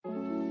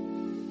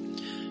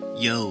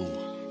Yo,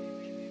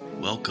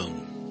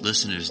 welcome,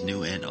 listeners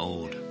new and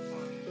old.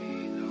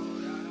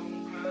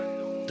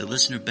 The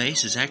listener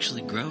base is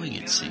actually growing,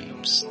 it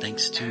seems,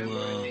 thanks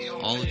to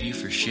all of you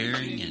for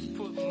sharing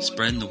and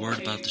spreading the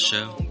word about the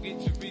show.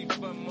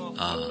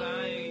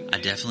 I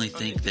definitely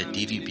think that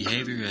Deviant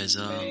Behavior has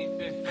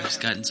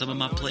gotten some of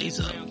my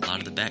plays up. A lot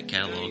of the back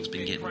catalog's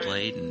been getting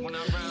played, and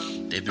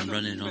they've been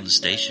running it on the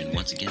station.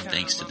 Once again,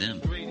 thanks to them.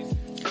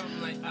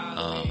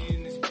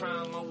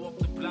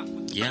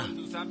 Yeah,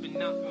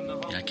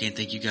 I can't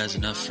thank you guys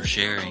enough for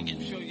sharing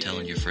and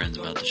telling your friends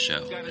about the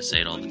show. I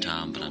say it all the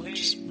time, but I'm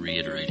just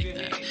reiterating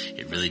that.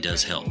 It really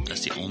does help.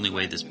 That's the only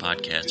way this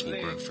podcast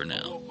will grow for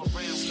now.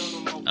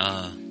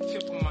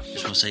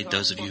 Just want to say,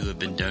 those of you who have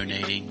been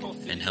donating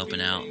and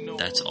helping out,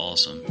 that's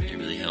awesome. It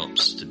really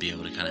helps to be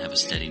able to kind of have a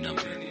steady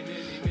number.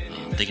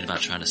 I'm thinking about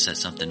trying to set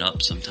something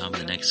up sometime in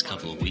the next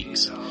couple of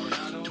weeks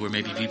to where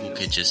maybe people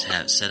could just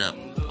set up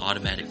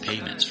automatic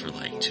payments for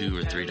like $2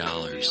 or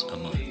 $3 a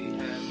month.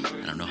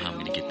 I don't know how I'm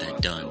going to get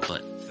that done,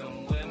 but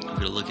I'm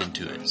going to look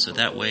into it. So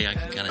that way I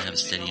can kind of have a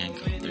steady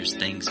income. There's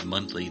things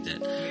monthly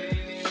that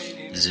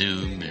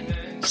Zoom and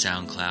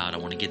SoundCloud, I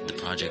want to get the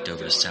project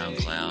over to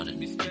SoundCloud,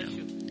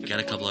 and, got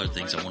a couple other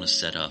things I want to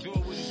set up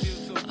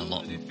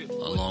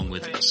along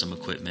with some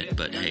equipment,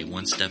 but hey,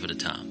 one step at a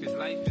time.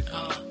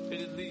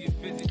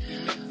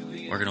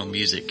 Working on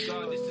music. Just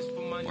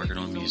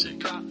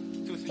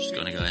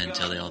going to go ahead and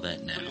tell you all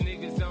that now.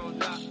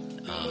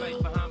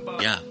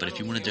 But if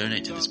you want to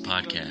donate to this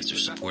podcast or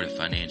support it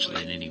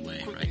financially in any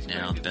way, right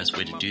now, the best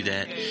way to do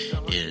that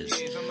is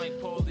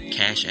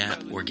Cash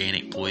App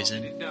Organic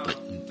Poison, but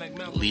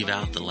leave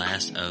out the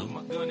last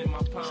O. So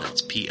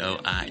that's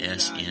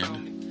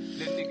POISN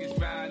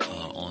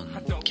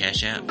on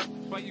Cash App,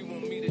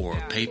 or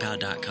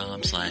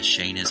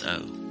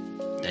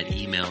paypal.com/ShaneIsO. That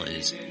email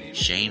is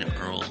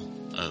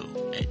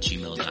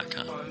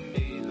ShaneEarlO@gmail.com.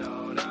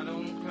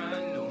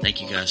 Thank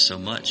you guys so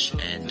much,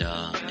 and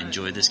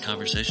enjoy this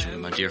conversation with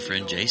my dear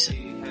friend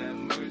Jason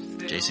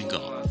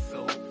Galt,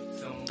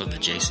 from the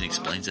Jason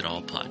Explains It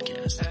All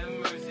podcast,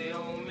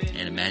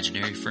 and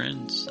Imaginary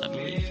Friends, I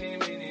believe.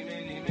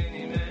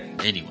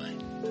 Anyway,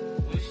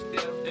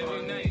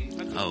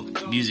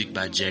 music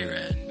by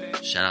J-Rad.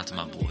 Shout out to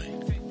my boy.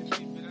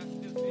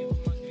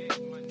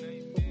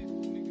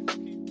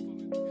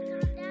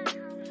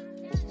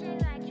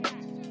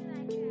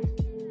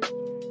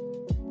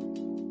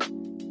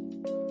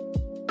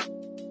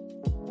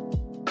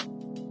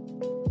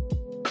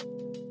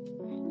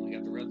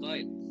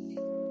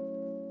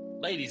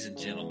 Ladies and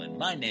gentlemen,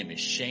 my name is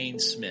Shane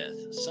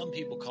Smith. Some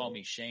people call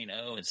me Shane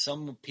O, and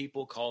some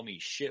people call me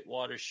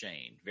Shitwater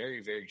Shane.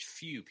 Very, very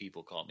few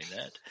people call me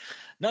that.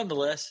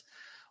 Nonetheless,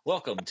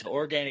 welcome to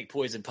Organic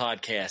Poison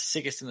Podcast,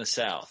 Sickest in the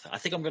South. I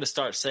think I'm going to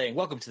start saying,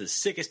 welcome to the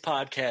sickest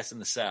podcast in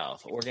the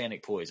South,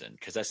 Organic Poison,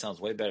 because that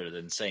sounds way better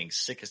than saying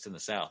sickest in the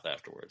South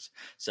afterwards.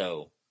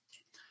 So,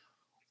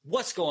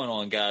 what's going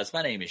on, guys?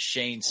 My name is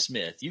Shane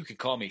Smith. You can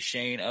call me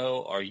Shane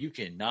O, or you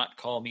can not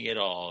call me at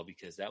all,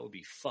 because that would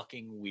be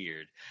fucking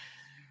weird.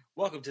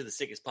 Welcome to the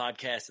sickest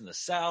podcast in the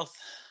South,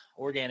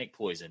 Organic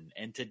Poison.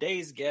 And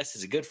today's guest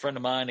is a good friend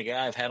of mine, a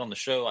guy I've had on the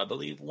show, I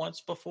believe,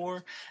 once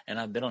before. And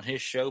I've been on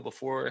his show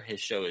before. His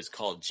show is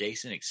called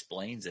Jason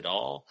Explains It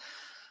All.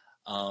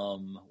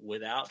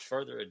 Without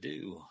further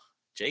ado,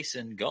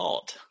 Jason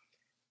Galt.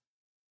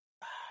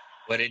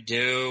 What it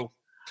do?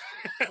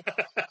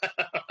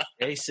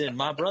 Jason,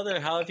 my brother,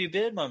 how have you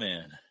been, my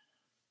man?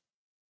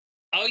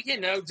 Oh,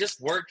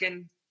 just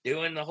working,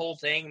 doing the whole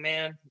thing,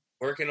 man.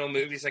 Working on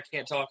movies I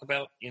can't talk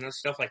about,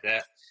 stuff like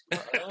that.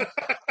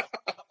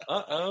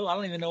 Uh-oh. I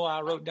don't even know why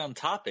I wrote down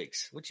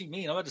topics. What you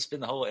mean? I'm about to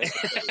spend the whole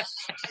episode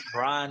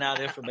prying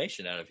out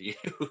information out of you.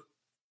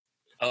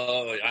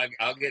 Oh,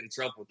 I'll get in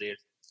trouble, dude.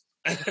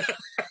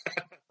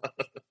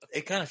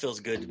 It kind of feels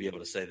good to be able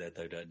to say that,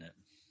 though, doesn't it?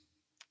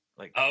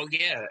 Like, oh,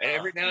 yeah.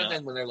 Every now and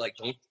then when they're like,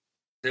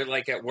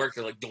 at work,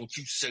 they're like, don't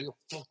you say a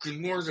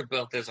fucking word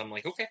about this. I'm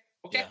like, okay.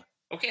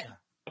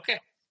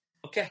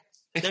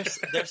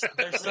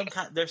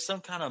 There's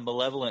some kind of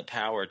malevolent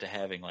power to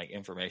having like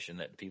information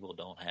that people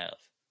don't have.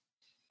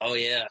 Oh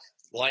yeah,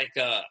 like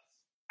I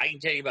can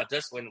tell you about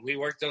this one. We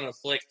worked on a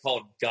flick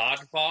called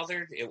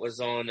Godfather. It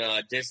was on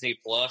Disney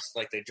Plus.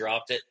 Like they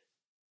dropped it.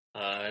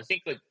 I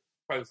think like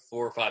probably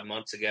 4 or 5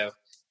 months ago.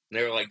 And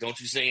they were like, "Don't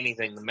you say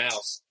anything. The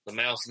mouse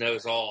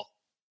knows all."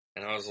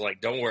 And I was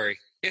like, "Don't worry."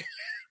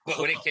 But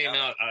when it came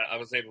out, I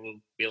was able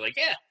to be like,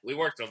 "Yeah, we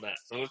worked on that."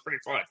 So it was pretty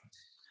fun.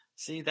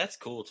 See, that's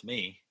cool to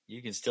me.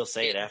 You can still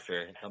say it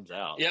after it comes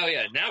out.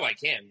 Yeah, now I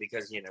can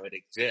because, it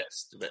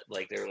exists. But,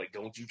 they were like,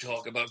 don't you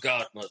talk about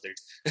Godmother.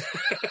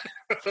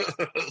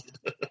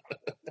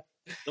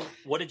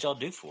 What did y'all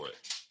do for it?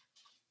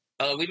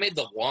 We made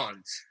the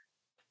wands.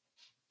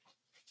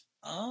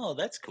 Oh,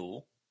 that's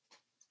cool.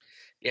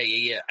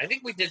 Yeah. I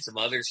think we did some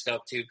other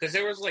stuff, too, because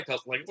there was,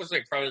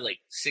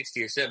 probably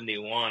 60 or 70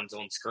 wands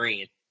on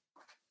screen.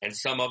 And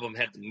some of them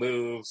had to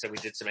move, so we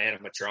did some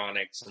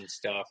animatronics and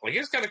stuff. It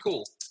was kind of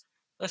cool.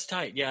 That's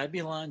tight. Yeah, I'd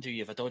be lying to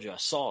you if I told you I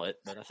saw it,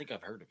 but I think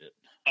I've heard of it.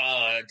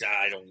 I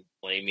don't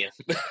blame you.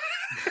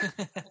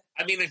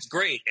 I mean, it's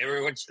great.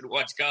 Everyone should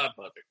watch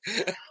Godmother.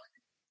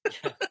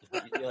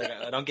 You're like,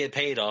 I don't get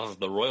paid off of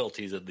the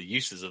royalties of the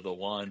uses of the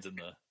wands and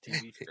the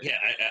TV. Yeah,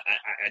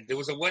 there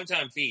was a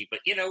one-time fee, but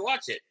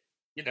watch it.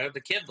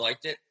 The kid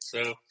liked it,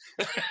 so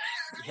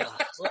Yeah,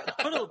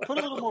 well, put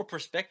a little more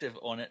perspective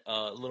on it,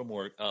 a little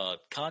more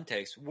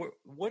context.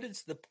 What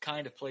is the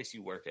kind of place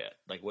you work at?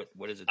 Like,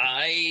 what is it?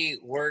 I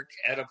work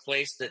at a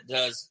place that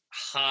does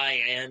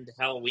high-end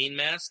Halloween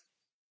masks.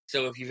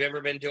 So if you've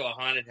ever been to a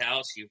haunted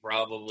house, you've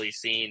probably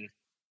seen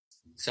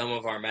some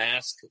of our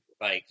masks.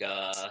 Like,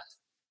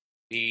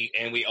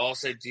 we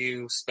also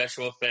do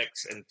special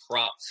effects and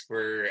props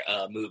for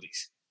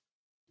movies.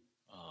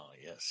 Oh,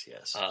 yes.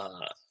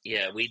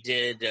 Yeah, we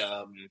did.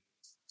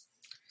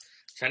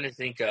 Trying to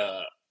think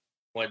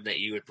one that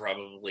you would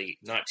probably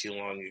not too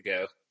long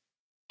ago.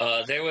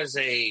 There was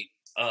a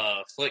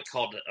flick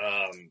called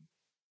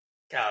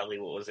golly,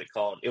 what was it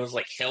called? It was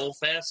like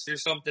Hellfest or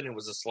something. It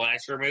was a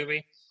slasher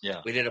movie.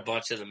 Yeah, we did a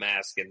bunch of the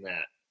masks in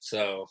that.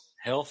 So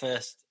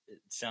Hellfest. It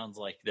sounds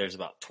like there's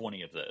about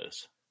 20 of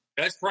those.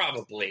 That's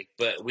probably,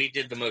 but we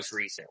did the most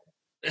recent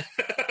one.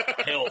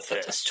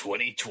 Hellfest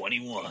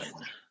 2021.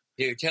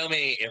 Dude, tell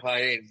me if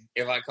I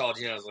called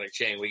you and I was like,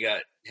 Shane, we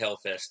got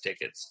Hellfest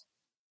tickets.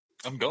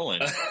 I'm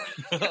going.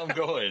 I'm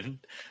going.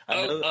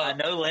 I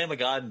know Lamb of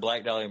God and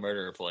Black Dahlia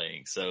Murder are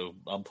playing, so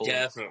I'm pulling.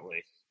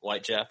 Definitely.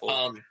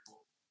 Whitechapel.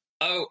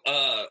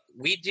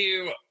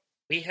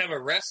 We have a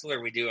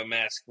wrestler we do a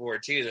mask for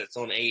too that's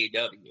on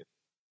AEW.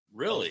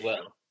 Really?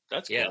 Well,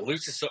 that's cool. Yeah,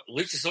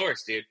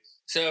 Luchasaurus, dude.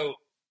 So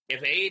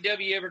if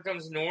AEW ever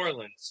comes to New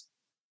Orleans,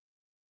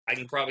 I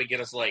can probably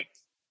get us like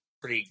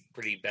pretty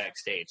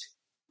backstage.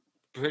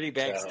 Pretty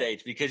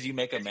backstage because you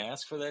make a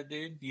mask for that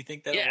dude. You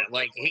think that? Yeah,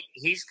 like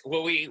he's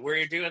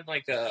we're doing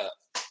like a.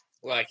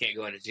 Well, I can't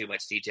go into too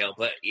much detail,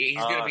 but he's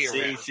going to be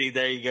around. See,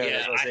 there you go.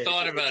 Yeah, I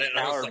thought about it. And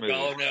I was like,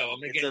 oh no, I'm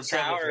going to get in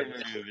trouble for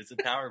this. It's a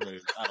power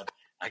move.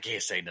 I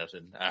can't say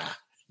nothing.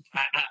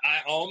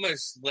 I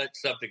almost let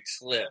something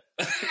slip.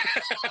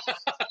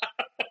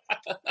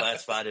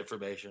 Classified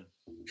information.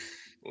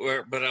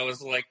 But I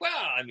was like, well,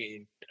 I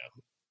mean,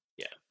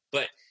 yeah.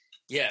 But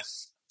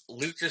yes,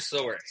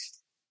 Luchasaurus.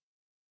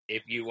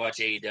 If you watch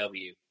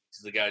AEW,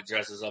 it's the guy who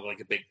dresses up like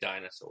a big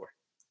dinosaur.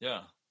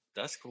 Yeah,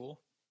 that's cool.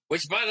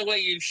 Which, by the way,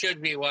 you should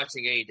be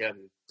watching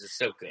AEW. It's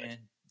so good. Man,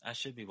 I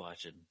should be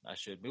watching. I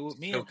should.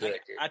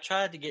 I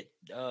tried to get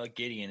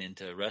Gideon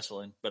into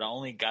wrestling, but I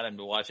only got him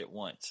to watch it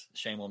once.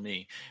 Shame on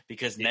me.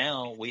 Because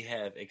now we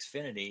have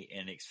Xfinity,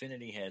 and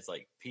Xfinity has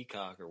like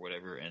Peacock or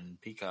whatever,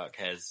 and Peacock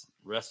has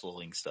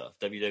wrestling stuff.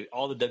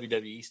 All the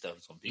WWE stuff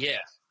is on Peacock. Yeah.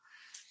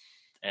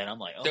 And I'm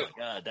like, oh my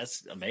God,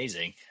 that's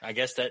amazing. I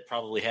guess that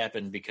probably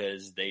happened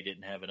because they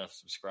didn't have enough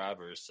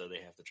subscribers, so they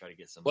have to try to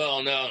get some.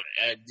 Well, no,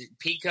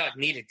 Peacock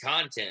needed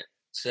content,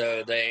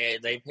 so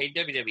they paid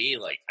WWE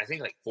I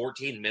think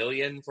 $14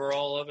 million for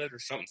all of it or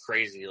something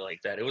crazy like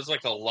that. It was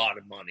like a lot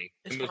of money.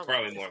 It was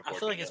probably more. I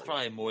feel like it's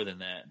probably more than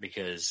that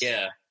because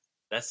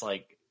that's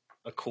like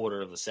a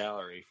quarter of the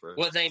salary for.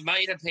 Well, they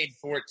might have paid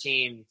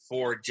 14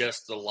 for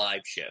just the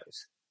live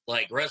shows.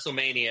 Like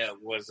WrestleMania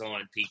was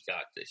on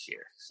Peacock this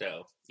year,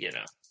 so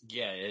Yeah,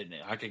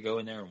 I could go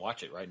in there and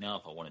watch it right now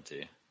if I wanted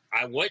to.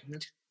 I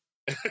wouldn't.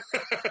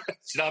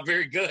 It's not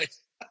very good.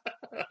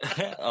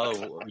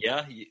 Oh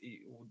yeah,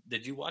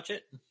 did you watch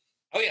it?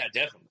 Oh yeah,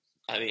 definitely.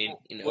 I mean,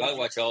 I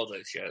watch all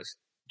those shows.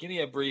 Give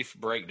me a brief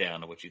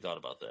breakdown of what you thought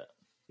about that.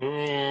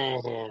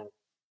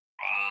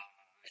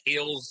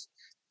 Heels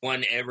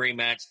won every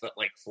match but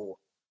like 4.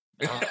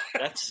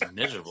 That's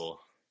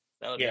miserable.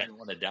 That would make me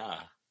want to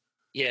die.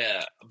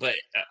 Yeah, but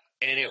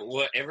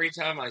every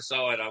time I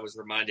saw it, I was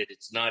reminded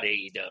it's not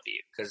AEW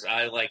because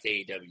I like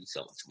AEW so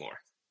much more.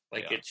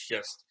 It's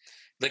just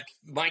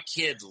my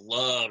kid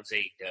loves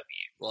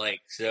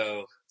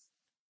AEW.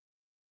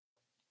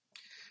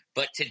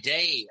 But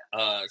today,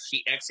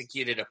 she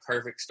executed a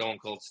perfect Stone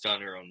Cold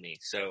Stunner on me,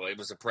 so it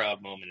was a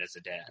proud moment as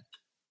a dad.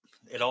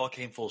 It all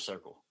came full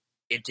circle.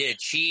 It did.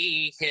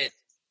 She hit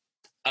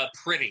a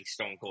pretty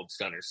Stone Cold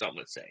Stunner, some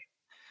would say.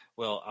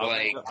 Well,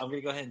 I'm going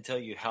to go ahead and tell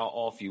you how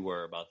off you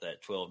were about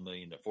that $12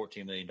 million to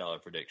 $14 million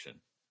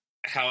prediction.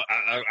 How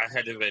I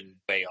had to have been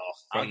way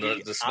off from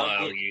the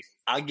smile.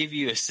 I'll give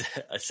you a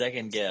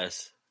second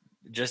guess,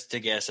 just to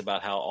guess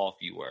about how off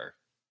you were.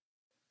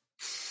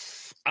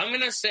 I'm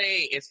going to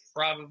say it's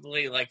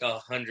probably like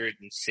 $160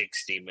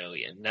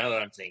 million, now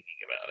that I'm thinking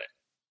about it.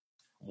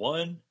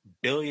 $1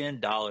 billion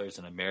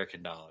in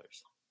American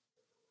dollars.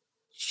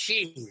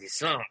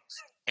 Jeez.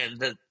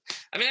 And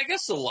I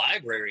guess the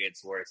library,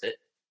 it's worth it.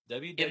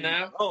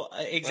 Oh,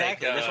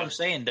 exactly. That's what I'm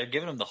saying. They're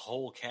giving them the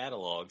whole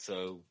catalog.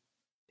 So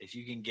if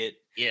you can get,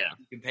 you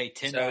can pay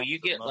 $10. So you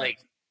get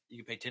you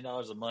can pay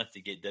 $10 a month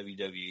to get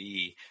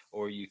WWE,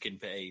 or you can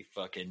pay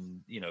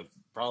fucking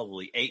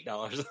probably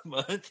 $8 a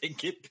month and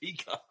get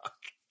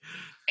Peacock.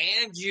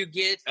 And you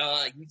get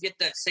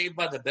that Saved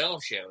by the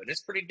Bell show, and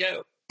it's pretty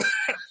dope.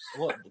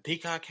 Well,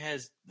 Peacock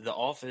has The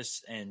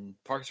Office and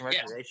Parks and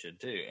Recreation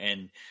too,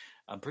 and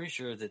I'm pretty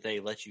sure that they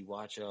let you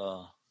watch.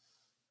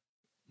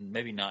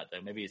 maybe not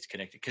though. Maybe it's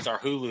connected because our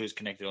Hulu is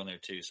connected on there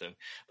too. So,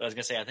 but I was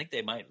gonna say I think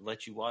they might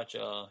let you watch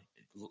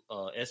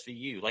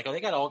SVU. Like, oh,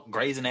 they got all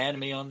Grey's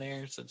Anatomy on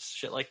there, so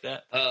shit like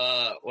that.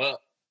 Well,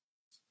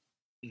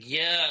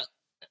 yeah,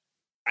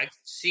 I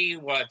see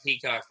why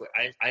Peacock.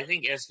 I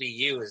think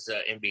SVU is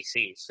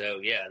NBC, so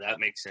yeah, that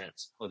makes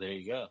sense. Well, there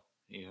you go.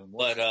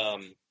 But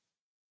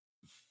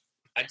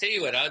I tell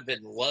you what, I've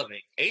been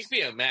loving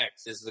HBO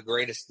Max is the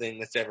greatest thing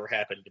that's ever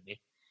happened to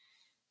me,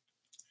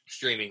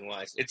 streaming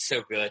wise. It's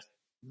so good.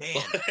 Man,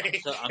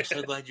 I'm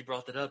so glad you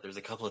brought that up. There's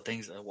a couple of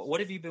things. What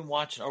have you been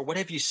watching, or what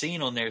have you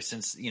seen on there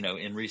since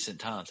in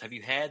recent times? Have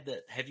you had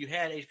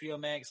HBO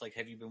Max? Like,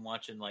 have you been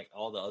watching like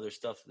all the other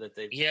stuff that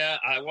they've? Yeah,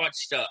 I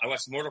watched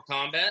Mortal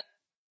Kombat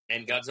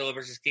and Godzilla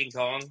vs. King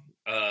Kong.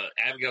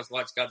 Abigail's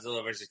watched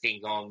Godzilla vs. King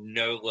Kong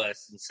no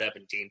less than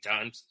 17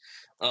 times.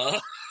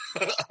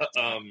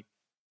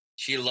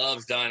 She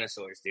loves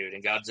dinosaurs, dude,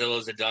 and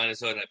Godzilla's a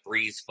dinosaur that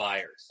breathes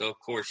fire, so of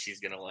course she's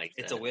gonna like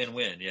that. It's a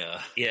win-win,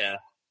 yeah. Yeah.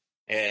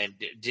 And,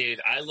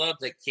 dude, I love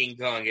that King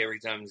Kong, every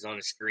time he's on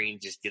the screen,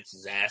 just gets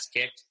his ass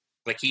kicked.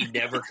 Like, he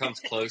never comes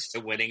close to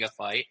winning a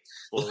fight.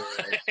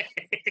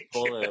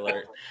 Spoiler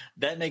alert.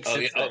 That makes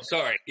sense. Yeah. Oh,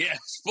 sorry. Yeah,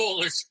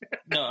 spoilers.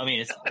 No, I mean,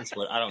 it's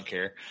what I don't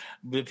care.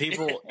 The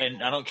people,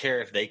 and I don't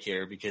care if they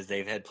care because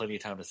they've had plenty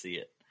of time to see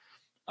it.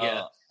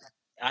 Yeah.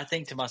 I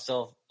think to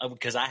myself,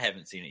 because I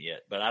haven't seen it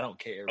yet, but I don't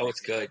care. Oh, it's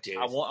good, dude.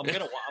 I'm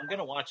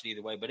gonna watch it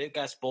either way, but it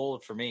got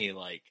spoiled for me.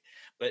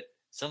 But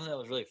something that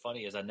was really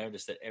funny is I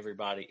noticed that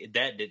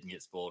that didn't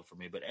get spoiled for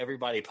me, but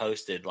everybody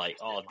posted like,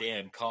 "Oh,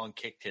 damn, Kong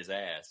kicked his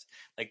ass!"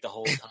 Like the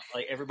whole time,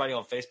 like everybody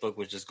on Facebook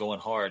was just going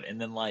hard, and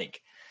then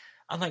like.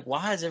 I'm like,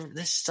 why is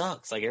this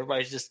sucks? Like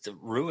everybody's just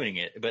ruining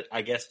it. But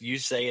I guess you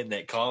saying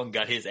that Kong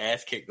got his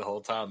ass kicked the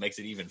whole time makes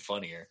it even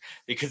funnier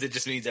because it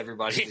just means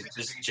everybody's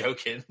just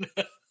joking.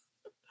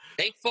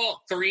 They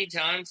fought 3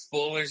 times,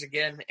 spoilers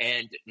again,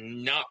 and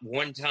not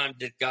one time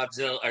did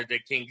Godzilla or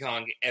did King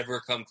Kong ever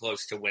come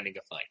close to winning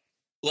a fight.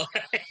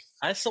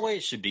 That's the way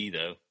it should be,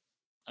 though.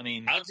 I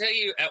mean, I'll tell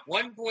you, at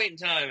one point in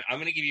time, I'm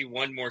going to give you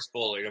one more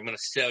spoiler. I'm going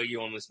to sell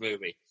you on this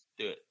movie.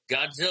 Do it.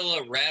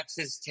 Godzilla wraps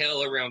his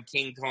tail around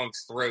King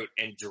Kong's throat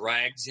and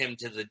drags him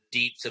to the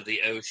deeps of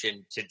the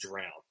ocean to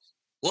drown.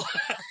 Or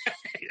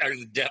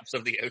the depths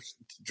of the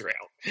ocean to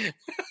drown.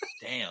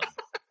 Damn.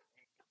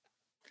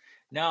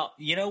 Now,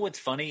 you know what's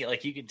funny?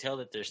 Like, you can tell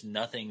that there's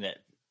nothing that,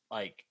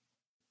 like,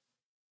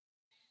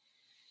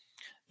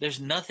 there's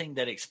nothing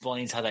that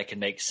explains how that can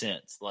make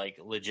sense, like,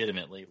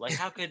 legitimately. Like,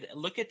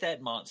 look at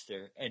that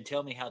monster and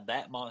tell me how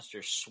that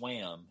monster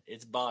swam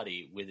its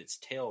body with its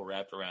tail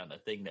wrapped around a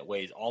thing that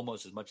weighs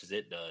almost as much as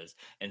it does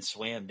and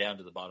swam down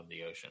to the bottom of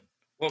the ocean.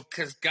 Well,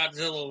 because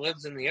Godzilla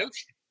lives in the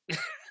ocean.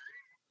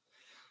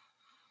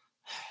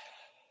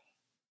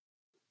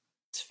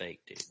 It's fake,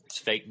 dude. It's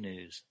fake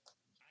news.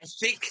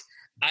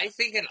 I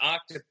think an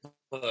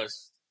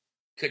octopus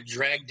could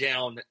drag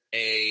down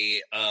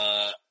a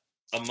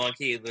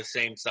monkey the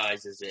same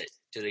size as it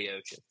to the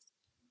ocean.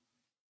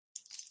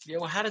 Yeah,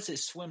 well, how does it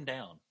swim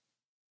down?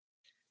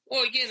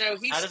 Well, he's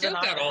still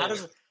got all.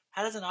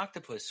 How does an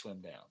octopus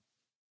swim down?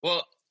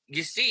 Well,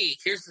 you see,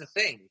 here's the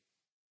thing.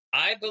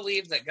 I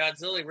believe that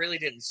Godzilla really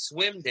didn't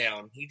swim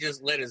down. He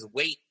just let his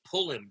weight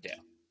pull him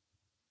down.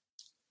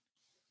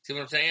 See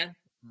what I'm saying?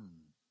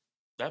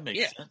 That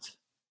makes sense.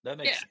 That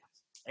makes sense.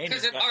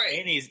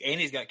 And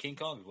he's got King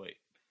Kong's weight.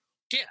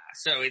 Yeah,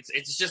 so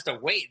it's just a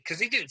weight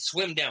because he didn't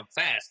swim down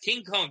fast.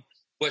 King Kong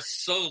was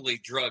slowly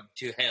drugged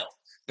to hell,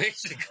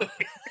 basically.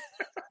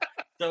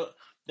 So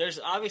there's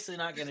obviously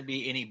not going to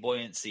be any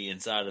buoyancy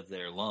inside of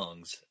their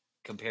lungs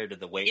compared to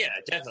the weight. Yeah,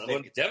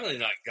 definitely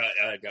not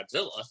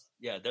Godzilla.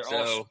 Yeah,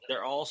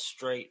 they're all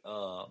straight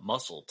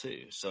muscle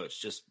too. So it's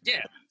just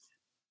yeah,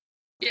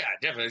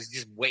 definitely it's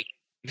just weight.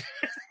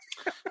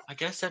 I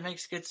guess that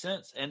makes good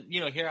sense. And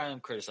here I am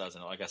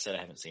criticizing it. Like I said, I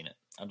haven't seen it.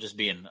 I'm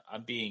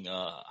being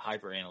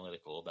hyper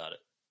analytical about it.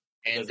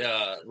 And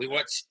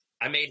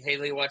I made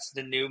Haley watch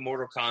the new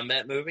Mortal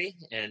Kombat movie,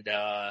 and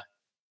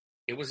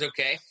it was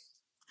okay.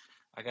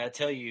 I gotta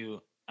tell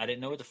you, I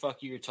didn't know what the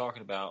fuck you were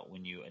talking about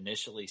when you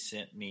initially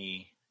sent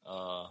me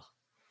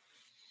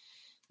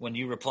when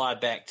you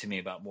replied back to me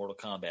about Mortal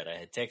Kombat. I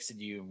had texted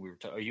you,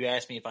 and or you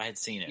asked me if I had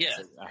seen it. Yeah.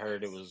 I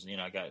heard it was,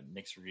 I got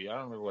mixed review. I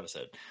don't remember what I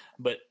said,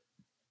 but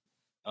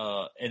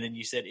and then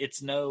you said and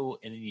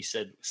then you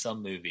said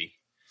some movie.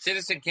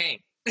 Citizen Kane.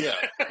 Yeah.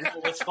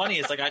 What's funny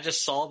is I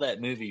just saw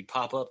that movie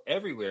pop up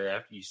everywhere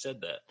after you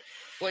said that.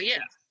 Well, yeah.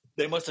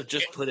 They must have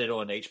just put it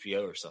on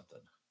HBO or something.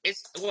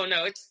 It's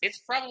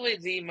probably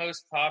the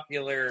most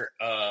popular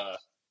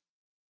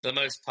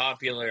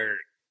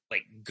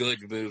like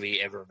good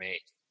movie ever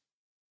made.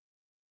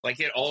 Like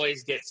it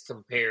always gets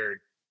compared.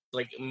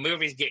 Like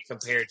movies get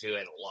compared to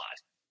it a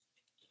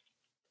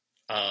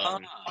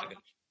lot.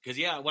 Because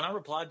when I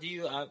replied to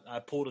you, I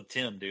pulled a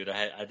Tim, dude.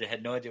 I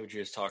had no idea what you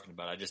was talking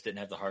about. I just didn't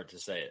have the heart to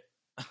say it.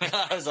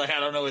 I was like,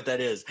 I don't know what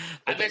that is.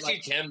 I bet you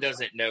Tim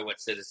doesn't know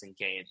what Citizen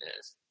Kane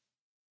is.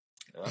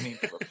 I mean,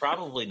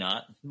 probably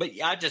not. But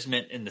I just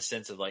meant in the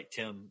sense of like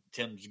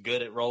Tim's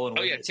good at rolling.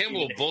 Oh yeah, Tim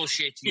will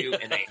bullshit you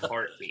in a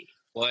heartbeat.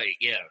 Like,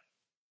 yeah.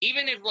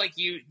 Even if like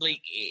you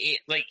like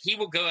he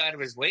will go out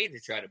of his way to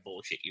try to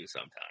bullshit you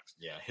sometimes.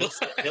 Yeah,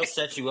 he'll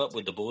set you up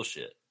with the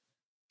bullshit.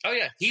 Oh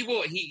yeah, he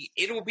will.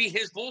 It'll be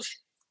his bullshit.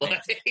 Man,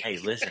 hey,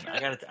 listen, I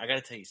gotta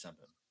tell you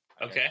something.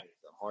 Okay.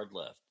 Hard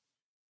left.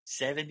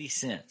 70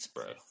 cents,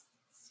 bro.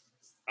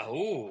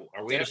 Oh,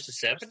 are we up to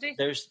 70?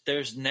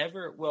 There's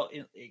never, well,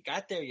 it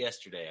got there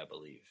yesterday, I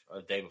believe,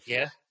 or the day before.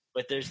 Yeah.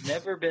 But there's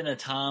never been a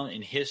time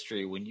in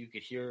history when you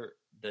could hear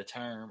the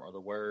term or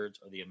the words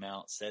or the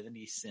amount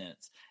 70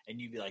 cents and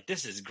you'd be like,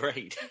 this is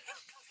great.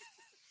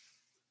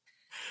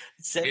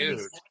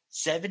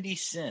 70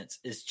 cents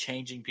is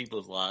changing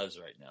people's lives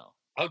right now.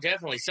 Oh,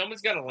 definitely.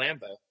 Someone's got a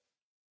Lambo.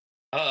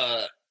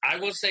 I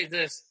will say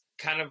this,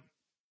 kind of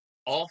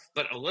off,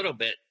 but a little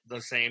bit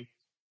the same.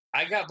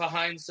 I got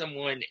behind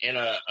someone in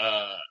I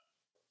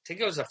think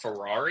it was a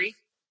Ferrari.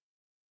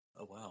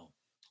 Oh, wow.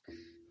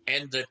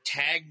 And the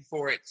tag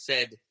for it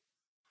said,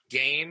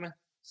 game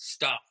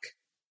stock.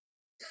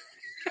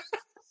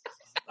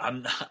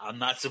 I'm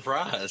not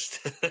surprised.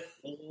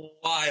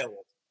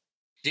 Wild.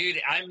 Dude,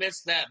 I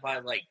missed that by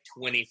like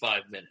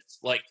 25 minutes.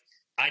 Like,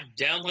 I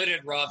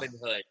downloaded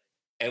Robinhood,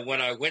 and when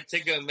I went to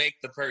go make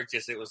the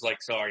purchase, it was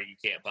like, sorry, you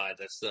can't buy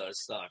this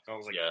stock. I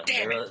was like, yeah,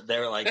 damn it. They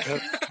were like, go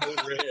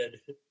red.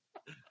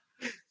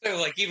 They were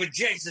like, even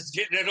Jason's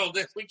getting in on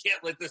this. We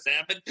can't let this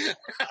happen.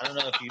 I don't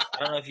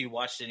know if you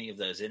watched any of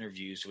those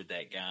interviews with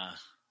that guy,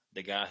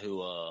 the guy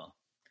who,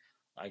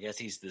 I guess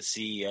he's the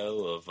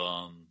CEO of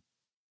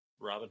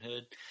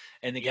Robinhood,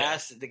 and the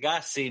guy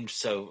seemed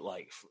so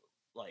like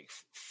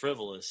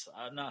frivolous.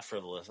 Not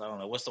frivolous. I don't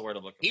know what's the word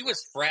I'm looking for. He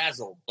was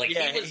frazzled. Like,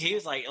 yeah, he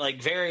was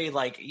like very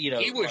like, you know,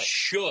 he was like,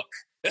 shook.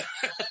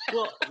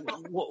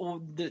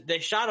 well, they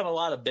shot him a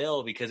lot of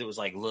bail because it was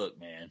like, look,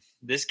 man,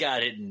 this guy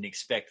didn't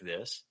expect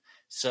this,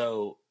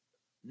 so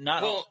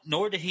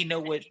nor did he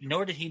know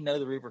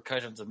the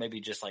repercussions of maybe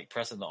just like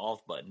pressing the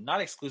off button.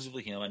 Not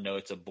exclusively him. I know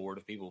it's a board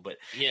of people, but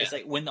it's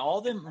like when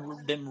all them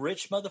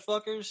rich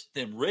motherfuckers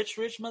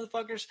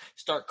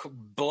start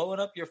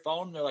blowing up your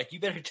phone, they're like, you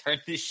better turn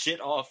this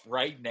shit off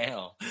right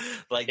now.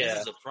 Like,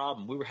 this is a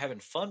problem. We were having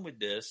fun with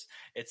this.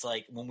 It's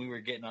like when we were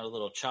getting our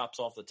little chops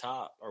off the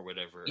top or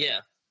whatever.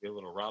 Yeah. Your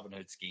little Robin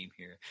Hood scheme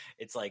here.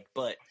 It's like,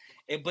 but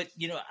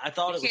you know, I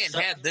thought it was can't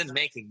have them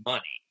making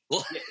money.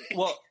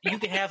 Well, you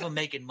can have them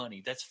making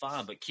money. That's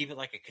fine, but keep it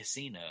like a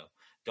casino.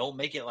 Don't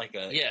make it like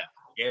a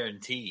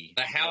guarantee.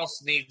 The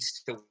house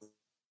needs to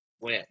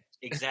win.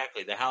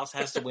 Exactly. The house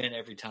has to win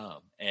every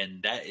time,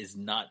 and that is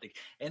not the.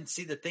 And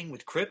see, the thing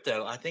with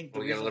crypto, I think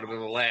we got a little bit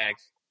of a lag.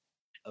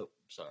 Oh,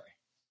 sorry.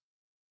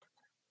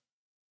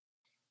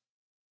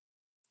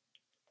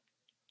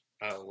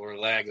 Oh, we're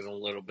lagging a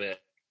little bit.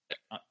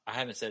 I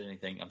haven't said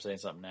anything. I'm saying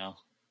something now.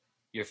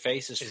 Your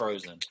face is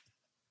frozen.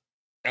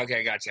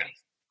 Okay, gotcha.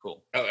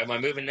 Cool. Oh, am I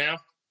moving now?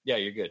 Yeah,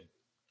 you're good.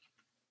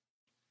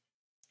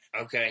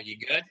 Okay, you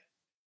good?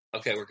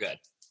 Okay, we're good.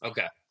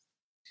 Okay.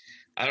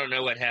 I don't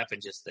know what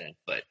happened just then,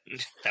 but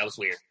that was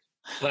weird.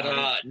 But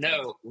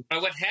no,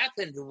 what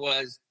happened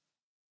was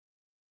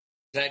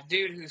that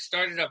dude who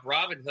started up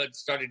Robinhood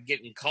started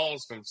getting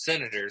calls from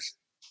senators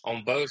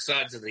on both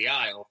sides of the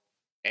aisle,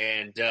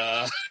 and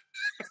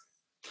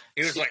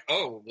he was like,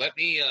 "Oh, let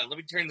me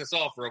turn this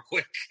off real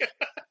quick."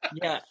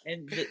 Yeah,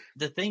 and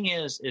the thing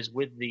is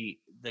with the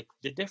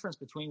difference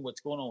between what's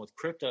going on with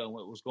crypto and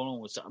what was going on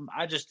with something.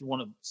 I just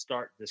want to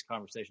start this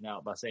conversation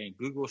out by saying,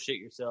 Google shit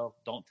yourself.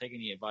 Don't take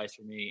any advice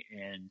from me,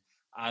 and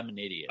I'm an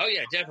idiot. Oh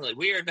yeah, definitely.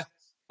 We are.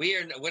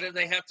 What do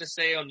they have to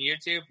say on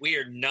YouTube? We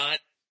are not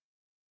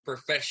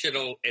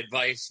professional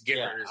advice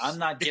givers. Yeah, I'm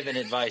not giving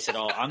advice at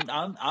all.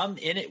 I'm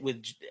in it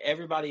with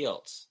everybody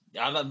else. You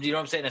know what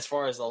I'm saying? As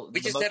far as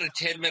we just had a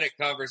 10-minute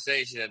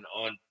conversation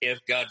on if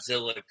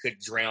Godzilla could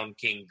drown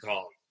King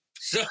Kong.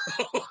 So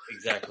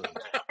exactly.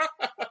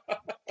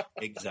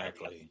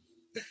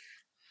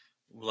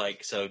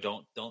 Like, so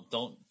don't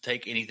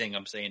take anything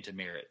I'm saying to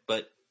merit.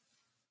 But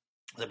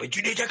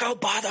you need to go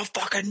buy the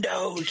fucking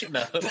Doge.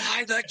 No.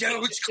 Buy the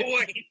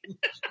Dogecoin.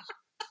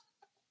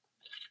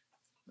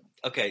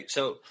 Okay,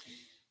 so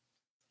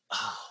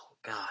oh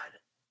God.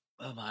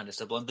 My mind is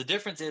so blown. The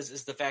difference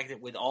is the fact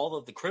that with all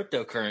of the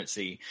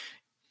cryptocurrency,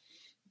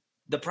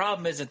 the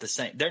problem isn't the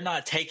same. They're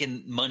not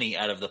taking money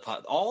out of the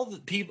pot.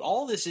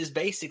 All this is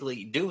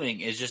basically doing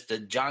is just a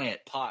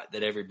giant pot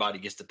that everybody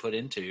gets to put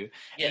into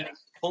and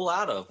pull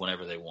out of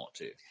whenever they want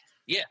to.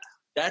 Yeah.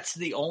 That's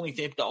the only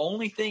thing. The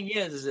only thing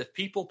is if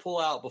people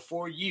pull out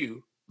before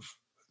you,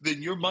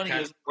 then your money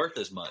isn't worth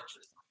as much.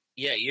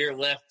 Yeah, you're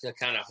left to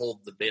kind of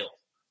hold the bill.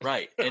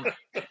 Right. And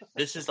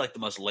this is like the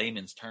most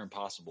layman's term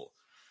possible.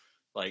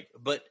 Like,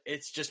 but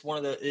it's just one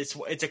of the,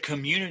 it's a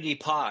community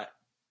pot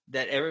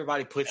that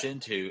everybody puts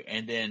into,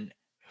 and then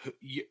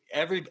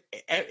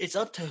it's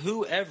up to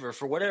whoever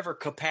for whatever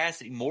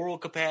capacity, moral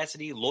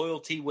capacity,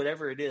 loyalty,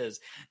 whatever it is.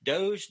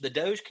 The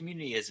Doge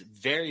community is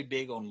very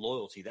big on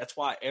loyalty. That's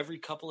why every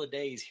couple of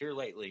days here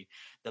lately,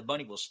 the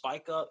money will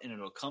spike up and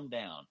it'll come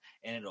down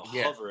and it'll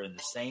hover in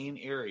the same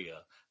area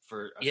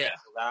for a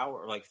couple of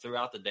hours, like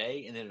throughout the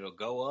day, and then it'll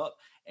go up,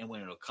 and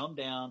when it'll come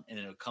down, and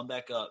then it'll come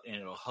back up, and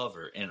it'll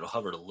hover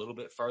a little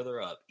bit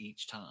further up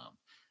each time.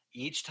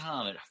 Each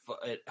time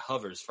it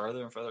hovers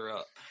further and further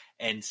up.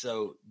 And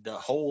so the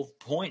whole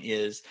point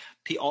is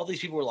all these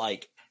people were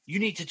like, you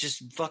need to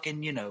just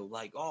fucking,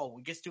 like, oh,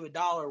 it gets to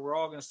 $1, we're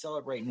all going to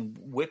celebrate and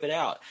whip it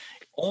out.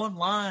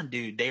 Online,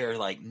 dude, they are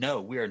like,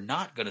 no, we are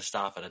not going to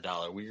stop at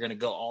 $1. We're going to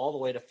go all the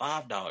way to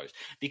 $5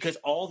 because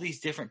all these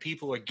different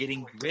people are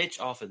getting rich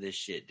off of this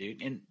shit,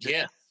 dude. And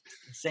the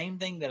same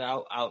thing that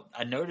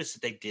I noticed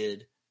that they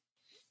did.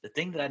 The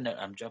thing that I know,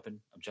 I'm jumping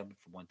from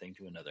one thing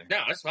to another. No,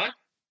 that's fine.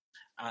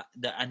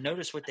 I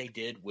noticed what they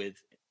did with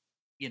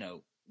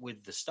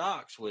the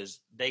stocks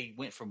was they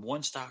went from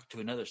one stock to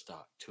another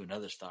stock to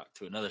another stock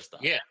to another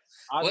stock. Yeah.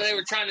 Well, they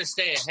were trying to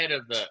stay ahead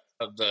of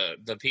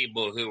the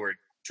people who were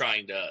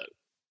trying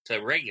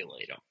to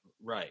regulate them.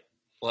 Right.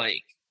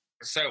 Like,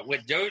 so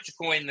with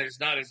Dogecoin, there's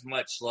not as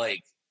much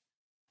like.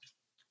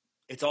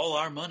 It's all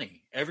our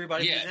money.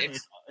 Everybody. Yeah.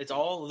 It's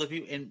all the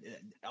people and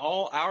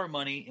all our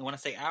money. And when I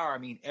say our, I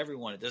mean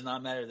everyone. It does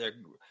not matter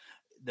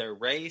their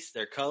race,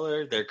 their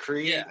color, their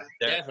creed,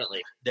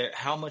 definitely.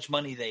 How much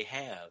money they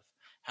have,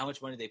 how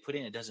much money they put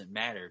in, it doesn't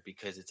matter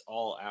because it's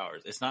all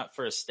ours. It's not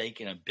for a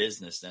stake in a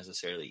business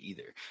necessarily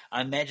either.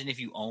 I imagine if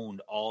you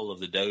owned all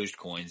of the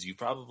Dogecoins, you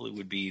probably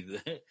would be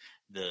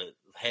the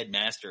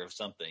headmaster of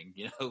something,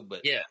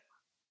 but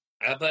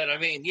but I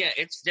mean,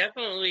 it's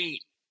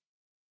definitely,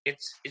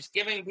 it's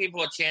giving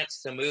people a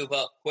chance to move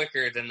up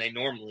quicker than they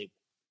normally would.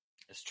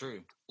 It's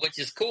true. Which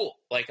is cool.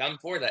 Like, I'm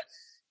for that.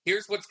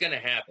 Here's what's going to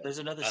happen. There's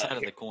another side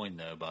of the coin,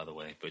 though, by the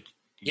way. But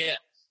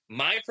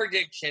my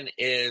prediction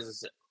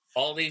is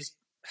all these.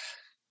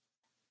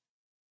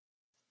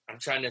 I'm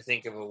trying to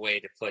think of a way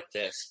to put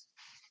this.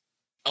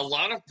 A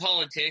lot of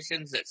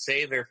politicians that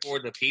say they're for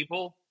the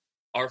people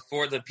are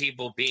for the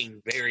people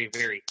being very,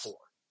 very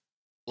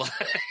poor.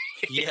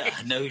 Yeah,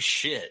 no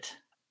shit.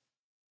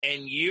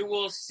 And you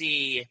will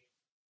see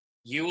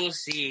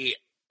the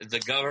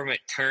government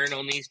turn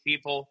on these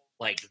people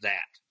like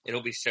that.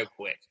 It'll be so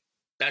quick.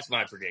 That's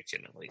my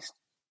prediction, at least.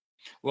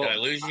 Well, did I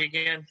lose you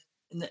again?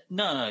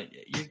 No,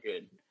 you're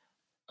good.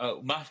 Oh,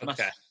 my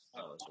okay.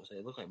 I was going to say,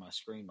 it looked like my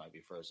screen might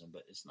be frozen,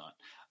 but it's not.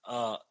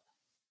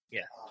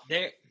 Yeah,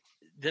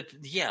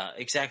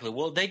 exactly.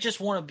 Well, they just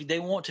want to be.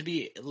 They want to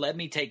be. Let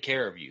me take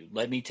care of you.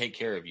 Let me take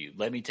care of you.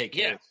 Let me take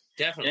care. Yeah, of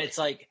you. Definitely. And it's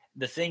like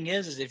the thing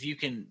is if you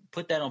can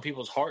put that on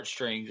people's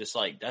heartstrings, it's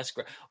like that's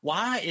great.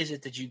 Why is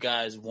it that you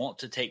guys want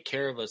to take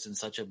care of us in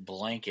such a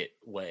blanket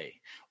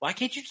way? Why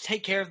can't you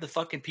take care of the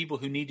fucking people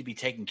who need to be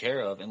taken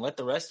care of and let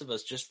the rest of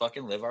us just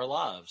fucking live our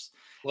lives?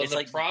 Well, it's the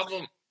like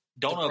problem.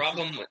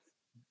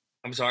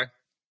 I'm sorry.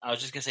 I was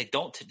just gonna say,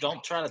 don't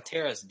try to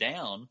tear us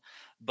down,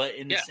 but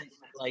in the sense,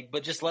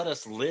 but just let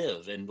us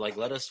live and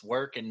let us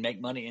work and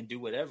make money and do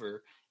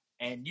whatever,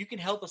 and you can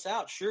help us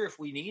out, sure, if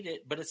we need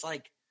it. But it's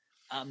like,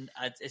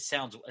 it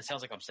sounds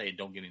like I'm saying,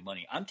 don't give me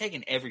money. I'm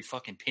taking every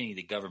fucking penny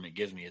the government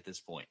gives me at this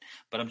point.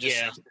 But I'm just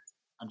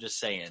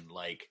saying,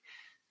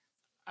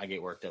 I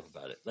get worked up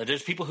about it. Like,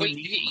 there's people who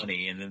need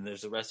money, and then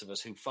there's the rest of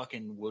us who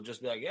fucking will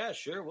just be like, yeah,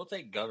 sure, we'll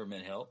take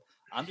government help.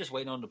 I'm just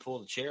waiting on to pull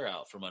the chair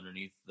out from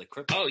underneath the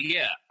crypto. Oh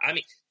yeah, I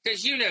mean,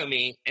 because you know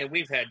me, and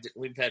we've had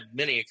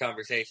many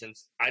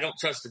conversations. I don't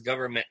trust the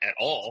government at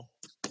all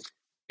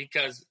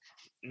because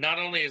not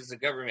only is the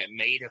government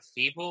made of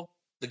people,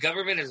 the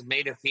government is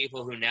made of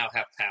people who now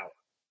have power.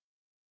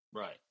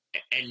 Right.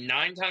 And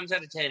 9 times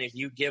out of 10, if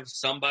you give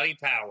somebody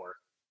power,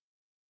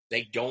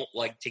 they don't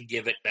like to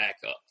give it back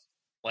up.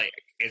 Like,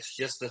 it's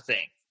just the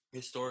thing.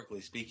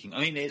 Historically speaking,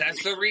 I mean,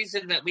 that's the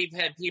reason that we've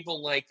had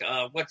people like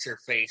what's her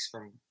face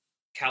from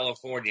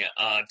California,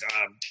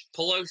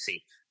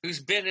 Pelosi,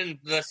 who's been in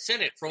the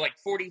Senate for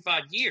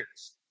 45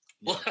 years.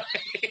 Yeah.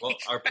 Well,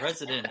 our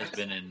president has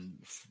been in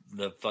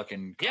the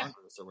fucking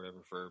Congress or whatever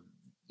for.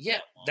 Yeah,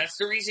 that's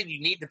the reason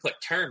you need to put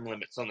term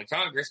limits on the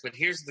Congress. But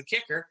here's the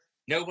kicker: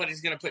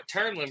 nobody's going to put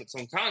term limits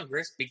on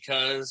Congress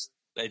because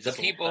the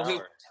people who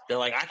they're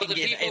like, I can the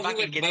get people if who I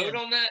can would get vote in.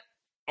 on that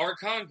are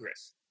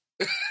Congress.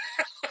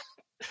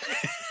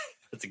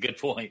 That's a good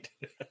point.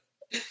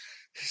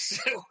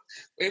 So,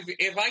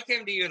 if I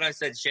came to you and I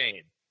said,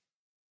 Shane,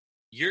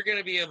 you're going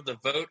to be able to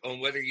vote on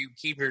whether you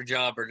keep your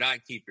job or not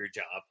keep your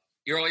job,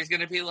 you're always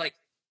going to be like,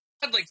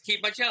 I'd like to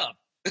keep my job.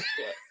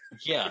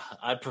 Yeah,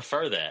 I'd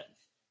prefer that.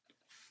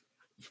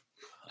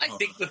 I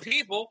think the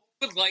people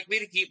would like me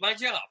to keep my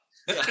job.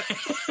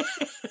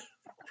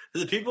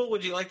 The people,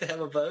 would you like to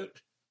have a vote?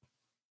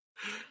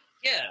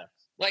 Yeah.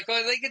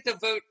 Well, they get to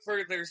vote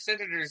for their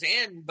senators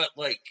in, but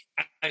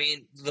I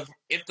mean,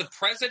 if the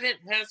president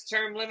has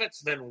term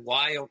limits, then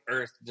why on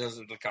earth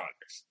doesn't the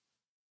Congress?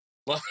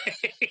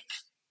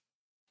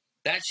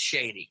 That's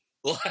shady.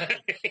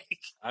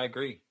 I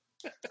agree.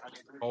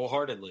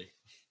 Wholeheartedly.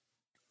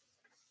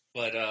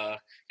 But,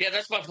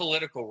 that's my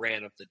political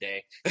rant of the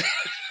day.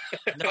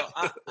 No,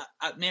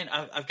 man,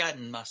 I've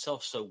gotten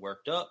myself so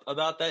worked up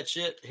about that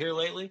shit here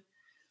lately.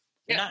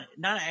 Yeah.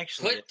 Not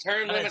actually. Put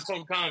term limits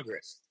on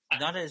Congress.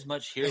 Not as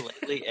much here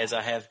lately as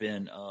I have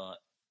been,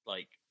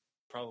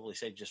 probably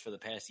say just for the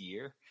past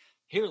year.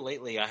 Here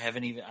lately, I've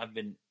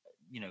been,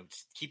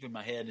 keeping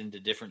my head into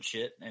different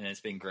shit, and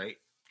it's been great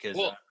because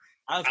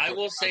I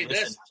will say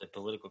this: to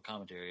political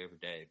commentary every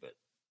day, but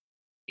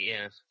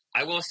yeah,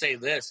 I will say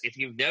this: if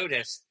you've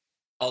noticed,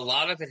 a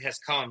lot of it has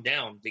calmed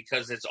down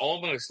because it's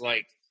almost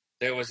like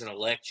there was an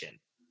election.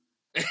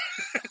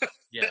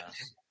 Yeah,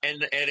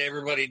 and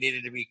everybody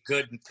needed to be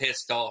good and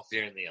pissed off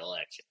during the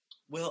election.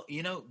 Well,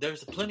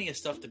 there's plenty of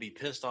stuff to be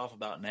pissed off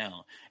about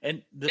now,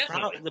 and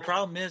the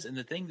problem is, and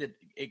the thing that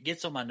it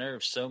gets on my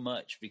nerves so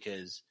much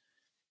because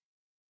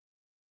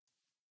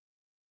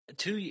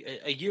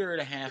a year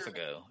and a half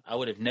ago, I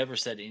would have never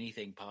said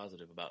anything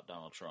positive about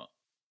Donald Trump,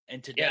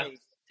 and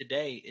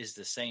today is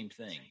the same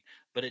thing.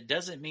 But it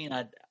doesn't mean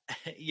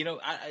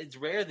it's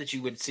rare that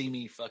you would see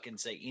me fucking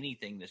say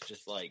anything that's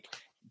just like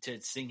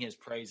to sing his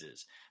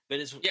praises. But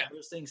it's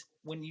those things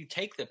when you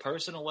take the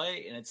person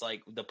away, and it's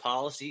like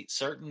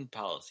certain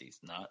policies,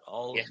 not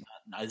all. Yeah.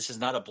 This is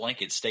not a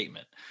blanket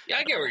statement. Yeah,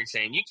 I get what you're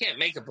saying. You can't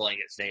make a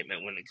blanket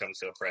statement when it comes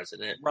to a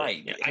president,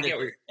 right? Yeah, I get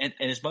what and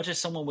as much as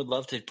someone would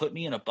love to put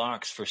me in a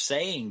box for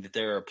saying that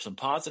there are some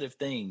positive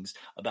things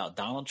about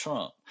Donald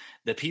Trump,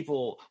 the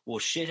people will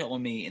shit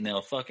on me, and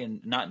they'll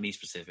fucking not me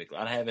specifically.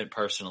 I haven't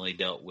personally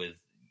dealt with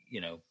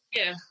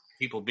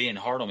people being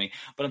hard on me,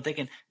 but I'm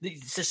thinking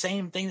it's the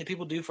same thing that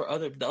people do for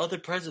the other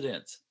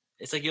presidents.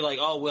 It's like you're like,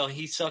 oh well,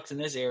 he sucks in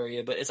this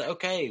area, but it's like,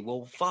 okay,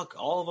 well, fuck,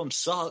 all of them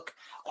suck.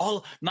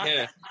 I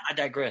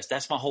digress.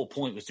 That's my whole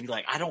point, was to be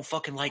like, I don't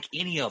fucking like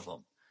any of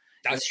them.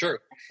 That's true.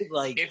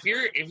 Like, if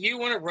you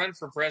want to run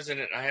for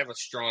president, I have a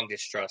strong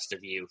distrust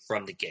of you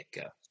from the get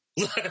go.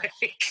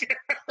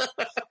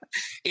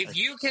 If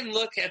you can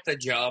look at the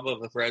job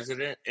of a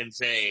president and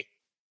say,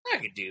 I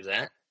could do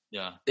that.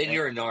 Yeah, then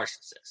you're a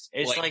narcissist.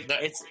 It's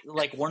it's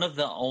like one of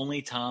the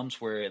only times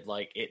where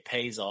it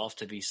pays off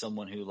to be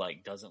someone who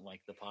doesn't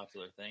like the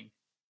popular thing.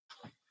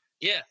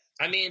 Yeah,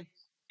 I mean,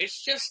 it's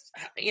just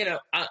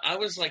I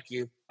was like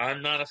you.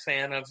 I'm not a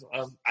fan of.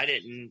 I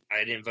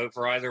didn't vote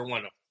for either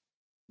one of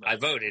them. I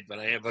voted, but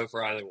I didn't vote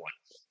for either one.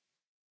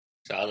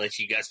 So I'll let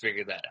you guys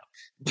figure that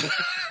out.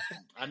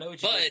 I know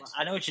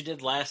what you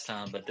did last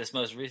time, but this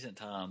most recent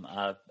time,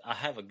 I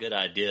have a good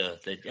idea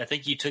that I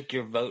think you took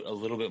your vote a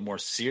little bit more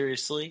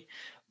seriously.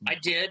 I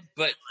did,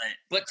 but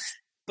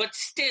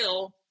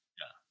still,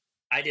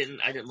 I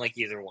didn't like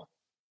either one.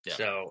 Yeah.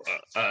 So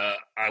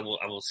I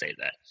will say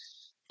that.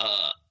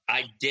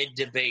 I did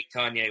debate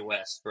Kanye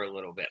West for a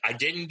little bit. I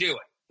didn't do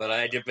it, but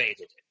I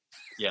debated it.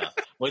 Yeah.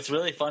 What's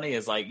really funny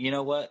is you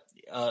know what?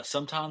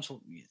 Sometimes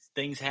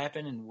things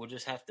happen, and we'll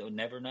just have to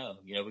never know.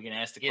 We can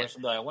ask the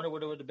question, but I wonder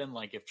what it would have been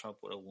like if Trump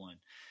would have won.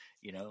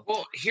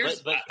 Well,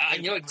 I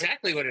know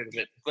exactly what it would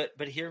have been.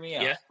 But hear me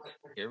out. Yeah.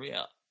 Hear me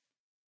out.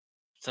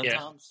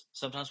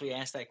 Sometimes we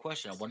ask that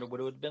question. I wonder what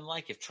it would have been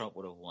like if Trump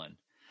would have won.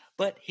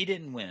 But he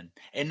didn't win.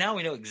 And now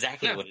we know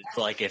exactly what it's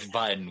like if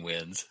Biden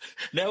wins.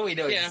 Now we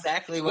know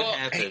exactly what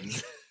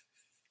happens.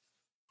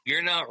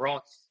 You're not wrong.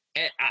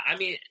 I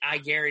mean, I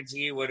guarantee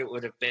you what it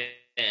would have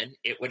been.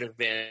 It would have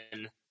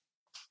been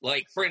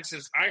like, for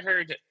instance, I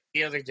heard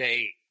the other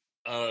day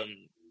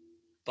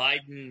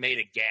Biden made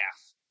a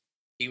gaffe.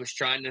 He was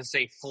trying to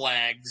say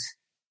flags,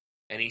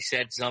 and he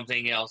said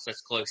something else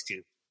that's close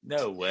to.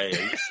 No way.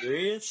 Are you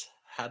serious?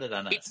 How did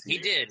I not see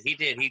it? He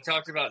did. He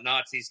talked about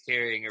Nazis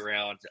carrying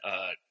around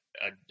a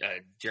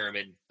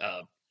German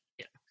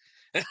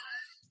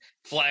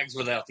flags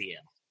without the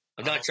M.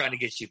 I'm not trying to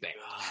get you back.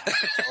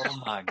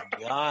 Oh my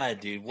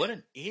God, dude. What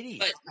an idiot.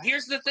 But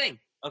here's the thing.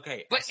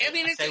 Okay. But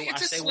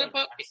it's a slip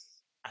up.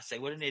 I say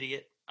what an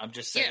idiot. I'm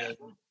just saying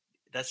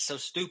that's so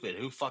stupid.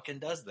 Who fucking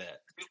does that?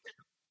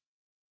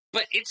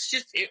 But it's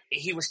just,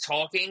 he was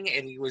talking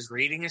and he was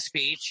reading a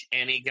speech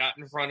and he got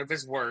in front of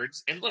his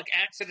words. And look,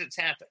 accidents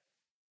happen.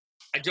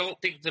 I don't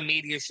think the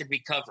media should be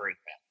covering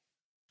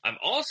that. I'm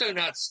also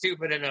not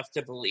stupid enough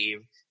to believe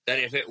that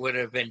if it would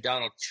have been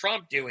Donald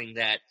Trump doing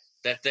that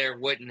there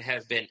wouldn't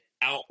have been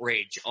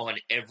outrage on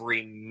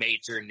every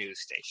major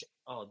news station.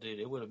 Oh, dude,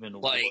 it would have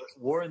been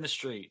war in the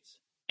streets.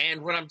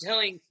 And what I'm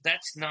telling,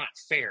 that's not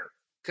fair.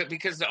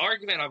 Because the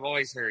argument I've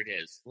always heard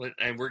is,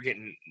 and we're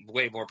getting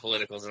way more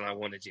political than I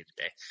wanted you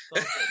today.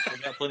 Okay,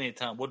 we got plenty of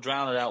time. We'll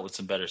drown it out with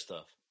some better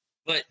stuff.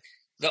 But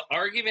the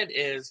argument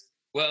is,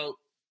 well,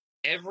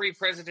 every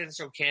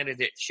presidential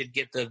candidate should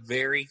get the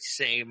very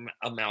same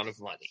amount of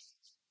money.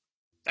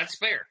 That's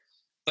fair.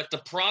 But the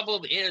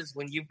problem is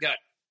when you've got,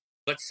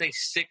 let's say,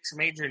 6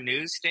 major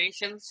news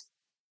stations,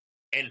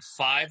 and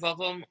 5 of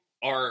them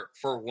are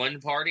for one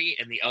party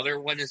and the other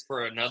one is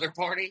for another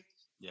party.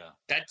 Yeah.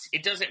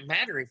 It doesn't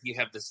matter if you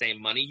have the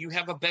same money. You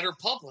have a better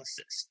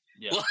publicist.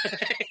 Yeah.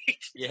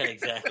 Yeah,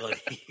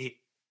 exactly.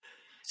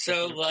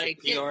 So,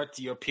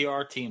 your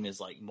PR team is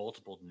like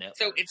multiple networks.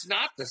 So it's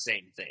not the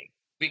same thing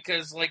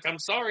because, I'm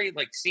sorry,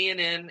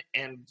 CNN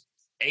and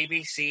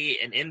ABC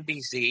and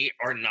NBC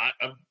are not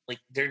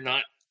they're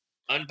not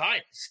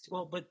unbiased.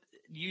 Well, but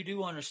you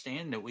do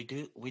understand that we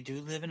do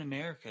live in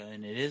America,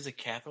 and it is a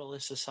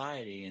capitalist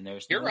society, and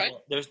You're right.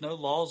 there's no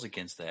laws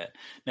against that.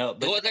 No,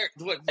 but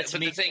But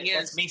the thing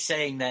that's is, me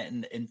saying that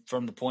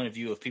from the point of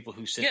view of people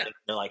who sit there,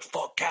 they're like,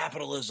 "Fuck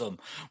capitalism.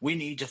 We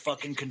need to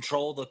fucking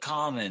control the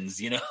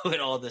commons," and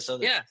all this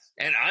other. Yeah,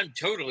 and I'm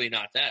totally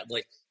not that.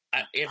 Like,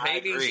 if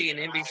ABC and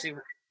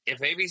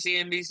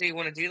NBC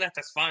want to do that,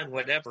 that's fine,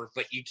 whatever.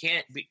 But you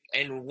can't be.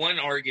 And one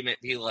argument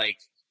be like,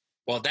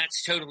 "Well,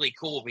 that's totally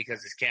cool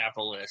because it's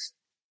capitalist."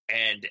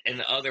 And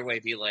the other way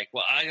be like,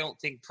 well, I don't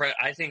think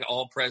I think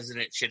all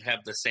presidents should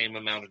have the same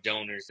amount of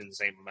donors and the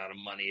same amount of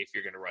money if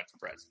you're going to run for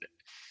president.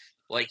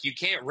 Like, you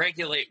can't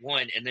regulate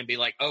one and then be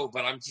like, oh,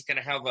 but I'm just going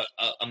to have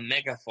a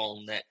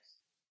megaphone that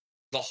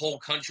the whole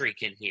country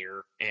can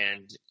hear.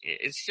 And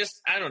it's just,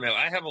 I don't know.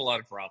 I have a lot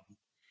of problems.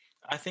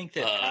 I think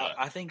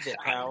that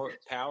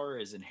power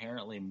is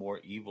inherently more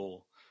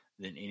evil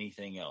than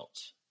anything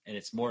else, and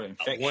it's more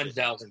infectious.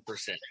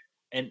 1,000%.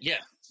 And yeah,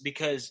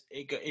 because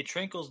it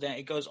trickles down.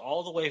 It goes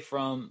all the way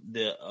from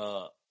the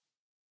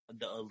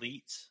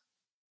elites,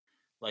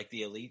 like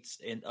the elites,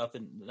 and up.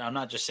 And I'm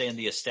not just saying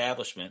the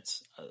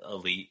establishment's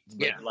elite,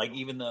 but like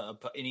even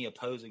any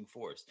opposing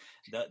force.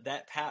 Those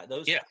power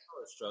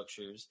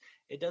structures.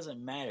 It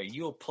doesn't matter.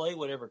 You'll play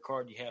whatever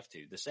card you have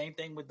to. The same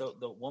thing with the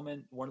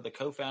woman, one of the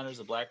co-founders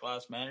of Black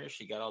Lives Matter.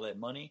 She got all that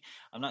money.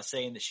 I'm not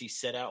saying that she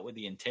set out with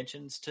the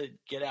intentions to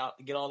get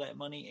all that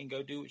money and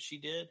go do what she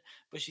did,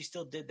 but she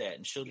still did that,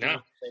 and she'll say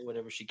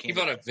whatever she can. She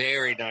bought a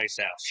very nice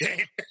house,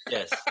 Shane.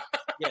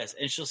 Yes,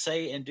 and she'll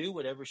say and do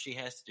whatever she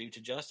has to do to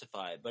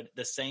justify it. But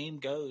the same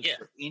goes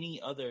for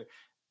any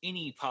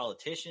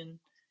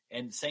politician,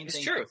 and the same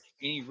thing for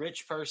any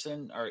rich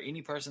person or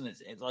any person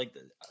that's like.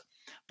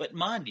 But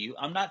mind you,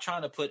 I'm not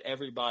trying to put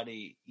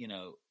everybody,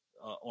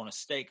 on a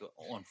stake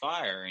on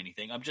fire or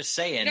anything. I'm just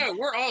saying. No,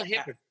 we're all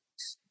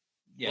hypocrites.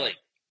 We're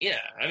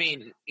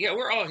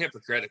all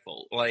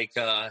hypocritical. Like,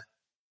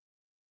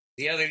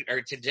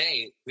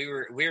 today we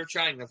were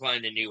trying to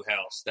find a new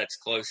house that's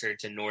closer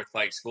to North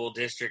Pike School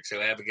District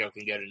so Abigail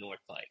can go to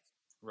North Pike.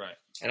 Right.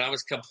 And I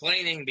was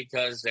complaining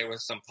because there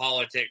was some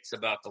politics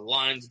about the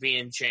lines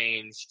being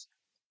changed,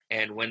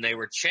 and when they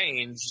were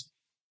changed,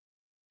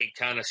 it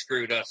kind of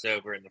screwed us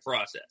over in the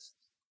process.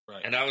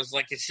 Right. And I was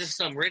like, it's just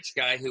some rich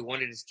guy who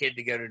wanted his kid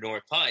to go to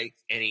North Pike,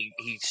 and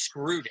he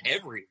screwed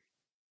everyone.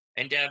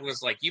 And Dad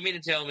was like, you mean to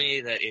tell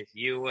me that if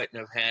you wouldn't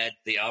have had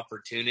the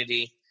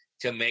opportunity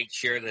to make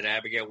sure that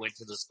Abigail went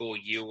to the school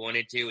you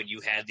wanted to, and you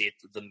had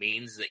the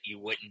means, that you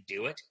wouldn't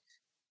do it?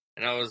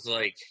 And I was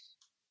like,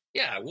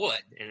 yeah, I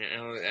would.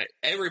 And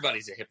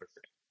everybody's a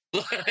hypocrite.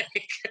 Well,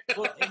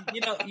 and,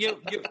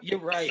 you're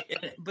right.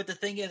 But the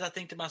thing is, I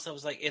think to myself,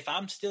 is like, if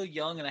I'm still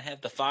young and I have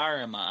the fire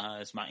in my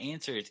eyes, my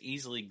answer is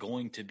easily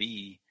going to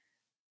be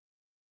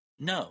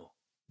no,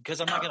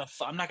 because I'm not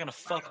gonna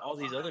fuck all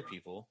these other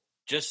people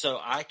just so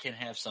I can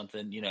have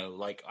something.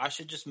 Like, I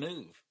should just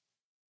move.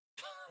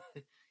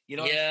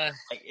 Yeah.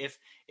 Like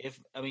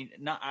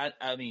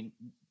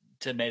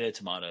tomato,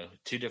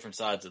 two different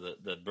sides of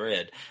the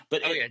bread.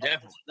 But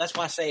definitely. That's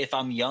why I say if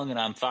I'm young and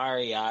I'm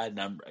fiery eyed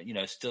and I'm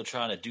still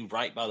trying to do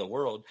right by the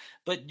world.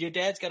 But your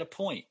dad's got a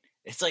point.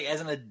 It's like, as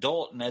an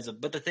adult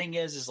but the thing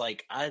is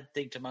like, I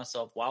think to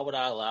myself, why would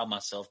I allow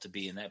myself to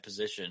be in that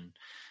position?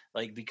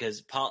 Like,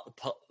 because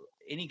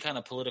any kind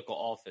of political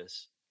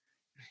office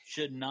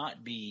should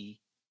not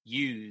be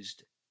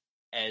used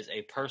as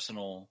a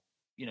personal,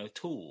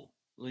 tool.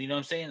 You know what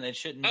I'm saying? They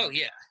shouldn't. Oh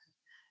yeah.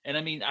 And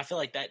I mean, I feel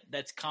like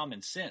that's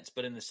common sense,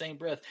 but in the same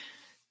breath,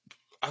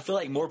 I feel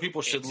like more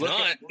people should look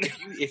at,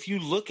 if you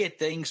look at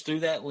things through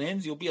that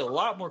lens, you'll be a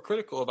lot more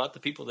critical about the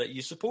people that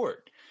you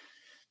support.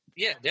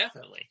 Yeah,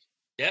 definitely.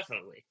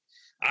 Definitely.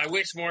 I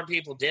wish more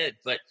people did,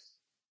 but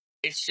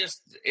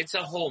it's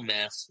a whole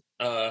mess.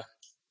 I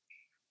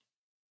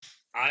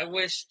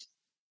wished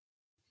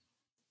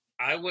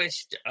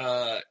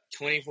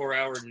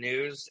 24-hour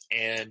news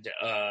and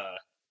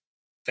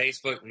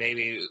Facebook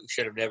maybe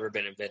should have never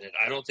been invented.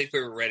 I don't think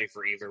we were ready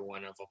for either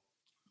one of them.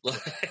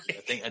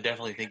 I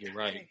definitely think you're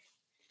right.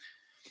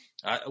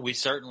 We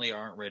certainly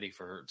aren't ready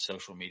for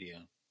social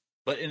media.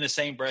 But in the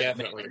same breath,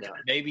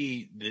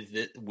 maybe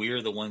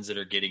we're the ones that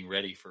are getting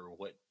ready for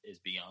what is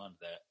beyond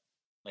that.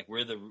 Like,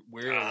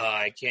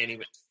 I can't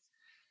even.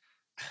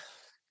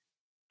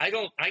 I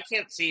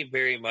can't see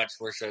very much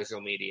where social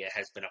media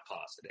has been a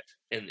positive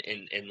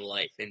in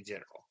life in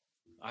general.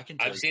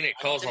 I've seen it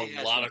cause a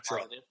lot of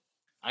trouble.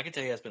 I can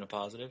tell you that's been a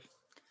positive.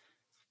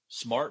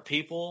 Smart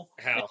people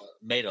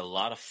made a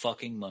lot of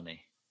fucking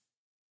money.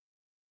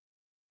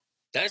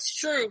 That's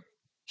true.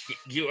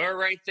 You are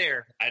right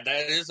there.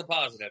 That is a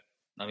positive.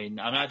 I mean,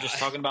 I'm not just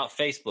talking about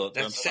Facebook.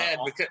 That's sad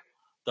because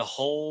the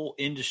whole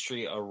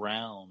industry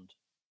around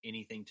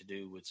anything to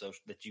do with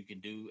social that you can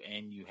do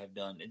and you have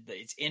done,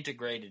 it's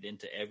integrated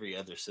into every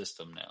other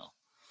system now.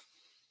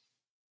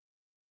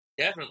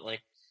 Definitely.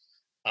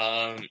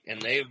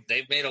 And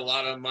they've made a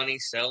lot of money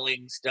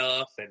selling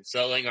stuff and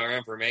selling our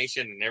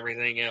information and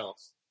everything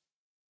else.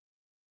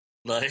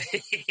 Like,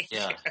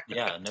 yeah,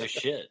 no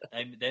shit.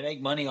 They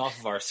make money off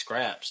of our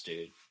scraps,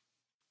 dude.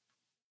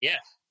 Yeah,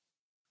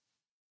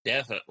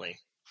 Definitely.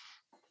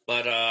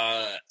 But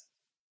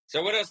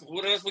so what else?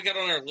 What else we got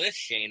on our list,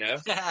 Shano?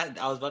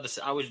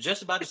 I was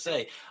just about to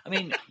say. I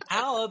mean,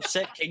 how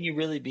upset can you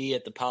really be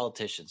at the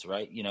politicians,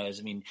 right?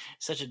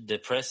 Such a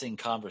depressing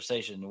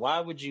conversation. Why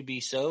would you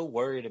be so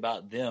worried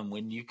about them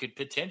when you could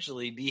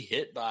potentially be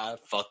hit by a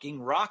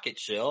fucking rocket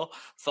shell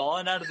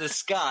falling out of the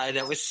sky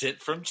that was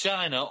sent from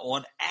China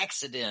on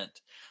accident?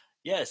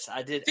 Yes,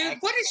 I did. Dude,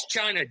 what is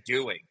China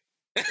doing?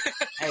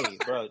 Hey,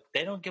 bro,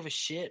 they don't give a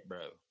shit, bro.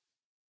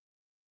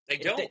 They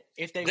don't.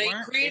 If they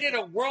created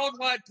a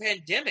worldwide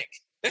pandemic.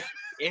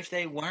 If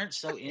they weren't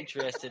so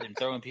interested in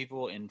throwing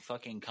people in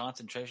fucking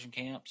concentration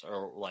camps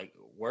or like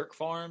work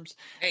farms.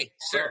 Hey,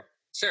 sir,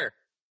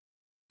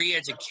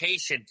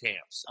 re-education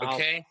camps,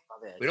 okay?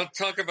 We don't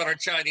talk about our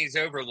Chinese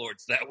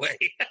overlords that way.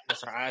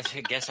 I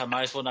guess I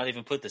might as well not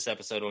even put this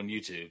episode on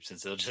YouTube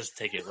since they'll just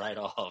take it right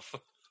off.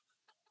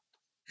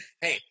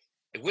 Hey,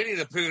 Winnie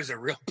the Pooh is a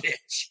real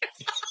bitch.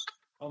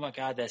 Oh my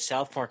God, that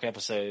South Park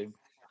episode.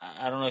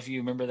 I don't know if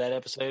you remember that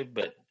episode,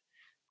 but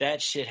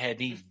that shit had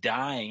me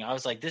dying. I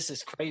was like, this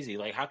is crazy.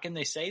 Like, how can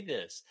they say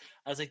this?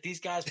 I was like, these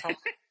guys probably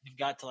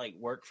got to like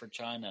work for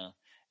China,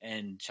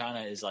 and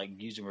China is like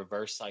using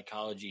reverse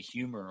psychology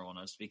humor on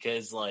us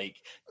because like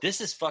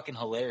this is fucking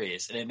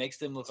hilarious, and it makes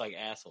them look like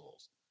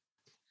assholes.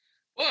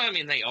 Well, I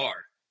mean, they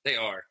are. They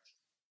are.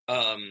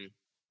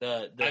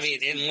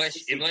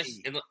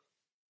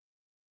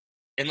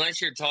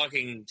 Unless you're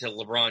talking to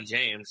LeBron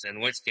James, in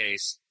which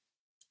case,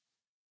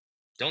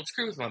 don't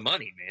screw with my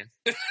money,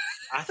 man.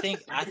 I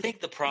think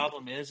the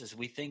problem is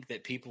we think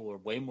that people are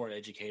way more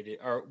educated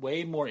or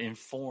way more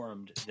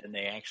informed than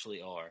they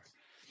actually are.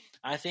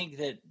 I think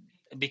that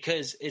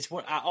because it's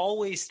what I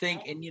always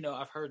think, and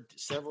I've heard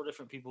several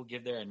different people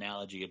give their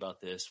analogy about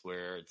this,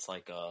 where it's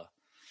like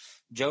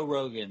Joe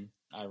Rogan,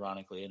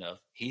 ironically enough,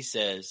 he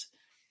says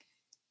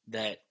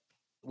that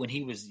when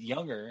he was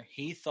younger,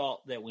 he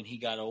thought that when he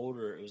got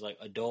older, it was like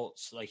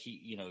adults, like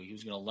he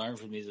was going to learn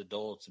from these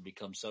adults and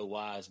become so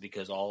wise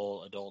because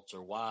all adults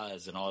are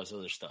wise and all this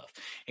other stuff.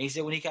 And he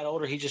said when he got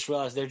older, he just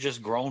realized they're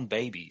just grown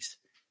babies.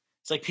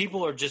 It's like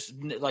people are just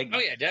like, oh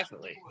yeah,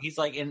 definitely. He's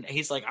like,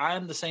 I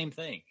am the same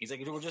thing. He's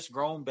like, we're just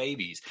grown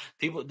babies.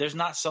 People, there's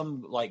not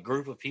some like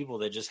group of people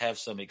that just have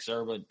some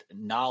exorbitant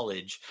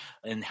knowledge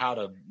and how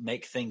to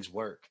make things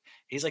work.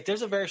 He's like,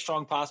 there's a very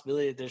strong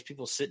possibility that there's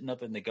people sitting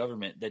up in the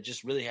government that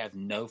just really have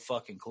no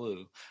fucking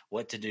clue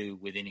what to do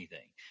with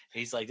anything.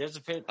 He's like,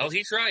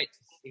 he's right.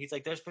 He's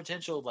like, there's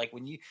potential. Like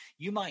when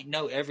you might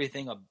know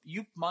everything.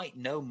 You might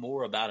know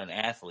more about an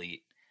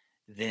athlete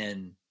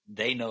than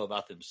they know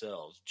about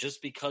themselves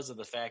just because of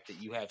the fact that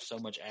you have so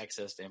much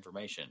access to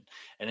information.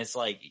 And it's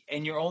like,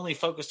 and you're only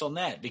focused on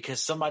that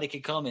because somebody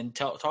could come and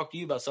talk to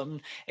you about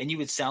something and you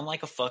would sound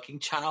like a fucking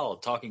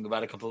child talking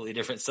about a completely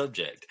different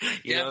subject.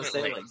 You know what I'm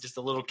saying? Like just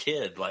a little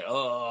kid, like,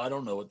 oh, I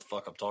don't know what the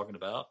fuck I'm talking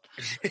about.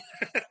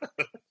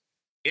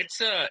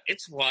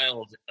 It's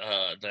wild,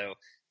 though.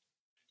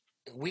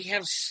 We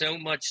have so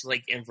much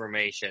like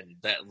information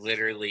that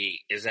literally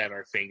is at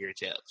our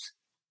fingertips.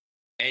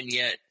 And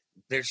yet,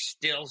 there's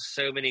still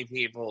so many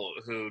people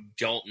who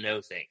don't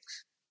know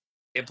things.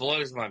 It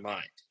blows my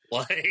mind.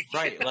 Like,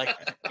 right? Like,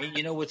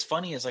 what's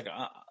funny is like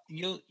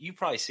you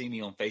probably see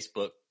me on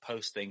Facebook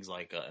post things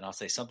like, and I'll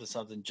say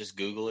something, just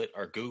Google it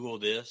or Google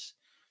this.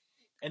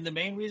 And the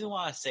main reason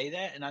why I say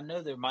that, and I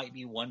know there might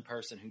be one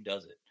person who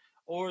does it,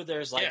 or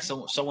there's like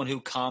someone who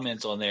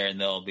comments on there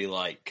and they'll be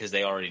like, because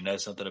they already know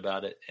something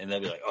about it, and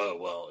they'll be like, oh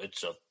well,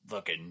 it's a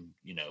fucking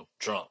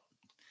Trump.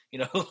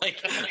 Like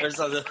or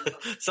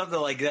something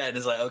like that. And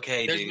it's like,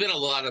 okay, there's been a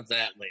lot of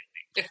that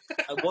lately.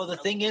 Well, the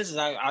thing is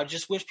I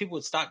just wish people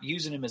would stop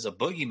using him as a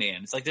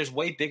boogeyman. It's like there's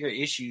way bigger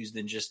issues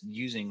than just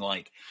using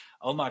like,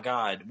 oh my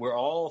God, we're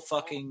all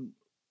fucking,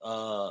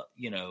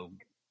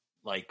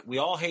 like we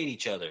all hate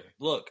each other.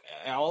 Look,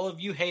 all of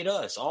you hate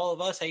us. All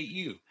of us hate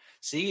you.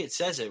 See, it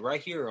says it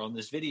right here on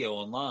this video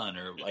online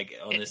or like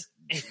on this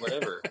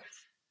whatever.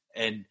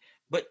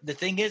 But the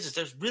thing is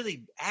there's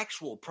really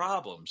actual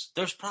problems.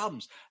 There's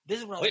problems. This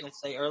is what I was going to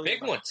say earlier.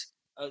 Big ones.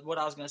 What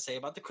I was going to say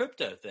about the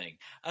crypto thing.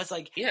 I was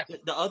like,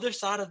 the other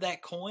side of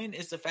that coin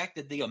is the fact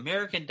that the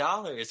American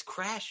dollar is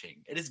crashing.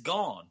 It is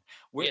gone.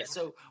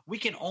 So we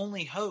can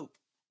only hope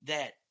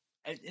that,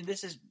 and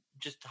this is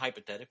just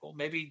hypothetical.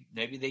 Maybe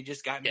they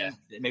just got me.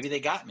 Maybe they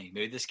got me.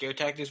 Maybe the scare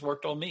tactics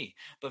worked on me.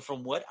 But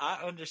from what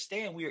I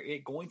understand, we are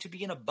going to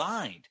be in a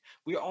bind.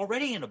 We are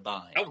already in a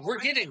bind. Oh, we're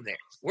getting there.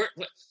 We're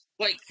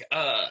like,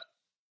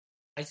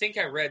 I think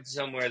I read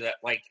somewhere that,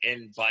 like,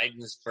 in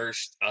Biden's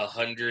first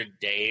 100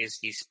 days,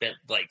 he spent,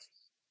 like,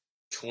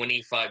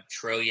 $25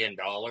 trillion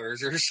or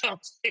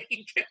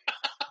something.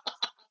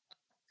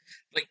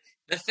 Like,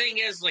 the thing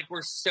is, like,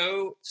 we're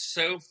so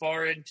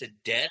far into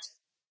debt.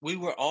 We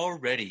were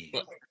already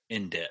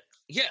in debt.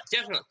 Yeah,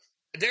 definitely.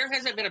 There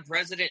hasn't been a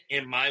president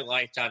in my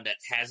lifetime that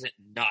hasn't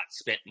not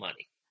spent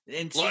money.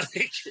 And like,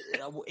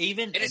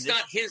 and it's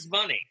not his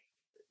money.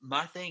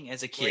 My thing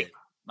as a kid.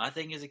 My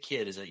thing as a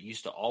kid is it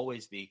used to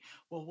always be,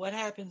 well, what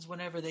happens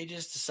whenever they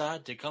just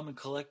decide to come and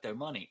collect their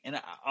money? And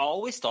I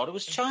always thought it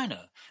was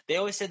China. They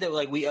always said that,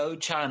 like, we owe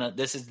China.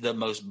 This is the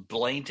most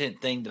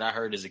blatant thing that I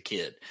heard as a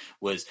kid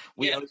was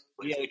we owe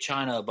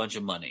China a bunch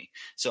of money.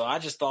 So I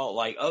just thought,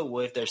 like, oh,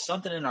 well, if there's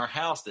something in our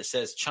house that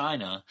says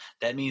China,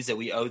 that means that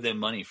we owe them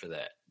money for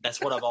that.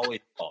 That's what I've always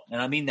thought.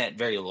 And I mean that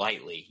very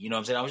lightly. You know what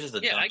I'm saying? I was just I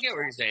get what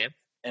you're saying.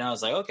 And I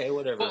was like, okay,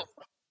 whatever. Well,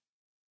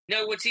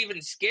 no, what's even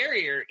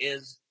scarier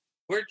is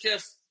we're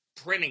just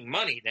printing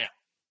money now.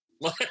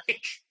 Like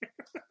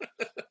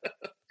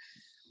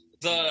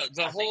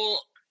the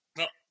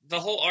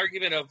whole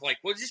argument of like,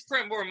 we'll just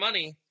print more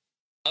money.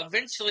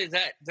 Eventually,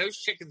 those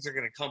chickens are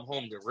going to come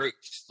home to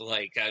roost.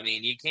 Like, I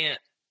mean, you can't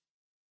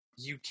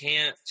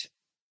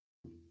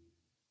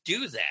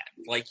do that.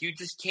 Like, you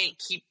just can't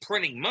keep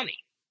printing money.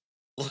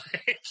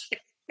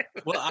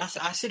 Well,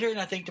 I sit here and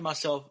I think to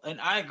myself, and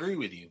I agree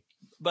with you,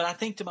 but I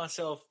think to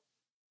myself,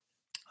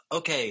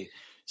 okay,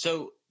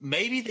 so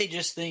maybe they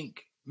just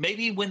think,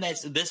 maybe when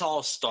this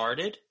all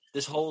started,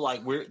 this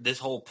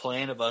whole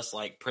plan of us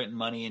like printing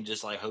money and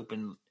just like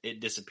hoping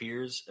it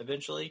disappears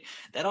eventually,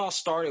 that all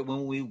started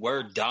when we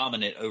were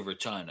dominant over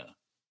China.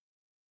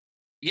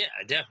 Yeah,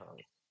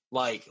 definitely.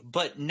 Like,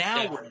 but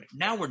now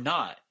we're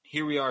not.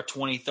 Here we are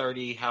 20,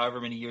 30,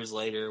 however many years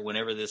later,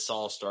 whenever this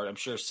all started. I'm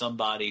sure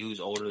somebody who's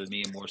older than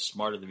me and more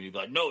smarter than me will be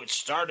like, no, it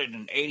started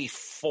in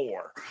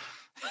 84.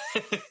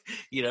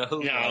 You know,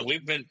 no,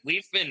 we've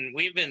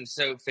been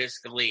so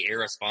fiscally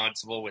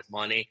irresponsible with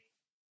money.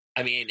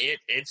 I mean,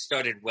 it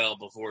started well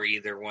before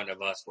either one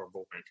of us were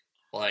born.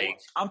 Like,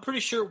 I'm pretty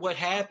sure what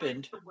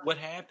happened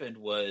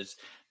was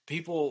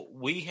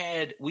we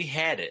had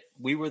it.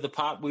 We were the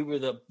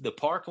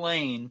Park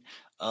Lane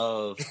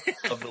of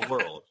the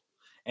world.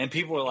 And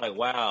people were like,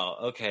 wow,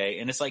 okay.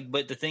 And it's like,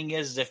 but the thing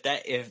is if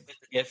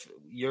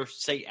you're,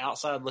 say,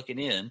 outside looking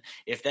in,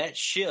 if that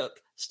ship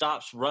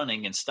stops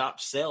running and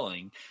stops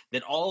sailing,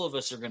 then all of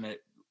us are going to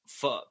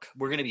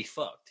we're going to be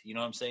fucked. You know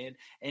what I'm saying?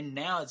 And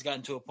now it's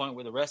gotten to a point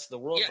where the rest of the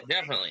world,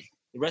 definitely.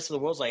 The rest of the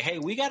world's like, hey,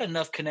 we got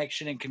enough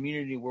connection and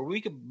community where we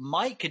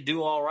could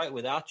do all right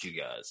without you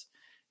guys.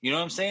 You know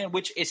what I'm saying?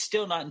 Which is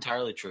still not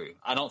entirely true.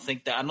 I don't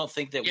think that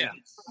we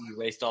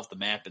erased off the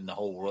map and the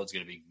whole world's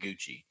going to be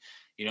Gucci.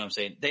 You know what I'm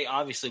saying? They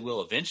obviously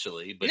will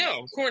eventually, but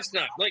no, of course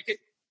not. Like,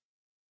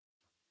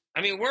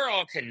 I mean, we're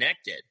all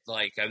connected.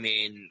 Like, I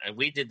mean,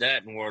 we did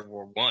that in World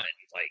War I. Like,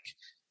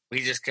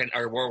 we just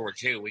or World War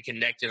II. We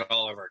connected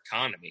all of our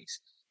economies,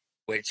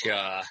 which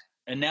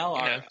and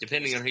now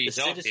depending on who you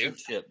talk to,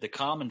 the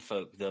common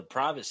folk, the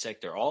private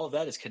sector, all of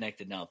that is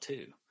connected now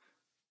too.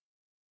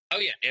 Oh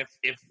yeah,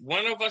 if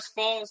one of us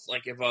falls,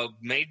 like if a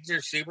major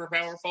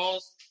superpower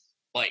falls,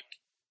 like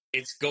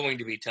it's going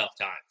to be tough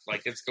times.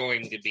 Like it's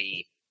going to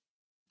be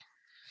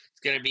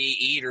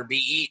eat or be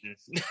eaten.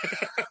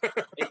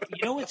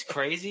 You know what's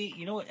crazy?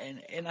 You know,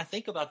 and I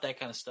think about that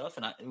kind of stuff,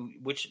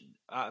 which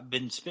I've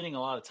been spending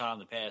a lot of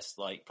time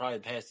probably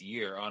the past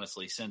year,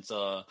 honestly, since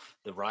the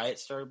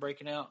riots started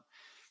breaking out.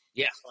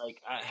 Yeah, like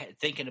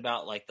thinking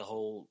about like the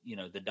whole, you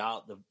know, the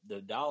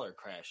dollar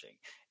crashing.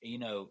 You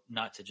know,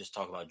 not to just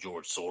talk about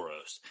George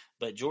Soros,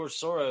 but George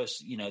Soros,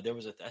 you know,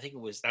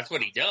 that's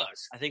what he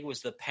does. I think it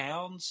was the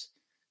pounds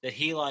that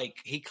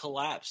he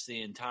collapsed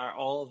the entire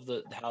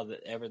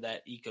however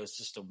that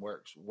ecosystem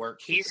works.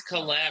 He's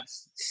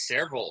collapsed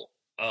several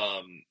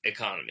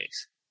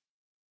economies.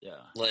 Yeah,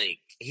 like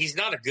he's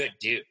not a good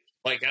dude.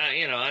 Like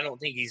I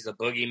don't think he's the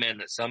boogeyman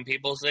that some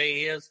people say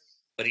he is.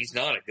 But he's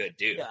not a good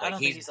dude. Yeah, I don't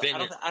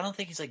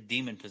think he's like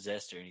demon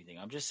possessed or anything.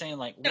 I'm just saying,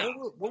 like,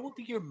 what would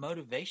be your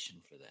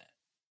motivation for that?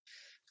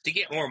 To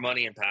get more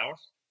money and power.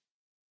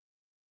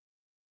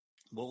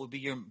 What would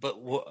be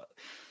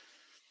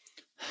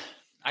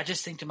I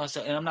just think to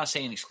myself, and I'm not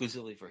saying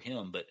exclusively for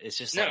him, but it's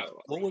just like,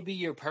 what would be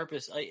your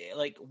purpose?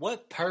 Like,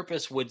 what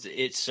purpose would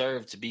it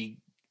serve to be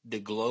the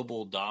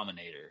global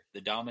dominator, the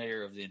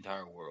dominator of the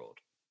entire world?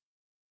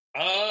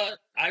 I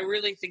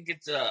really think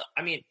it's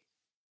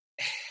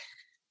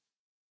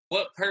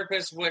what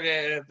purpose would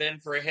it have been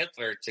for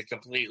Hitler to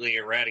completely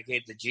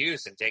eradicate the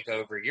Jews and take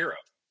over Europe?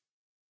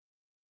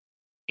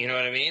 You know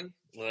what I mean?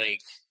 Like,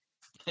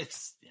 yeah,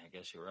 I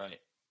guess you're right.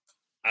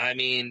 I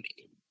mean,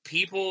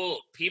 people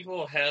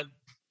have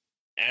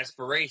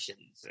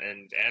aspirations,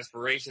 and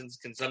aspirations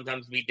can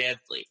sometimes be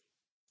deadly.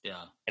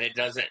 Yeah, and it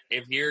doesn't.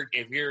 If you're,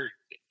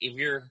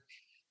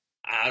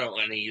 I don't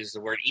want to use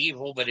the word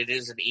evil, but it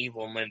is an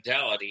evil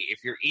mentality.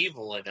 If you're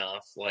evil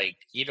enough, like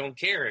you don't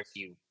care if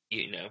you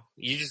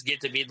just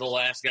get to be the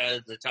last guy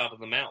at the top of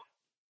the mountain.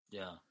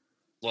 Yeah.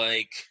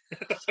 Like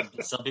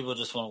some people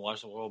just want to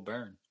watch the world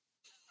burn.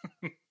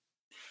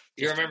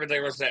 You remember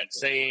there was that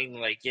saying,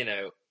 like, you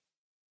know,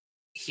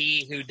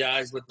 he who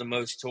dies with the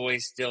most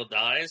toys still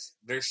dies.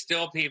 There's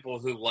still people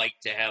who like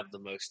to have the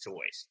most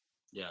toys.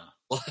 Yeah.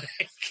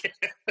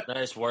 That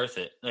is worth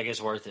it. Like,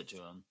 it's worth it to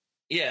them.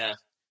 Yeah.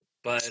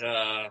 But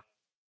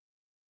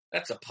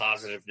that's a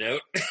positive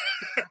note.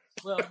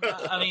 Well,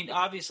 I mean,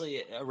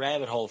 obviously a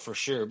rabbit hole for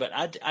sure, but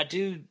I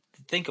do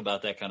think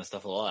about that kind of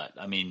stuff a lot.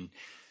 I mean,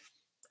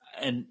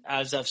 and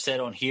as I've said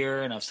on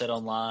here and I've said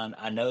online,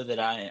 I know that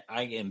I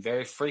am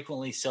very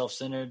frequently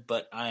self-centered,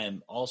 but I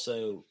am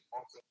also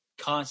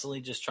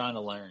constantly just trying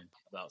to learn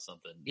about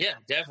something. Yeah,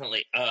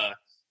 definitely. I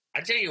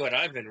tell you what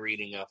I've been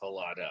reading up a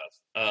lot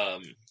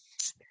of.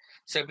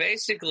 So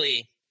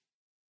basically,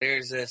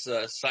 there's this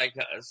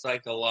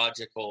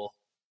psychological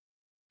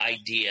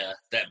idea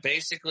that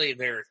basically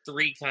there are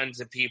three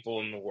kinds of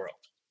people in the world.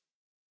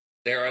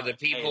 There are the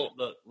people.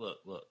 Hey,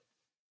 look.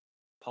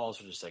 Pause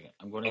for just a second.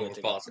 I'm going to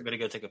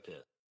go take a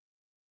piss.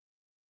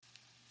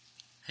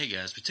 Hey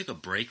guys, we took a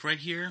break right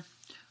here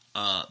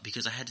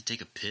because I had to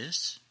take a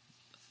piss.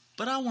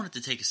 But I wanted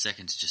to take a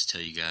second to just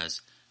tell you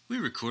guys, we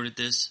recorded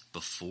this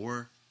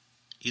before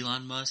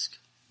Elon Musk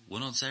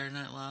went on Saturday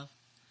Night Live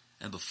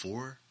and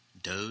before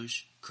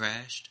Doge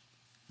crashed.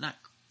 Not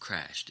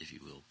crashed, if you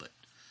will, but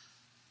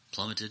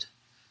plummeted.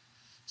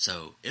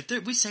 So if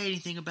we say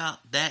anything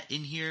about that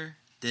in here,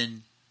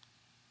 then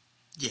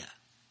yeah,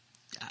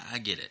 I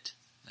get it.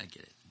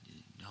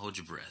 Hold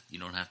your breath. You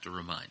don't have to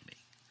remind me.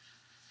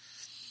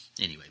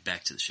 Anyway,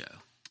 back to the show.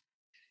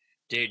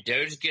 Dude,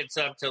 Doge gets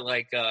up to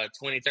like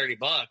 $20-30.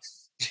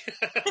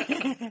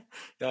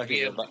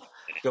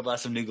 Go buy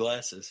some new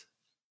glasses.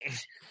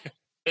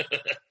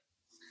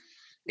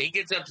 He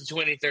gets up to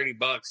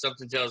 $20-30.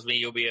 Something tells me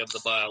you'll be able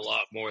to buy a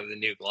lot more than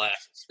new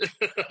glasses.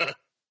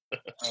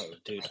 Oh,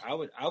 dude, I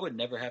would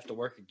never have to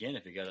work again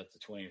if it got up to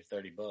 $20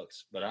 or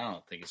 $30. But I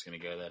don't think it's going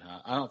to go that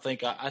high.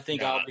 I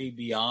think I'll be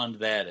beyond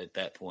that at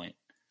that point.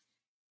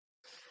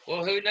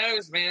 Well, who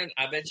knows, man?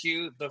 I bet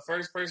you the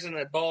first person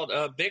that bought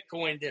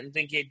Bitcoin didn't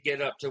think he'd get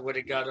up to what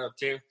it got up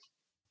to.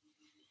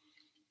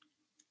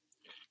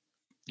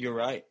 You're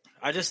right.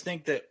 I just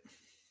think that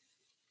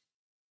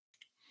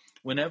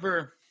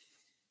whenever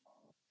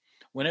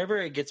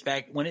it gets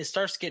back, when it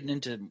starts getting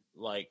into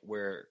like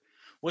where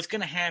what's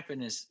going to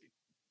happen is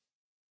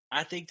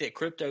I think that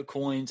crypto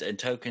coins and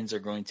tokens are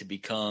going to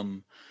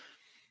become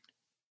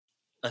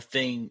a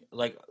thing.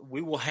 Like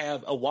we will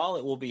have a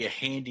wallet will be a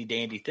handy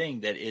dandy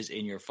thing that is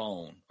in your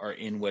phone or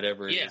in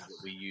whatever it is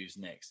that we use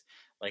next,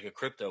 like a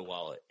crypto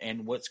wallet.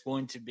 And what's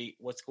going to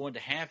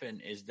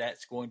happen is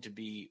we're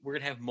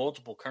going to have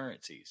multiple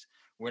currencies.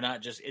 We're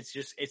not just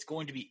it's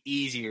going to be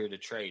easier to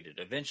trade it.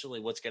 Eventually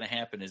what's going to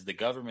happen is the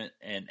government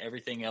and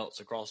everything else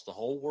across the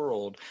whole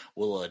world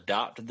will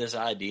adopt this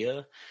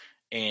idea,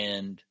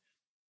 and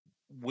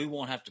we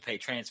won't have to pay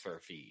transfer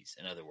fees,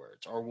 in other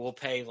words, or we'll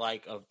pay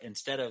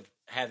instead of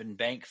having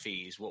bank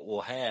fees, what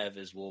we'll have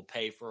is we'll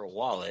pay for a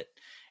wallet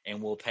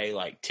and we'll pay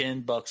like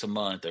 $10 a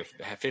month or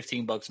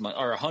 $15 a month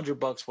or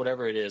 $100,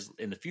 whatever it is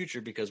in the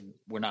future, because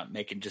we're not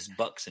making just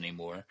bucks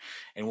anymore.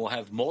 And we'll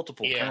have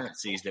multiple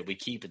currencies that we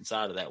keep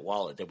inside of that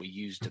wallet that we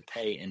use to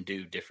pay and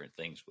do different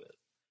things with.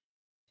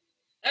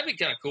 That'd be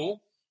kind of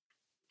cool.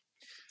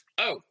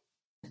 Oh,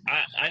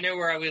 I know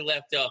where we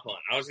left up on.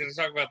 I was going to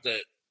talk about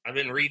I've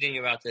been reading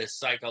about this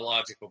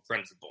psychological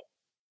principle.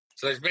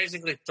 So there's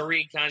basically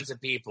three kinds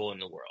of people in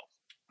the world.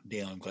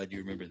 Damn, I'm glad you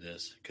remember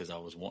this because I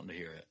was wanting to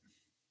hear it.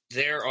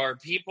 There are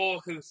people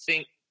who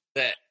think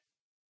that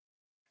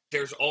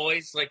there's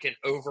always like an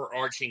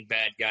overarching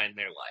bad guy in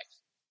their life.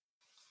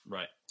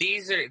 Right.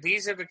 These are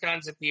the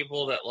kinds of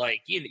people that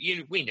like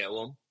we know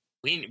them.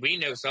 We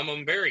know some of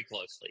them very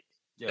closely.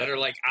 Yeah. That are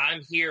like, I'm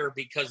here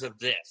because of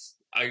this.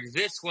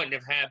 This wouldn't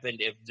have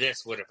happened if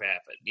this would have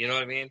happened. You know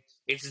what I mean?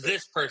 It's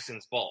this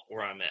person's fault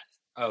where I'm at.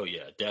 Oh,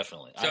 yeah,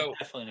 definitely. So, I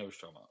definitely know what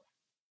you're talking about.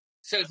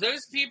 So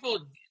those people,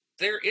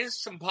 there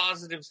is some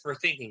positives for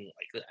thinking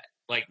like that.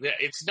 Like,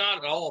 it's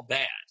not all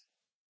bad,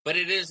 but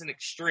it is an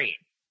extreme.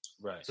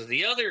 Right. So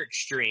the other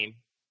extreme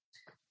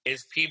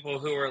is people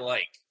who are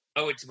like,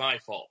 oh, it's my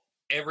fault.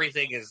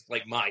 Everything is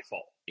like my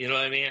fault. You know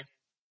what I mean?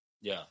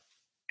 Yeah.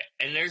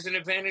 And there's an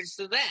advantage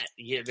to that.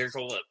 Yeah, it's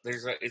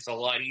a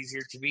lot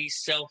easier to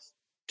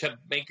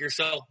make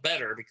yourself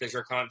better because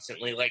you're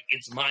constantly like,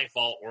 it's my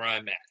fault where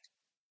I'm at.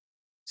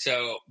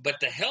 So, but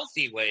the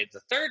healthy way, the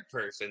third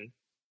person,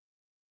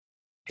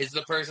 is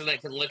the person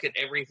that can look at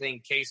everything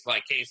case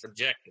by case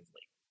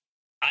objectively.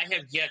 I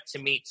have yet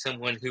to meet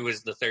someone who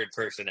is the third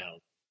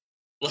personality.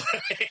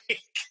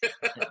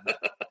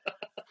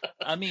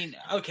 I mean,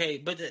 okay,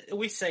 but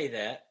we say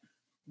that,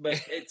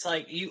 but it's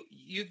like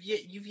you've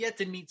yet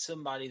to meet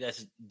somebody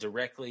that's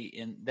directly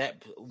in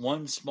that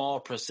one small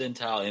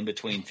percentile in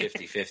between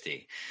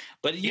 50-50.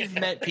 But you've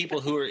met people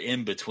who are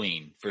in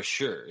between for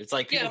sure. It's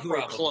like people who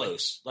are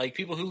close, like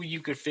people who you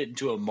could fit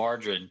into a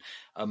margin,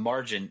 of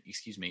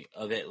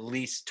at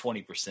least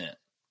 20%.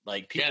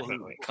 Like people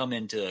who come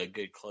into a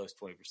good close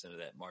 20% of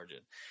that margin.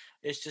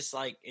 It's just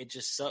like it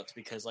just sucks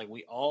because like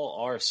we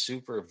all are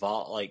super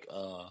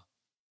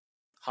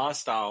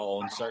hostile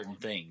on certain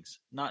things.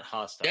 Not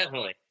hostile,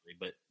 definitely,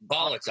 but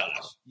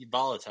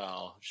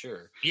volatile,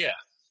 sure. Yeah,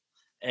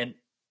 and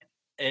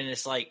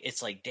it's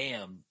like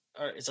damn,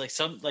 or it's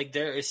like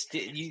there is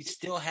you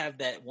still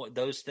have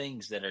those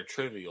things that are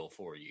trivial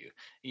for you.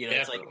 You know,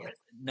 definitely. It's like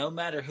no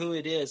matter who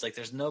it is, like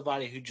there's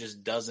nobody who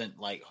just doesn't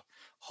like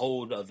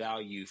hold a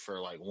value for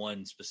like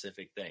one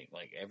specific thing.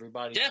 Like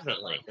everybody,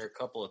 definitely, like, there are a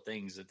couple of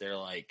things that they're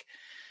like,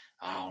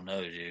 I don't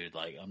know, dude.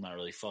 Like, I'm not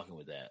really fucking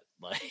with that.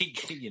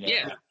 Like,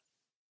 Yeah,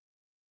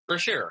 for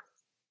sure.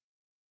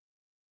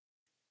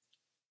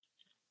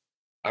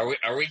 Are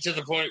we to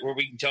the point where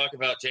we can talk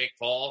about Jake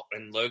Paul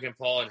and Logan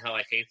Paul and how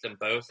I hate them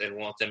both and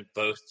want them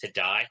both to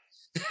die?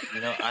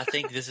 I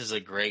think this is a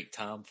great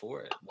time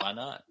for it. Why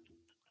not?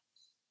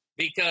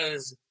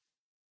 Because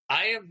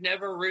I have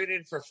never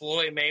rooted for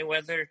Floyd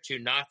Mayweather to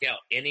knock out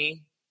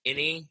any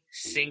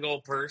single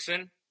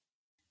person.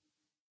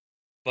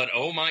 But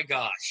oh my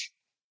gosh,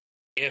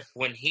 if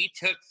when he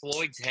took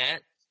Floyd's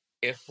hat,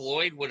 if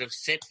Floyd would have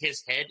sent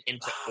his head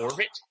into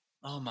orbit,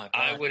 oh my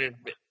God, I would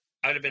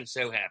have been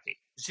so happy.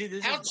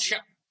 See,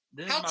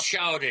 how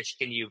childish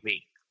can you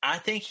be? I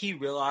think he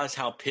realized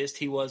how pissed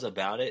he was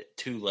about it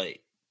too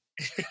late.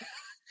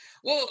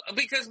 Well,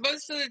 because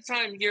most of the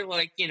time you're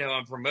like,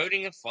 I'm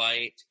promoting a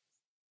fight,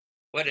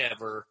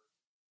 whatever.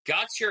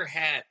 Got Your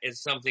Hat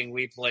is something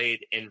we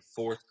played in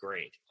 4th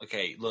grade.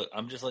 Okay, look,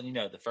 I'm just letting you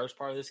know, the first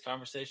part of this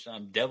conversation,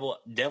 I'm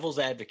devil's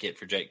advocate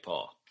for Jake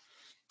Paul.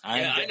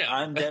 I know.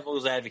 I'm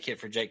devil's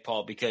advocate for Jake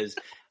Paul because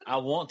I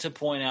want to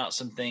point out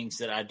some things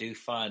that I do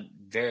find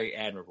very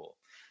admirable.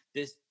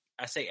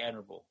 I say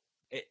admirable.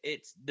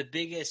 It's the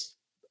biggest.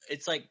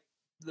 It's like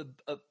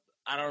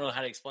I don't know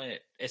how to explain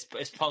it. It's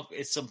punk.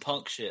 It's some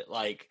punk shit.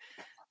 Like,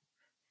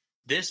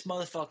 this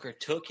motherfucker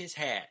took his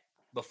hat.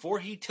 Before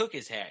he took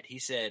his hat, he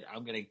said,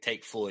 "I'm going to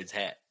take Floyd's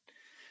hat."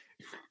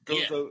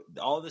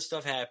 All this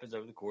stuff happens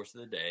over the course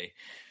of the day.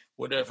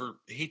 Whatever.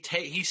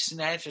 He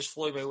snatches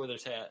Floyd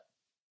Mayweather's hat.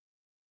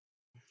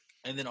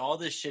 And then all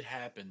this shit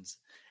happens.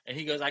 And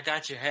he goes, "I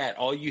got your hat."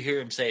 All you hear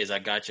him say is, "I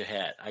got your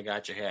hat. I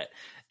got your hat."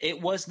 It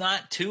was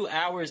not 2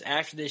 hours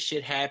after this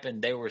shit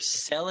happened. They were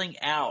selling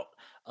out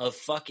of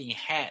fucking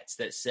hats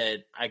that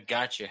said, "I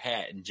got your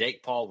hat." And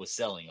Jake Paul was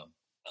selling them.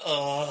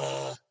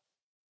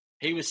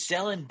 He was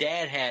selling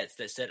dad hats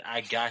that said,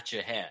 "I got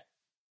your hat."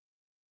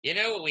 You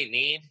know what we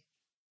need?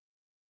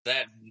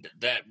 That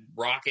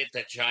rocket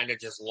that China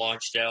just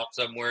launched out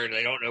somewhere and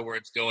they don't know where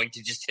it's going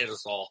to just hit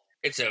us all.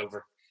 It's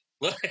over.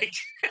 Like,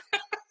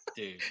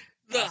 dude.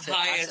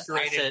 highest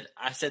rated.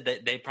 I said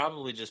that they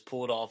probably just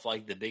pulled off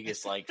like the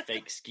biggest like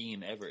fake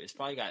scheme ever. It's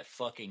probably got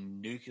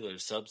fucking nuclear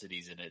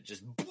subsidies in it.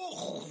 Just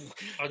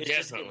definitely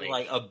just gonna,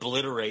 like,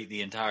 obliterate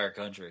the entire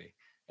country.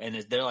 And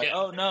they're like,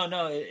 "Oh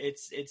no,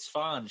 it's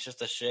fine. It's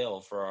just a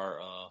shell for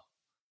our."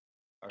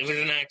 It was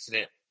an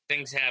accident.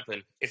 Things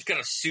happen. It's got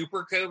a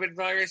super COVID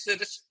virus in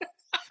it.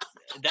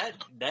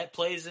 That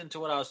plays into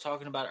what I was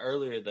talking about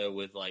earlier, though,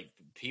 with like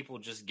people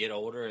just get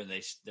older and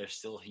they're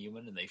still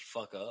human and they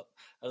fuck up.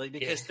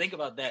 Because think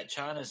about that,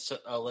 China's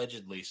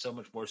allegedly so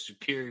much more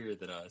superior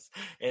than us,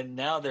 and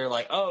now they're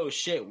like, "Oh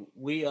shit,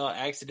 we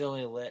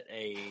accidentally let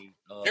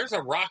there's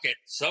a rocket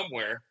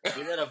somewhere.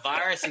 We let a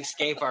virus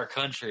escape our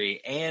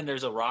country, and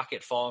there's a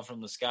rocket falling from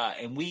the sky,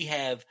 and we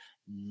have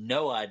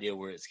no idea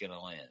where it's going to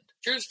land."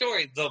 True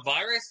story. The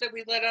virus that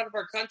we let out of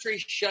our country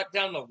shut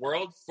down the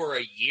world for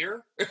a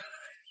year.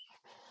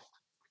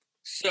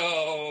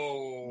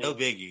 So no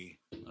biggie.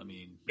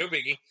 No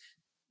biggie.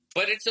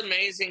 But it's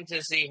amazing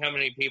to see how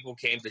many people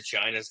came to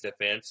China's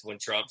defense when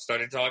Trump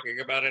started talking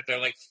about it. They're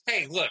like,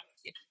 "Hey, look,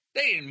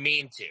 they didn't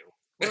mean to."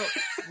 Well,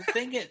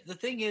 the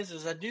thing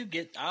is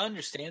I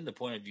understand the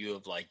point of view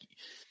of like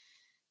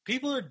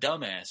people are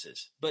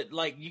dumbasses, but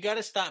like you got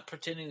to stop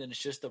pretending that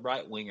it's just the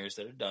right wingers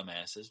that are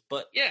dumbasses.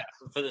 But yeah,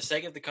 for the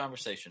sake of the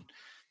conversation,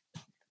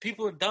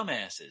 people are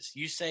dumbasses.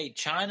 You say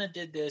China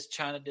did this,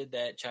 China did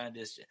that, China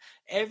did this.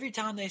 Every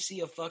time they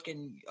see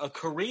a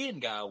Korean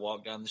guy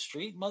walk down the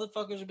street,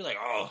 motherfuckers will be like,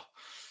 "Oh,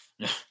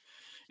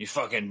 you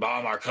fucking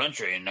bomb our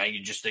country, and now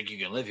you just think you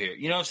can live here."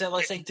 You know what I'm saying?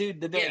 Like, say, dude,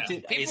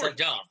 people are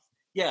dumb.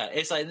 Yeah,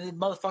 it's like the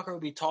motherfucker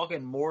would be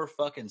talking more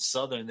fucking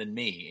Southern than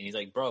me, and he's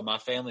like, "Bro, my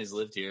family's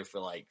lived here for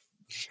like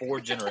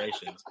 4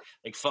 generations.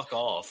 Like, fuck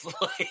off."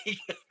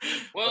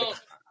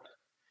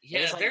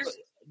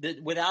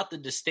 Without the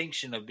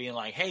distinction of being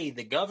like, "Hey,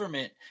 the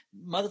government,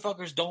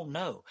 motherfuckers don't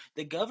know.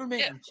 The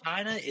government in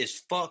China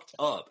is fucked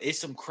up. It's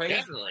some crazy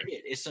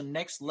shit. It's some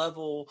next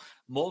level,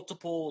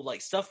 multiple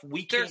like stuff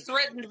They're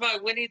threatened by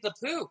Winnie the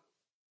Pooh."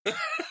 That's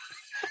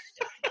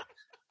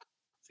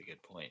a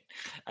good point.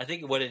 I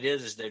think what it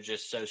is they're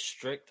just so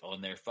strict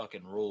on their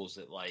fucking rules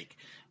that like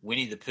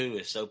Winnie the Pooh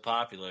is so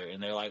popular,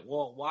 and they're like,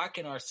 "Well, why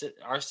can our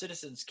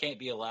citizens can't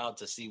be allowed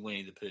to see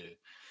Winnie the Pooh?"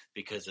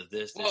 Because of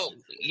this. Well,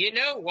 you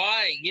know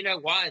why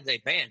they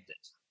banned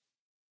it?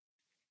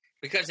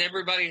 Because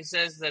everybody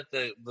says that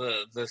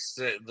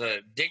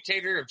the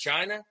dictator of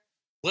China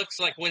looks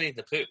like Winnie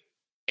the Pooh,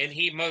 and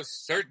he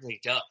most certainly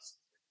does.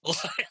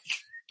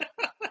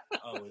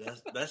 Oh,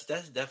 that's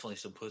definitely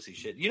some pussy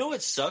shit. You know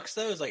what sucks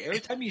though is like every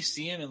time you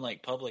see him in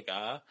like public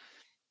eye,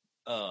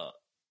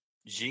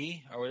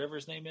 G or whatever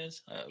his name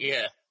is,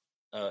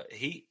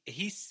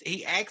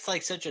 he acts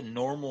like such a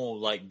normal,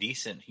 like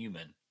decent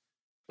human.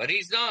 But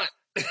he's not.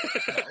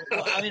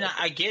 Well, I mean,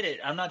 I get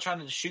it. I'm not trying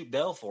to shoot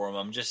Bell for him.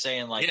 I'm just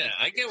saying, like,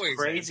 I get what you're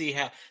crazy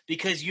saying.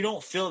 Because you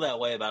don't feel that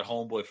way about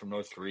homeboy from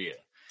North Korea.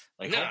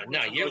 Like,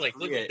 no, you're like,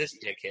 look at this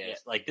dickhead.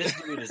 Like, this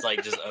dude is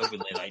like just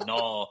openly like,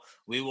 no,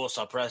 we will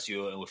suppress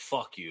you and we'll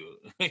fuck you.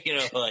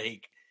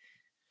 Like,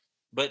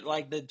 but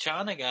like the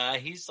China guy,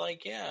 he's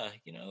like, yeah,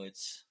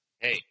 it's.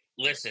 Hey,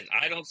 listen,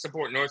 I don't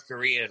support North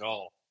Korea at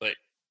all, but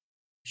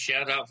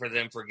shout out for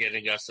them for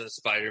getting us a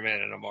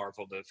Spider-Man in a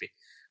Marvel movie.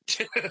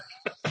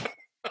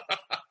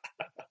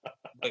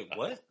 Wait,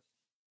 what?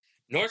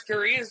 North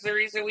Korea is the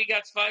reason we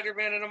got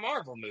Spider-Man in a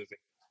Marvel movie.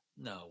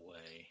 No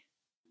way.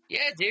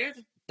 Yeah, dude.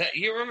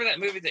 You remember that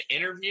movie, The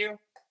Interview?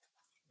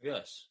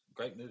 Yes,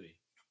 great movie.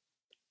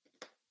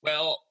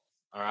 Well,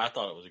 or I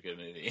thought it was a good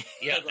movie.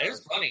 Yeah, it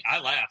was funny. I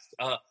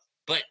laughed.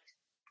 But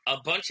a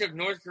bunch of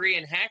North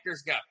Korean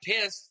hackers got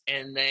pissed,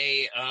 and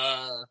they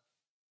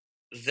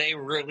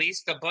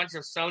released a bunch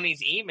of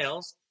Sony's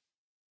emails.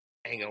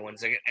 Hang on one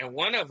second. And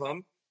one of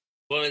them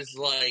was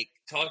like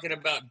talking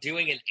about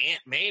doing an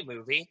Aunt May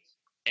movie,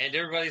 and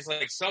everybody's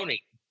like, Sony,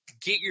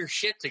 get your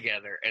shit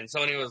together. And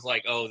Sony was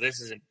like, oh, this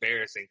is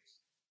embarrassing.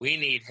 We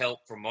need help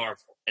from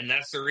Marvel. And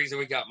that's the reason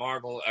we got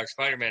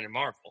Spider-Man and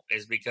Marvel,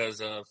 is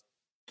because of...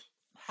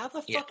 How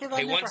the fuck have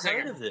I never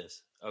heard of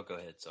this? Oh, go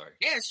ahead. Sorry.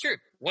 Yeah, it's true.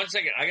 1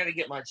 second. I got to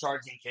get my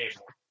charging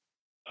cable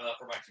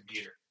for my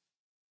computer.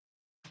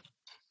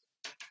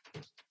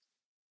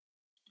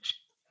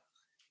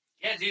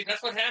 Yeah, dude,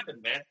 that's what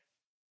happened, man.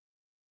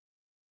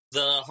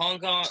 The Hong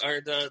Kong, or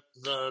the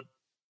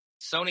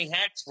Sony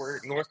hacks were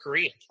North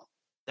Korean.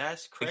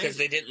 That's crazy. Because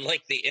they didn't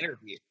like The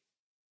Interview.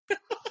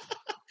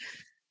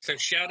 So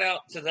shout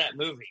out to that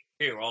movie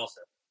too.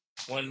 Also,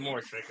 one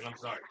more second. I'm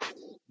sorry.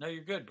 No,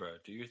 you're good, bro.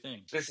 Do your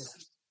thing. This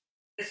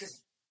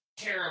is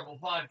terrible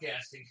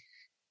podcasting,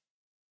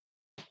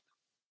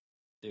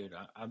 dude.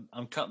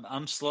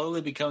 I'm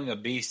slowly becoming a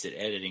beast at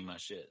editing my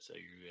shit. So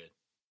you're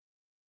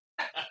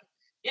good.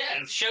 Yeah,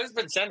 the show's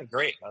been sounding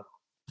great,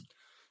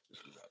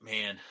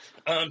 man.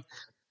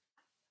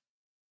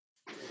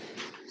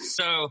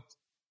 So,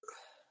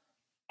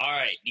 all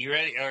right, you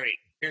ready? All right.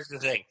 Here's the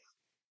thing.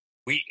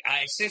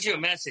 I sent you a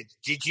message.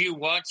 Did you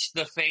watch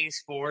the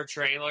Phase 4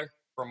 trailer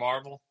for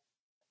Marvel?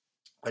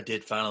 I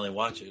did finally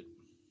watch it.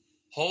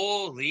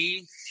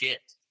 Holy shit!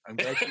 I'm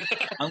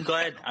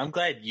glad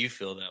you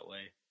feel that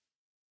way.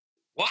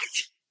 What?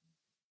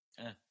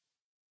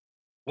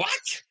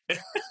 What?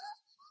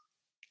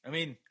 I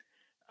mean,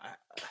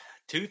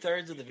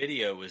 2/3 of the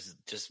video was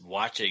just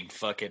watching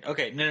fucking.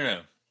 Okay,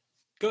 no.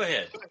 Go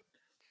ahead.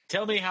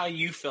 Tell me how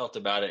you felt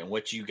about it and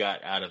what you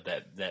got out of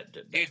that.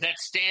 Dude, that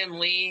Stan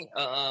Lee,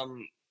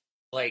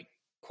 like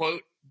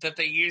quote that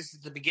they used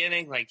at the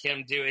beginning, like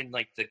him doing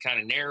like the kind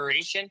of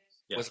narration,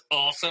 was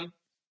awesome.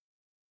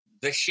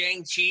 The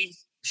Shang-Chi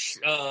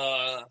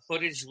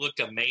footage looked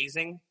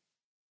amazing.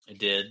 It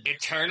did.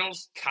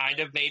 Eternals kind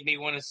of made me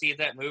want to see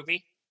that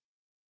movie.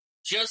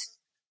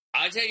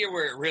 I tell you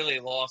where it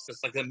really lost.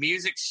 It's like the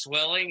music's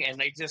swelling, and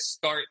they just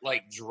start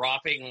like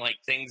dropping like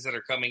things that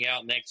are coming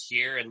out next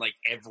year, and like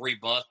every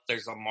month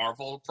there's a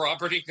Marvel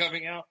property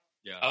coming out.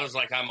 Yeah, I was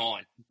like, I'm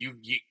on. You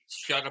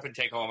shut up and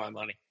take all my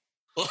money.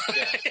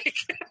 Yeah.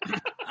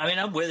 I mean,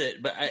 I'm with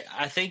it, but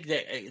I think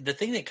that the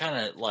thing that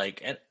kind of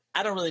like, and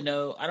I don't really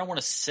know. I don't want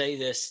to say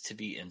this to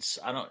be.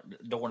 I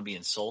don't want to be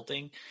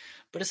insulting,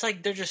 but it's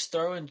like they're just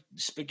throwing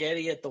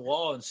spaghetti at the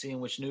wall and seeing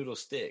which noodle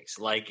sticks.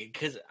 Like,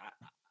 because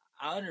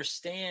I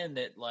understand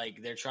that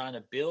like they're trying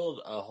to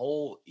build a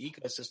whole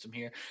ecosystem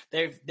here.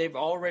 They've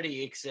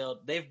already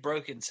excelled. They've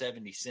broken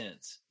 70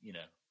 cents,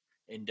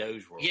 in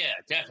Doge World. Yeah,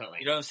 definitely.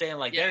 You know what I'm saying?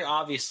 Like they're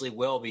obviously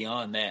well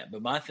beyond that.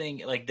 But my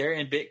thing, like they're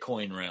in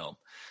Bitcoin realm.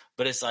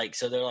 But it's like,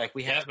 so they're like,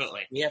 we have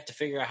to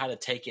figure out how to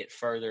take it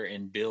further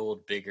and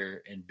build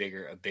bigger and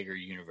bigger, a bigger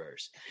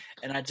universe.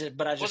 And I just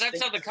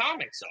that's how the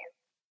comics are.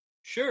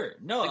 Sure.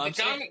 No, like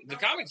the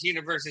comics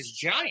universe is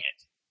giant.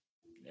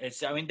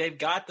 They've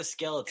got the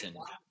skeleton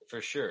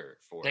for sure.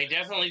 They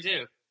definitely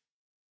do.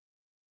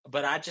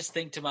 But I just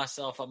think to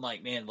myself, I'm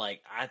like, man,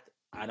 like,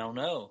 I don't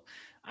know.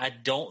 I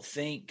don't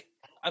think,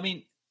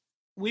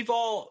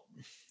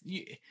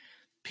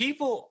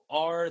 people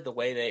are the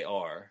way they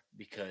are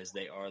because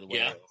they are the way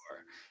they are.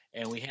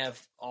 And we have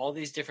all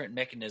these different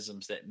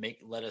mechanisms that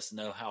let us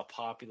know how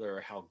popular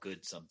or how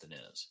good something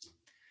is.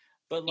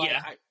 But like,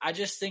 I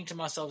just think to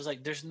myself, it's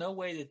like, there's no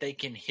way that they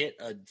can hit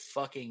a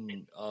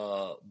fucking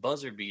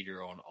buzzer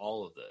beater on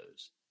all of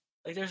those.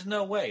 Like, there's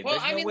no way. Well,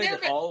 there's no way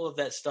that all of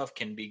that stuff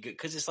can be good.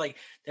 Because it's like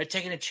they're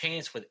taking a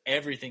chance with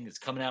everything that's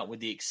coming out, with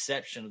the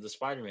exception of the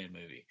Spider-Man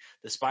movie.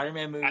 The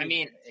Spider-Man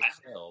movie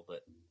excel, but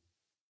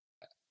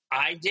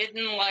I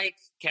didn't like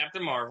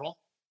Captain Marvel.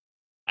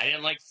 I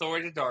didn't like Thor: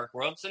 The Dark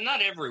World. So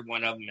not every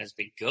one of them has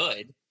been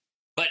good.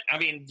 But, I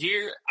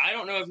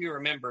don't know if you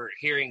remember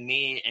hearing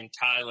me and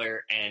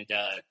Tyler and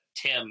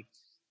Tim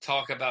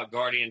talk about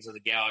Guardians of the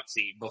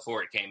Galaxy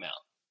before it came out.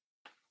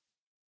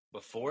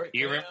 Before it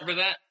You remember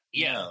that?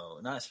 Yeah. No,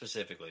 not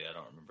specifically. I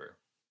don't remember.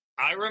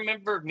 I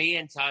remember me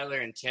and Tyler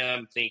and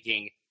Tim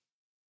thinking,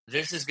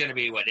 this is going to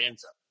be what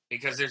ends up.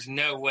 Because there's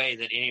no way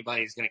that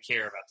anybody's going to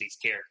care about these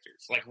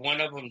characters. Like,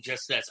 one of them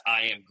just says,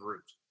 I am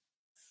Groot.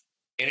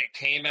 And it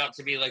came out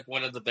to be like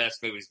one of the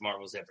best movies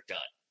Marvel's ever done.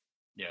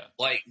 Yeah.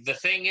 Like, the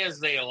thing is,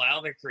 they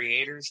allow the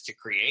creators to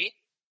create,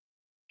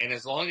 and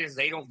as long as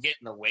they don't get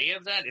in the way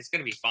of that, it's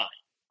going to be fine.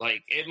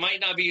 Like, it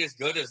might not be as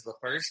good as the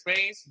first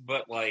phase,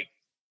 but, like,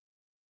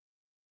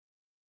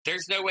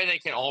 there's no way they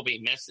can all be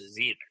misses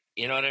either.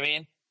 You know what I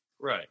mean?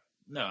 Right.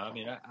 No, I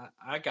mean,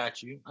 I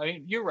got you. I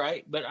mean, you're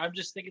right, but I'm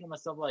just thinking to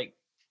myself, like,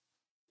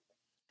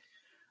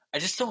 I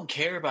just don't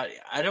care about it.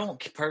 I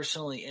don't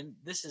personally, and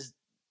this is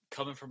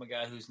coming from a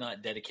guy who's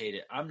not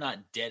dedicated. I'm not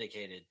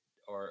dedicated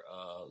or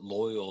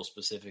loyal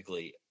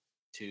specifically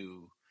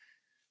to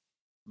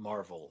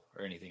Marvel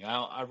or anything.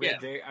 I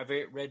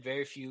read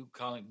very few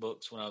comic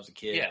books when I was a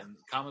kid. Yeah. And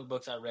the comic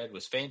books I read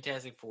was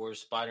Fantastic Four,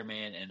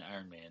 Spider-Man, and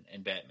Iron Man,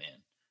 and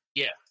Batman.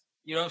 Yeah.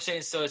 You know what I'm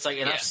saying? So it's like,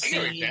 and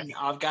Yeah,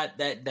 I've got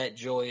that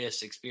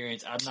joyous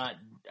experience.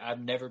 I've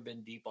never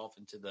been deep off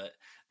into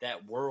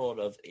that world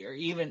of, or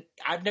even,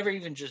 I've never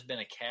even just been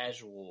a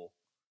casual,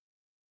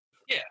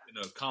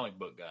 comic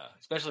book guy,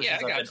 especially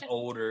since I've been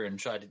older and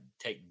tried to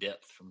take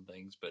depth from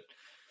things. But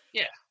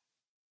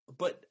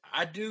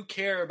I do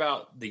care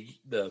about the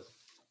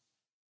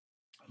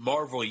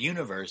Marvel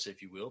universe,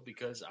 if you will,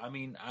 because I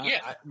mean,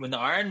 when the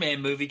Iron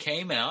Man movie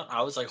came out,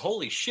 I was like,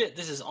 holy shit,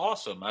 this is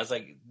awesome. I was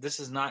like, this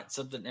is not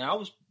something, and I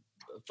was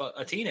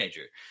a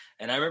teenager,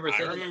 and I remember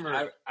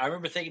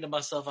thinking to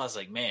myself, I was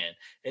like, man,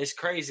 it's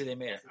crazy they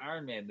made an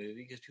Iron Man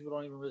movie because people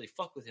don't even really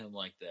fuck with him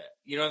like that.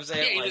 You know what I'm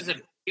saying? Yeah,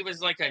 he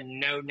was like a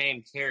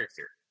no-name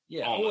character.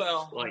 Yeah,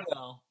 almost.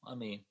 I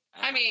mean,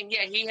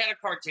 yeah, he had a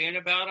cartoon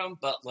about him,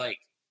 but like,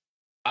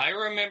 I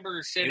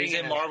remember sitting. He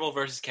was in Marvel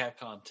vs.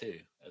 Capcom 2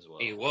 as well.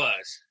 He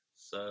was.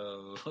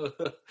 So,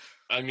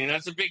 I mean,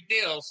 that's a big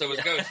deal. So was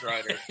Ghost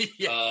Rider.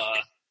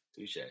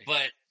 Touche.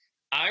 But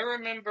I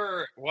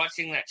remember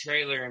watching that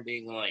trailer and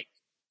being like,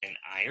 an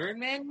Iron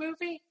Man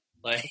movie?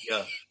 Like,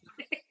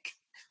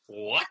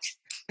 what?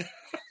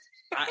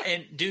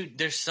 And dude,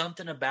 there's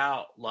something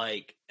about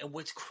like, and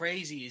what's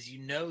crazy is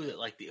that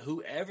like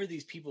whoever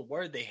these people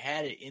were, they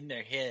had it in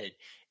their head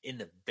in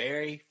the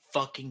very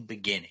fucking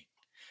beginning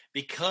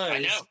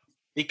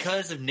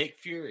because of Nick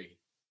Fury.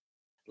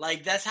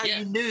 Like, that's how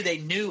you knew. They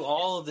knew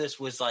all of this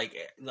was like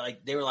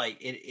they were like,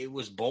 it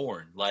was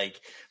born. Like,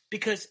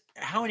 because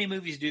how many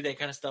movies do that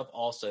kind of stuff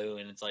also?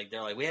 And it's like,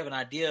 they're like, we have an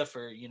idea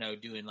for,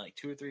 doing like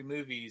 2 or 3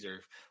 movies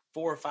or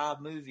 4 or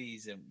 5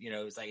 movies. And,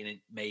 it's like, and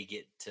it may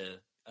get to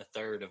a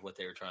third of what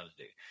they were trying to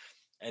do.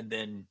 And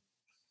then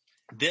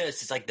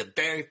this is like the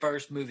very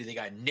first movie. They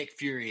got Nick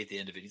Fury at the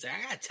end of it. He's like,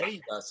 I gotta tell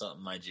you about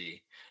something, my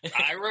G.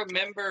 I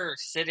remember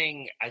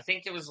sitting, I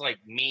think it was like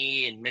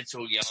me and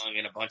Mitchell Young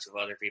and a bunch of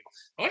other people.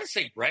 I want to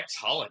say Rex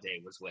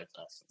Holiday was with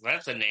us.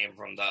 That's a name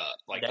from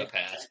the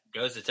past.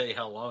 Goes to tell you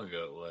how long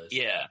ago it was.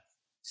 Yeah.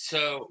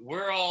 So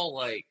we're all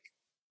like,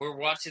 we're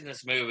watching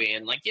this movie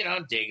and like,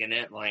 I'm digging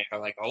it. Like,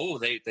 I'm like, oh,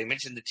 they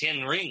mentioned the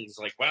 10 rings.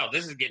 Like, wow,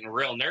 this is getting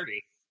real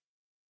nerdy.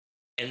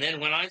 And then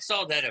when I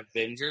saw that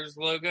Avengers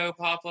logo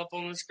pop up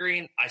on the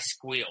screen, I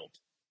squealed.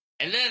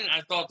 And then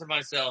I thought to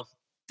myself,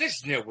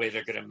 there's no way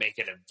they're going to make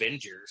an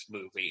Avengers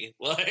movie.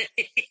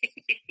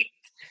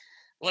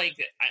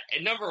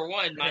 Number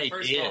one, my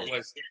first thought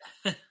was,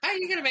 how are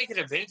you going to make an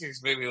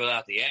Avengers movie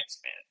without the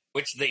X-Men?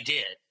 Which they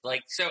did.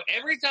 Like, so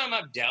every time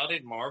I've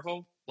doubted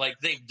Marvel, like,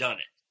 they've done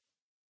it.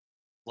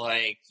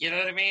 Like, you know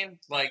what I mean?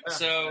 Like,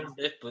 so...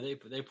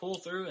 They pull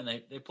through, and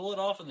they pull it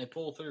off, and they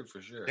pull through,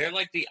 for sure. They're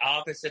like the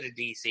opposite of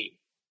DC.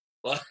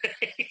 Like,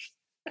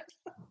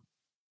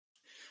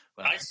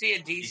 I see a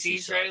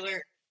DC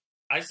trailer...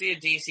 I see a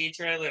DC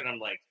trailer and I'm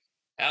like,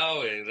 how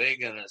are they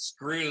going to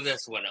screw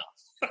this one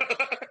up?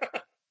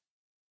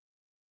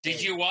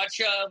 Did you watch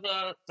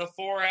the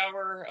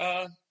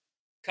 4-hour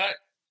cut?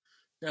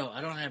 No,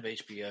 I don't have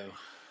HBO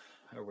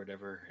or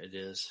whatever it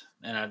is.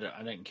 And I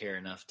didn't care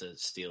enough to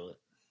steal it.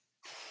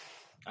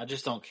 I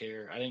just don't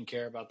care. I didn't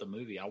care about the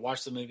movie. I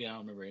watched the movie. I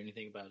don't remember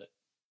anything about it.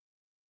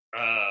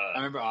 I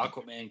remember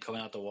Aquaman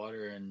coming out the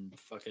water and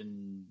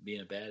fucking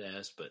being a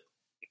badass, but...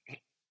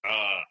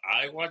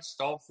 I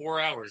watched all 4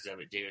 hours of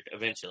it, dude,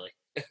 eventually.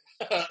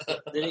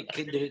 Did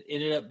it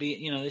ended up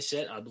being, they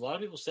said, a lot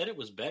of people said it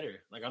was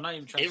better. Like, I'm not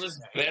even trying to... It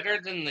was better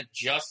than the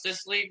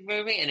Justice League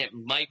movie, and it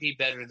might be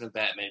better than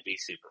Batman v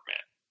Superman.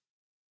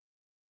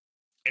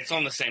 It's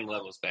on the same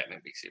level as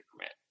Batman v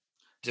Superman,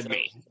 to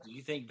me. Do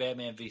you think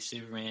Batman v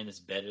Superman is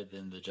better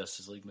than the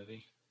Justice League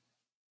movie?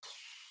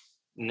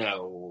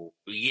 No.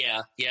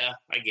 Yeah,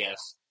 I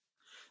guess.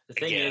 The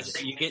thing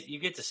is, you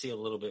get to see a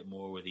little bit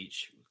more with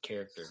each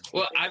character.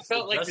 Well, I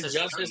felt like the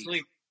Justice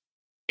League,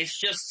 it's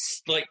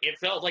just like, it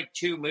felt like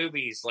 2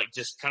 movies, like,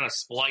 just kind of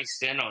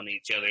spliced in on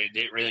each other. It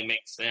didn't really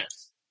make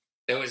sense.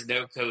 There was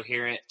no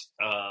coherent,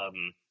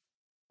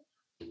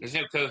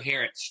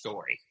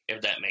 story,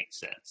 if that makes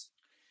sense.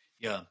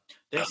 Yeah.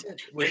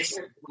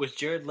 Was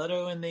Jared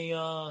Leto in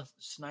the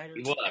Snyder?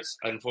 He was,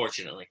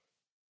 unfortunately.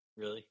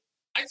 Really?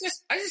 I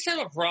just have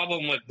a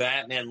problem with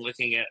Batman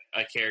looking at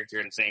a character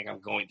and saying,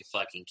 I'm going to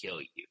fucking kill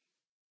you.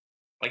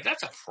 Like,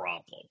 that's a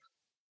problem.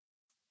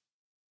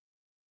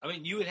 I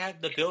mean, you would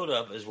have the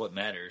build-up is what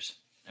matters.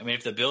 I mean,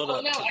 if the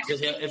build-up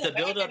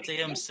to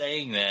him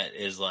saying that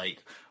is, like,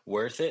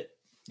 worth it,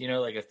 You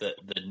know, like if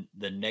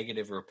the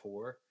negative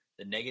rapport,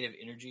 the negative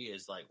energy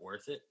is like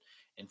worth it,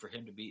 and for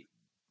him to be,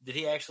 did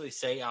he actually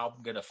say,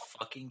 "I'm gonna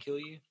fucking kill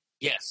you"?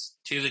 Yes,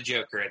 to the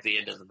Joker at the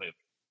end of the movie.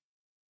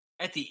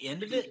 At the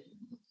end of it?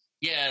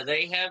 Yeah,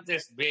 they have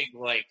this big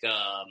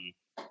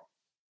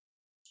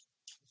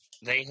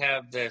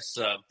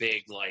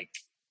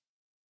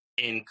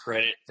end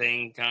credit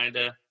thing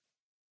kinda,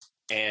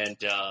 and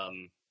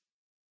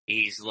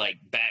he's like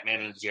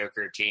Batman and the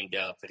Joker teamed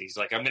up, and he's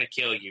like, "I'm gonna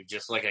kill you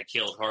just like I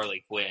killed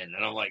Harley Quinn,"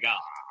 and I'm like,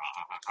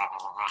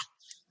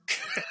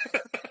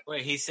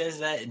 Wait, he says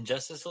that in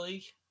Justice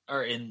League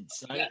or in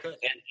Snyder Cut?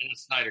 in the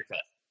Snyder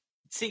Cut.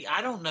 See,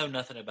 I don't know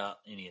nothing about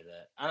any of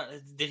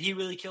that. Did he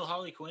really kill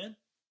Harley Quinn?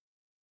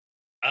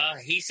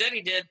 He said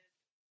he did.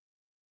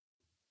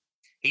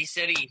 He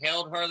said he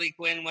held Harley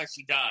Quinn when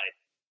she died,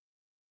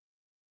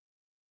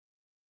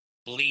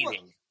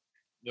 bleeding.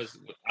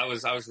 I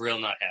was real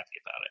not happy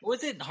about it.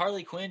 Wasn't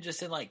Harley Quinn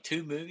just in like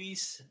 2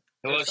 movies?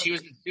 Well, she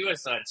was in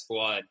Suicide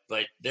Squad,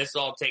 but this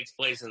all takes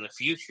place in the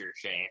future,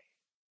 Shane.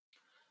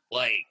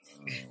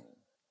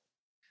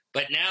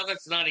 But now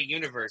that's not a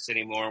universe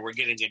anymore. We're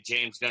getting a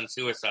James Gunn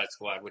Suicide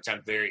Squad, which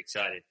I'm very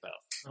excited about.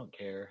 I don't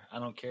care. I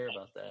don't care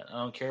about that. I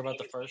don't care about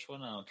the first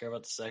one. I don't care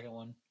about the second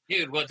one.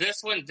 Dude, well,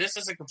 this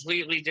is a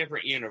completely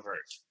different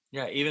universe.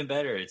 Yeah, even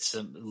better. It's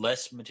some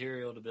less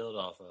material to build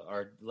off of,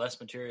 or less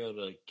material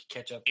to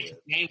catch up with.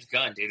 It's James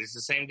Gunn, dude. It's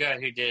the same guy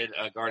who did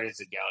Guardians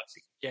of the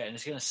Galaxy. Yeah, and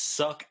it's going to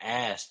suck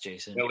ass,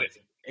 Jason. No,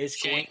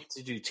 it's going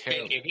to do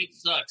terrible. If he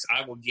sucks,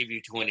 I will give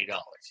you $20.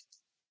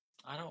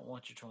 I don't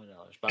want your $20.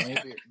 Buy me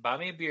a beer. Buy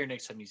me a beer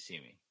next time you see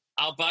me.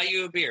 I'll buy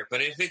you a beer,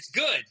 but if it's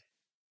good.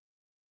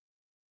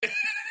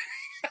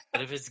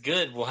 But if it's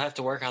good, we'll have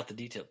to work out the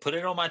detail. Put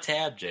it on my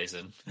tab,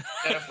 Jason. You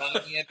gotta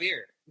buy me a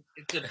beer.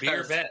 It's a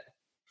beer bet.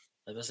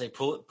 As I say,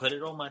 put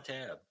it on my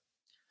tab.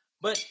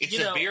 But it's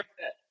a beer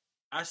bet.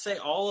 I say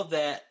all of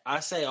that. I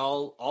say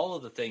all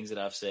of the things that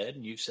I've said,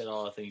 and you've said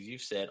all the things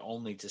you've said,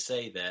 only to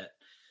say that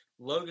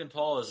Logan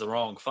Paul is the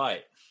wrong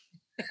fight.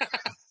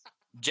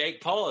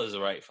 Jake Paul is the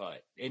right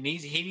fight, and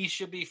he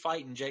should be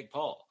fighting Jake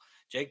Paul.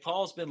 Jake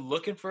Paul's been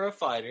looking for a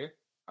fighter,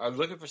 or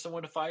looking for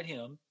someone to fight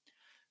him.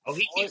 Oh,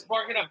 he keeps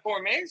barking up Poor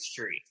Man's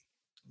Tree.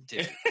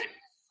 Dude.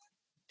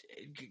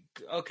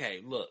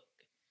 Okay, look.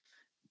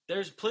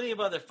 There's plenty of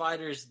other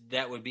fighters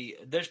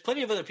there's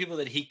plenty of other people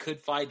that he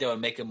could fight that would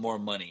make him more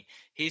money.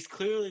 He's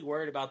clearly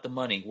worried about the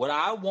money. What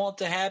I want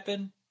to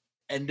happen,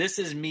 and this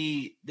is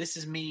me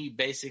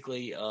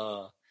basically,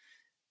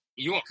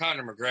 you want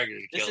Conor McGregor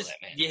to kill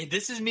that man. Yeah,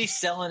 this is me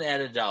selling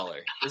at $1.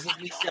 This is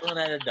me selling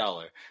at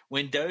 $1.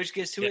 When Doge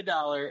gets to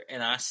 $1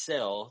 and I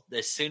sell,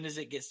 as soon as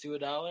it gets to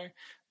 $1,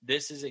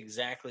 this is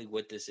exactly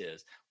what this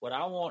is. What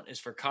I want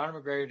is for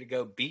Conor McGregor to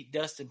go beat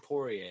Dustin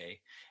Poirier,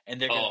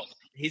 and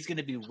he's going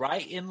to be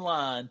right in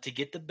line to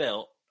get the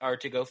belt or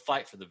to go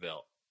fight for the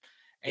belt.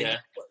 And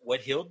what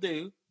he'll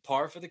do,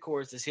 par for the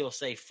course, is he'll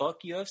say,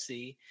 fuck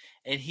UFC,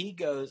 and he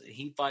goes and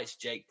he fights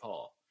Jake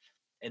Paul.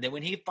 And then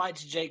when he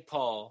fights Jake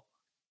Paul,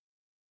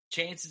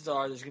 chances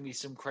are there's going to be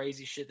some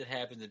crazy shit that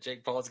happens, and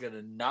Jake Paul's going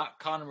to knock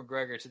Conor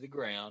McGregor to the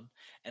ground,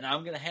 and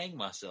I'm going to hang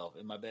myself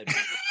in my bedroom.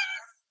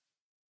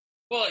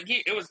 Well, I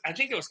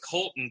think it was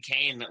Colton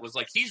Kane that was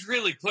like, he's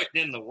really putting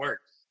in the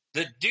work.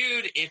 The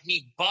dude, if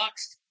he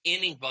boxed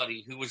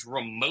anybody who was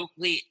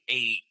remotely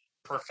a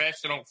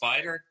professional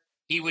fighter,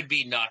 he would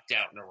be knocked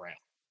out in a round.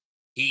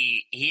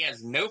 He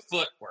has no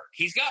footwork.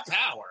 He's got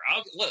power.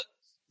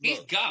 He's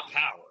got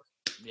power.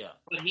 Yeah.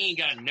 But he ain't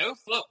got no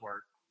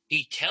footwork.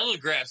 He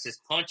telegraphs his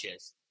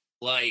punches.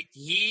 Like,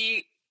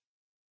 either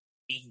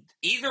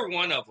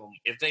one of them,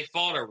 if they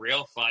fought a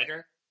real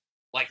fighter,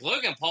 like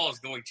Logan Paul is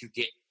going to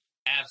get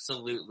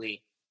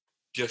absolutely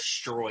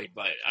destroyed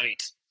by it. I mean,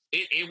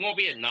 it won't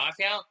be a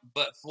knockout,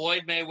 but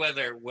Floyd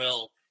Mayweather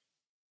will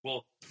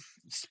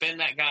spin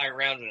that guy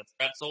around in a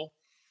pretzel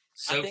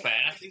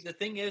fast. See, the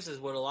thing is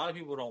what a lot of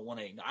people don't want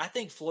to ignore. I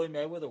think Floyd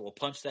Mayweather will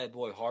punch that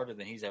boy harder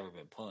than he's ever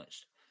been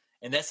punched.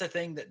 And that's the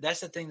thing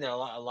that a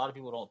lot of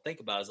people don't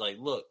think about is like,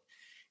 look,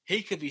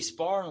 he could be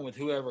sparring with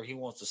whoever he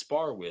wants to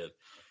spar with.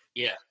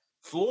 Yeah.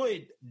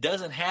 Floyd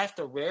doesn't have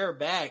to rear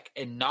back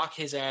and knock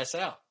his ass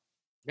out.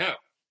 No.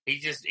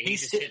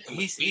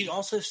 He's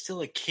also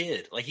still a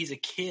kid. Like, he's a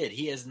kid.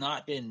 He has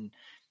not been.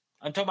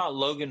 I'm talking about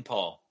Logan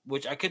Paul,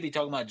 which I could be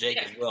talking about Jake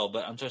as well,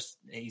 but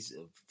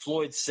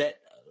Floyd's set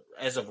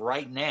as of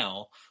right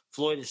now.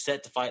 Floyd is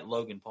set to fight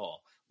Logan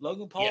Paul.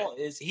 Logan Paul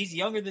he's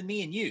younger than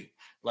me and you.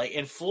 Like,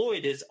 and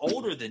Floyd is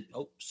older than.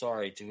 Oh,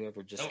 sorry to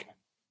whoever just got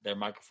their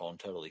microphone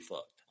totally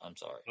fucked. I'm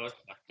sorry. Oh,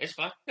 it's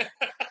fine.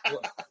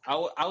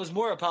 I was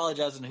more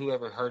apologizing to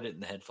whoever heard it in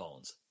the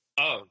headphones.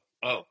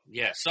 Oh,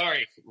 yeah.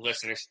 Sorry,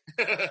 listeners.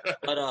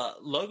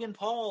 But Logan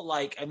Paul,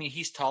 like, I mean,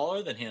 he's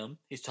taller than him.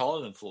 He's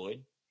taller than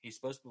Floyd. He's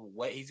supposed to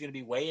he's going to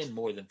be weighing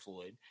more than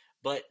Floyd,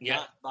 but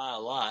not by a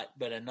lot,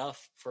 but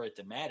enough for it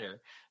to matter.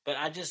 But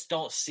I just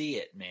don't see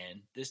it,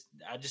 man.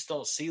 I just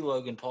don't see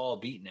Logan Paul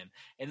beating him.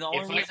 And the only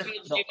reason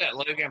I told you that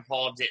Logan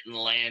Paul didn't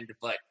land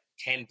but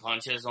 10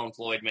 punches on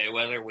Floyd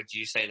Mayweather, would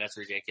you say that's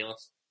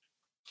ridiculous?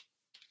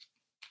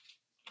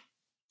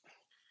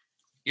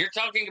 You're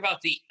talking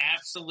about the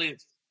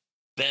absolute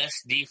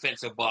best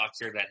defensive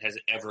boxer that has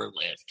ever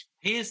lived.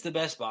 He is the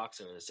best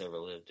boxer that's ever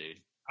lived,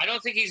 dude. I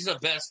don't think he's the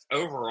best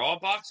overall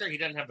boxer. He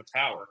doesn't have the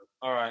power.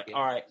 All right.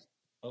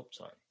 Oh,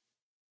 sorry.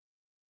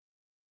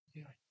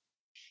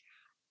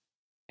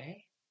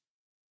 Okay.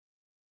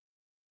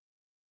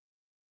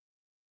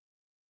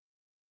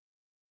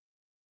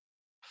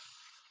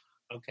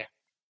 Okay.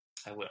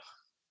 I will.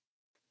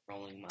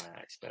 Rolling my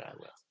eyes, but I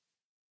will.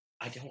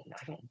 I don't.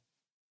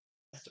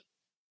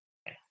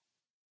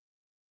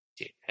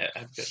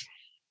 I'm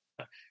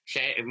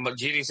good.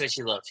 Judy says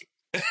she loves you.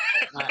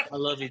 I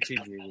love you too,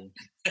 Judy.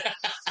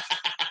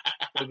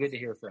 So good to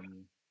hear from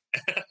you.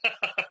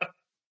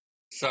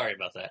 Sorry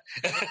about that.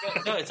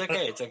 No, it's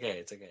okay.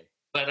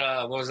 But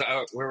what was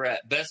we're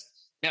at best?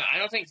 Now, I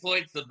don't think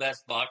Floyd's the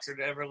best boxer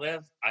to ever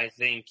live. I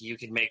think you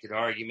could make an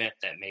argument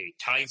that maybe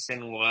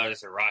Tyson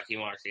was, or Rocky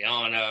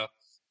Marciano,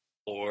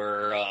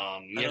 or I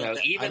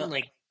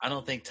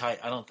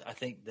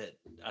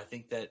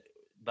think that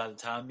by the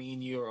time me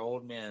and you are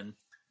old men,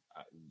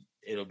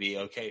 it'll be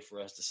okay for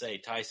us to say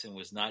Tyson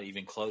was not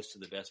even close to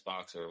the best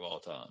boxer of all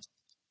time.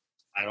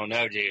 I don't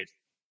know, dude.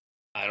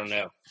 I don't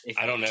know.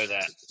 I don't know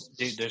that.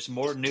 Dude, there's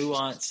more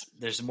nuance.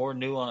 There's more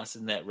nuance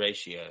in that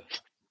ratio.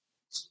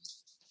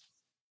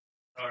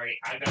 Sorry,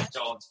 I got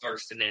dogs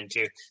bursting in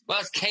too.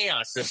 Well, it's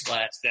chaos this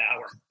last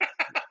hour.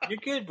 You're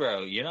good,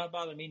 bro. You're not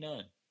bothering me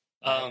none.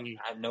 I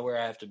have nowhere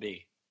I have to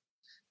be.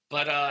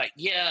 But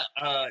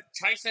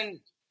Tyson,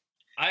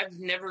 I've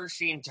never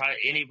seen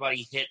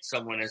anybody hit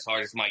someone as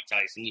hard as Mike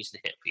Tyson used to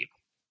hit people.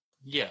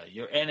 Yeah,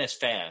 and as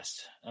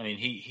fast. I mean,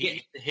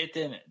 he hit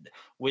them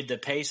with the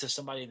pace of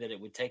somebody that it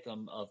would take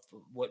them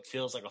what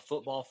feels like a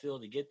football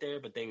field to get there,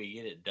 but they would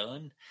get it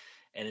done.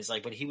 And it's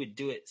like, but he would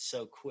do it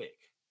so quick.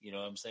 You know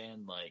what I'm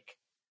saying? Like,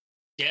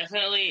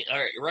 definitely. All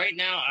right, right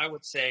now, I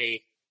would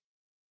say,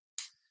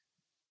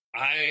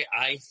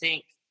 I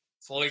think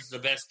Floyd's the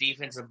best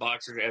defensive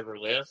boxer to ever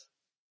live.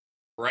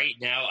 Right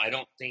now, I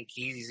don't think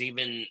he's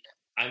even.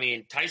 I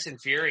mean, Tyson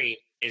Fury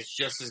is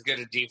just as good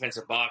a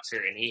defensive boxer,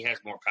 and he has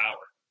more power.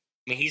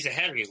 I mean, he's a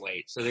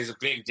heavyweight, so there's a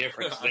big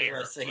difference there. I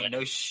was saying,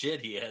 no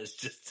shit, he has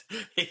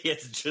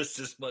just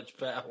as much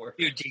power.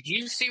 Dude, did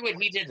you see what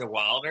he did to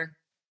Wilder?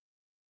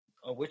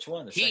 Oh, which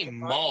one? He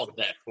mauled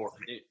that poor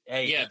man.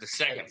 Hey, the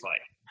second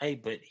fight. Hey,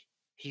 but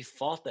he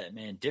fought that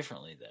man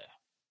differently though,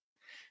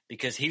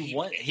 because he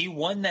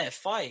won that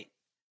fight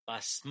by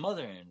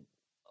smothering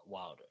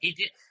Wilder. He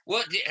did.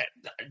 Well,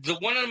 the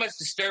one of the most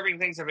disturbing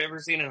things I've ever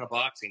seen in a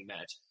boxing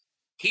match,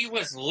 he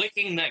was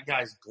licking that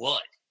guy's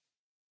blood.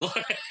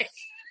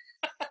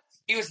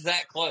 He was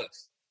that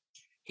close.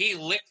 He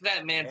licked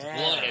that man's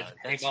blood.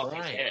 That's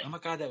right. Oh my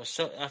God, that was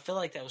so. I feel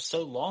like that was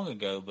so long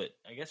ago, but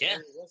I guess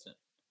it wasn't.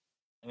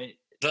 I mean,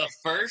 the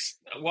first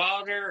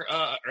Wilder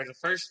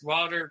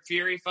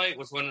Fury fight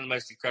was one of the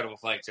most incredible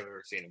fights I've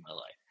ever seen in my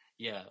life.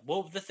 Yeah.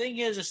 Well, the thing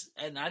is,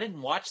 and I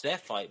didn't watch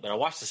that fight, but I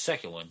watched the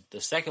second one.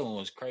 The second one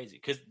was crazy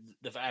because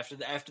after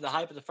the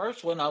hype of the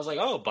first one, I was like,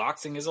 "Oh,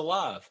 boxing is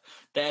alive."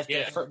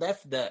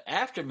 The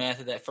aftermath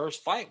of that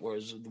first fight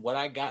was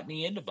what got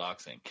me into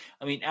boxing.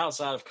 I mean,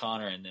 outside of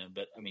Conor and them,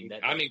 but I mean,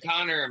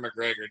 Conor and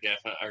McGregor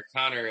definitely, or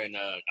Conor and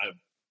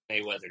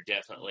Mayweather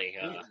definitely.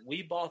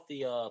 We bought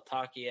the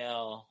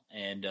Pacquiao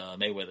and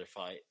Mayweather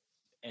fight,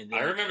 and then,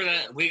 I remember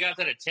that we got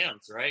that at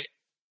Tim's, right?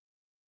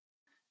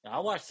 I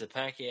watched the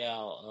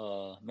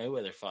Pacquiao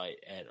Mayweather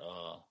fight at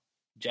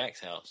Jack's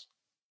house,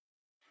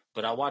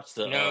 but I watched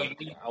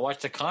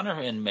the Conor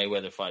and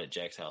Mayweather fight at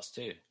Jack's house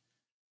too.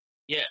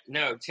 Yeah,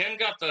 no, Tim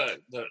got the.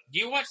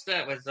 You watched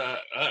that with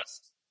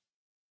us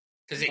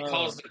because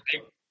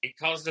it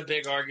caused a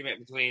big argument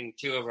between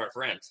two of our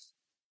friends.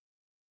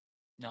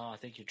 No, I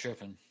think you're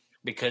tripping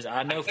because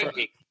I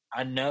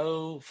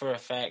know for a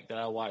fact that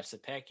I watched the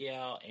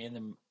Pacquiao and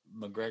the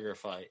McGregor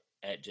fight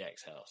at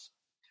Jack's house.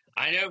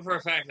 I know for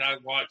a fact that I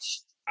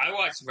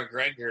watched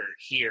McGregor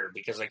here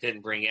because I couldn't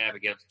bring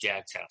Abigail to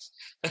Jack's house.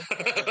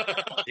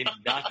 Dude,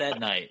 not that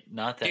night.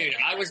 Dude,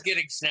 I was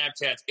getting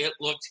Snapchats. It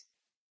looked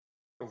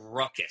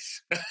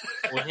ruckus.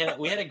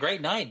 we had a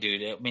great night,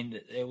 dude. I mean,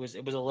 it was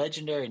a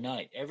legendary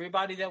night.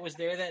 Everybody that was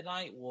there that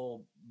night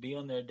will be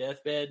on their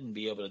deathbed and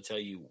be able to tell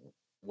you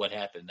what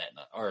happened that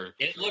night. Or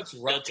it looks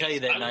ruckus. They'll tell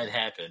you that night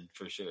happened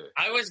for sure.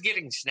 I was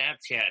getting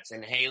Snapchats,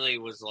 and Haley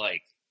was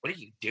like, "What are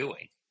you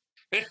doing?"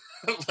 Like,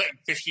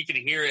 because she could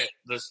hear it,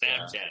 the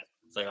Snapchat. Yeah.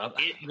 It's like,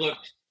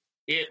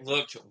 it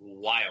looked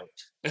wild.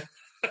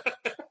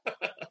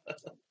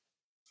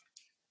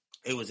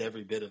 It was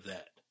every bit of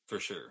that for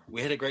sure.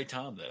 We had a great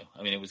time though.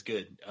 I mean, it was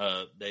good.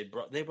 They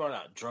brought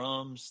out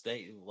drums.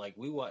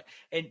 We watched,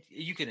 and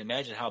you can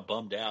imagine how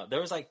bummed out.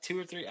 There was like two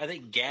or three. I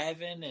think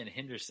Gavin and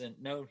Henderson.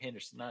 No,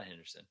 Henderson, not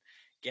Henderson.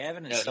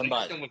 Gavin and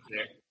somebody. Was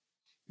there.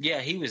 Yeah,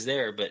 he was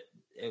there, but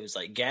it was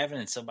like Gavin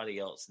and somebody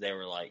else. They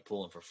were like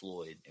pulling for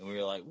Floyd, and we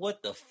were like,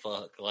 "What the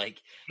fuck?"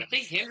 Like, I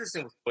think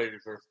Henderson was pulling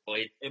for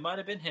Floyd. It might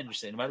have been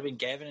Henderson. It might have been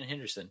Gavin and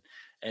Henderson,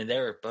 and they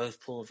were both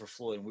pulling for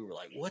Floyd. And we were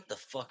like, "What the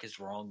fuck is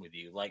wrong with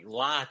you? Like,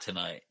 lie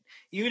tonight.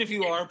 Even if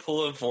you are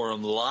pulling for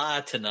him,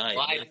 lie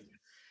tonight."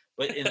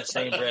 But in the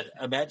same breath,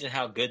 imagine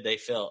how good they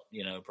felt,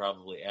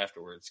 probably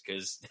afterwards,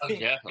 because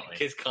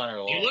definitely.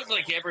 Connor lost. It looked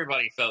like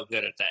everybody felt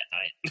good at that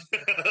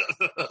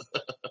night.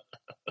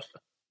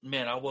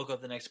 Man, I woke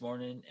up the next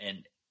morning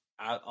and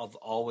I've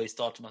always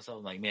thought to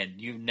myself, like, man,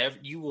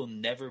 you will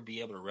never be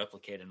able to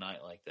replicate a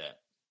night like that.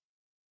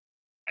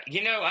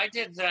 I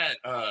did that.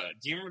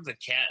 Do you remember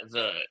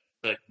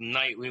the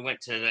night we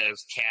went to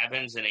those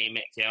cabins in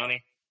Amite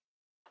County?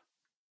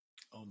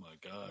 Oh my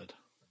God.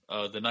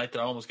 The night that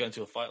I almost got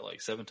into a fight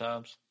like 7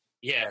 times.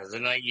 Yeah, the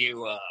night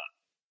you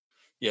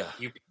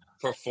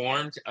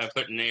performed. I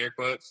put in air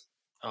quotes.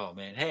 Oh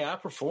man, hey, I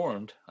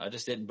performed. I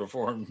just didn't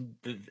perform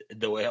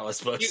the way I was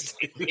supposed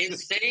to. In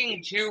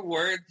saying 2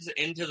 words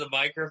into the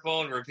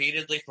microphone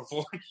repeatedly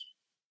performed.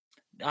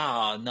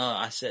 Oh no,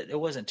 I said it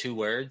wasn't 2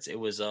 words. It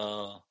was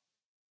Wait,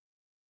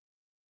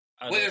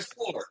 it was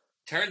 4.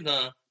 Turn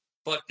the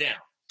fuck down.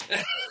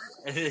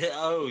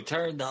 Oh,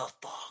 turn the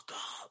fuck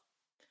up.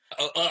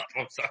 Oh, up.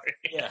 I'm sorry.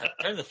 Yeah,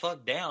 turn the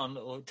fuck down.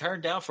 Well,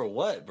 turn down for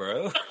what,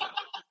 bro?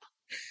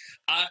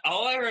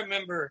 All I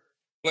remember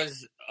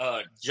was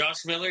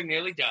Josh Miller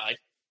nearly died.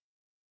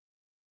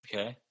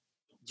 Okay.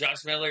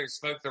 Josh Miller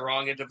smoked the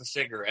wrong end of a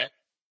cigarette.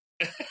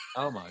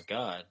 Oh my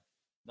God,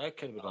 that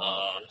could have been a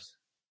lot worse.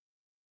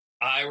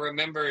 I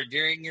remember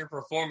during your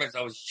performance,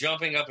 I was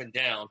jumping up and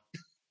down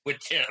with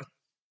Tim.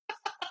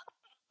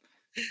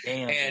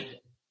 Damn.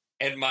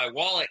 And my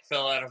wallet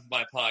fell out of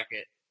my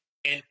pocket.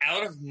 And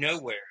out of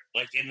nowhere,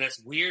 like in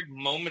this weird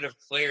moment of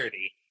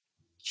clarity,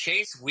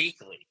 Chase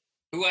Weekly,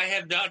 who I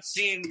have not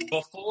seen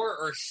before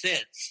or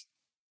since,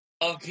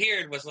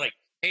 appeared, was like,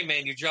 "Hey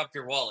man, you dropped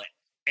your wallet,"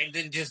 and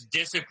then just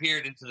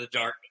disappeared into the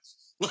darkness.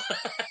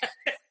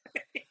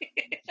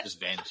 Just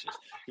vanishes.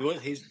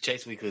 He's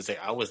Chase Weekly was like,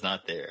 I was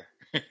not there.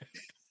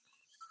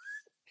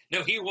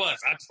 No, he was,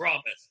 I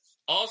promise.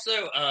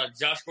 Also,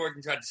 Josh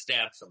Gordon tried to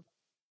stab someone.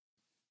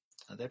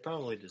 They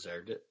probably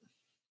deserved it.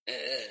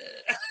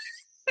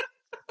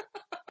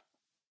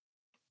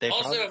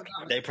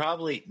 They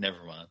probably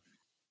never mind.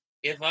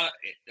 If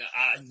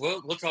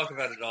we'll talk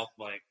about it off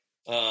mic,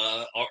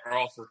 or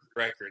off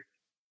record.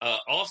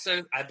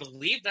 Also, I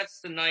believe that's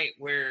the night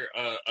where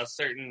a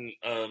certain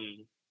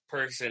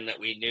person that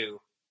we knew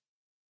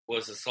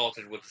was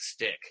assaulted with a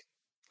stick.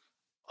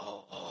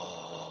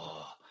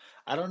 Oh,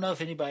 I don't know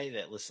if anybody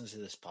that listens to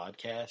this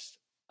podcast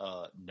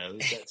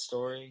knows that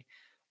story,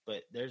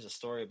 but there's a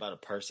story about a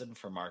person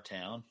from our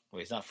town. Well,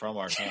 he's not from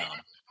our town,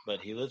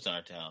 but he lives in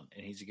our town,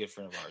 and he's a good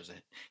friend of ours.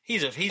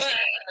 He's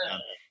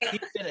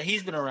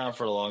been around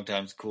for a long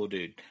time. He's a cool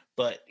dude,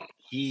 but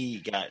he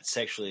got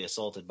sexually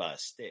assaulted by a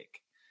stick.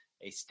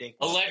 A stick.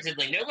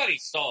 Allegedly, nobody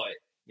saw it.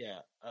 Yeah,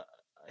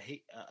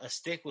 a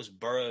stick was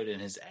burrowed in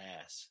his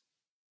ass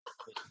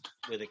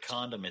with a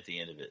condom at the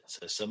end of it.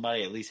 So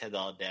somebody at least had the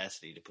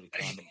audacity to put a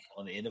condom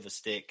on the end of a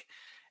stick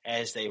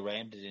as they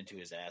rammed it into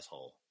his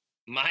asshole.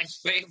 My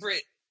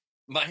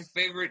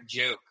favorite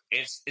joke.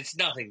 It's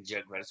nothing to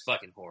joke about. It's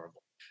fucking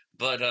horrible.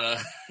 But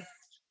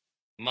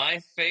my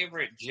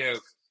favorite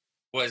joke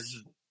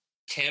was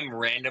Tim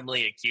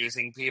randomly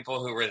accusing people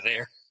who were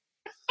there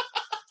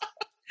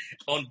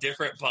on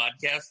different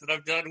podcasts that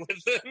I've done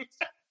with them.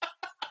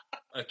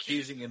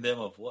 Accusing them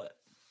of what?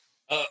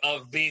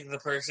 Of being the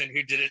person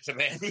who did it to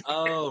Manny.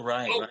 Oh,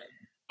 right.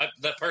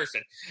 The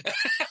person.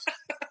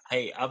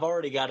 Hey, I've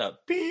already got a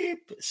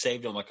beep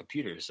saved on my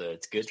computer, so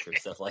it's good for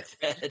stuff like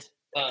that.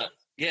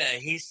 Yeah,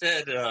 he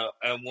said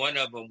on one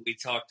of them we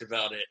talked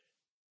about it,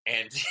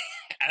 and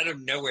out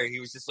of nowhere he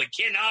was just like,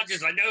 "Ken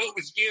Hodges, I know it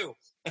was you."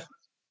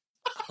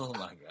 Oh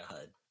my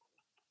God!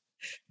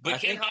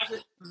 But Ken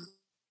Hodges,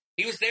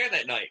 he was there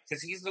that night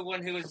because he's the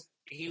one who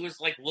was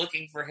like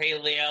looking for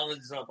Haley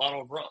Allen's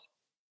bottle of rum.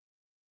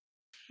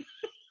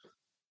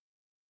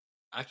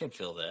 I can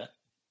feel that.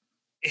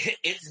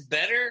 It's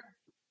better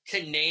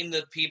to name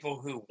the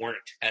people who weren't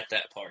at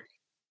that party.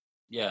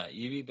 Yeah,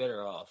 you'd be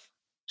better off.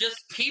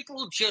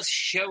 People just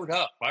showed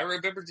up. I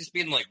remember just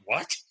being like,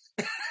 "What?"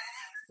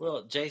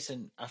 Well,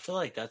 Jason, I feel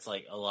like that's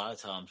like a lot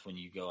of times when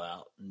you go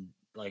out, and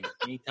like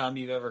anytime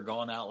you've ever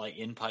gone out like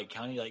in Pike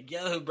County, like,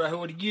 "Yo, bro,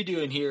 what are you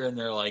doing here?" And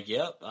they're like,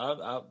 "Yep,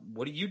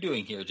 what are you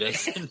doing here,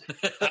 Jason?"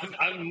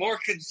 I'm more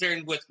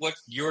concerned with what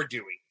you're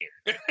doing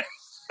here.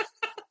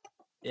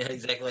 Yeah,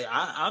 exactly.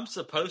 I'm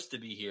supposed to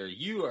be here.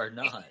 You are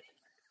not.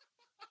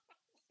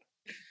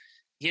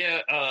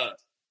 Yeah, I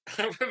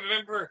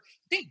remember,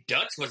 I think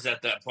Dutch was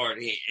at that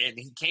party, and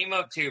he came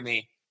up to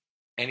me,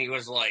 and he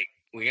was like,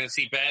 "We gonna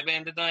see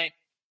Batman tonight?"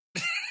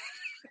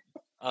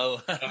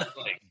 Oh. I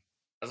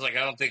was like,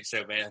 "I don't think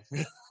so, man."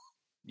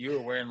 You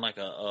were wearing like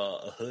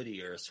a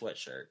hoodie or a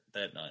sweatshirt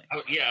that night.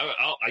 Oh, yeah,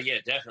 yeah,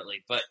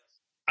 definitely. But,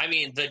 I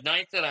mean, the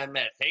night that I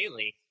met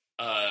Haley,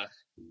 I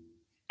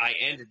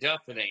ended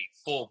up in a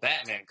full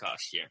Batman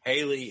costume.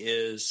 Haley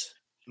is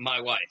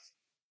my wife.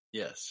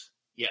 Yes.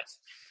 Yes.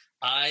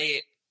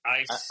 I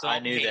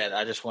knew that.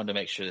 I just wanted to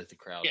make sure that the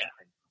crowd. Yeah.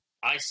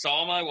 I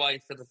saw my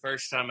wife for the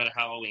first time at a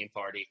Halloween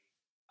party.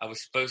 I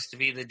was supposed to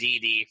be the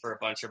DD for a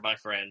bunch of my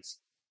friends.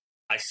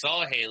 I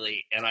saw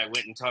Haley, and I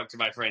went and talked to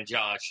my friend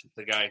Josh,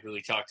 the guy who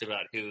we talked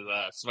about, who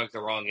smoked the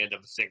wrong end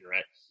of a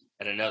cigarette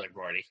at another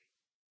party.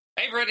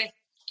 Hey, Brittany.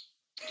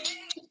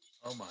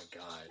 Oh, my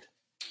God.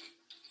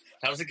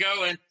 How's it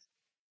going?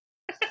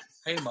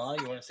 Hey, Ma,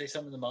 you want to say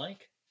something to the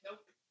mic? Nope.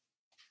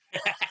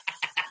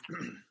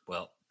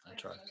 Well, I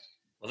tried.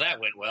 Well,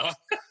 that went well.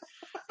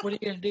 What are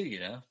you going to do,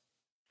 you know?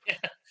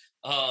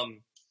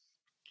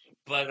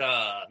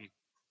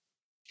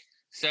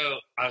 So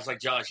I was like,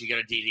 Josh, you got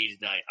a DD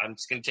tonight. I'm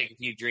just going to take a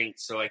few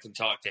drinks so I can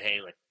talk to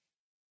Haley,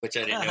 which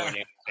I didn't know her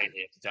name was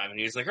Haley at the time. And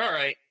he was like, all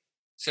right.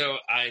 So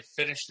I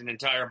finished an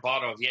entire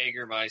bottle of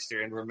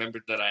Jägermeister and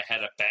remembered that I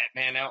had a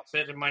Batman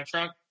outfit in my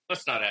trunk.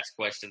 Let's not ask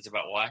questions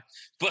about why.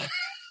 But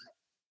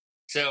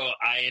so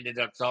I ended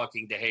up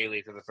talking to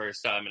Haley for the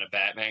first time in a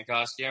Batman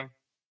costume.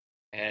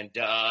 And,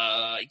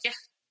 yeah.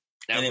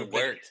 Now and it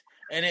worked.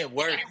 And it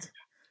worked.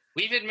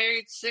 We've been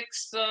married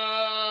 6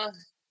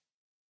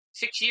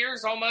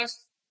 years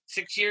almost.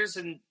 6 years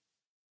and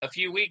a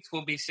few weeks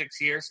will be 6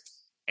 years.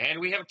 And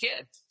we have a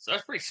kid. So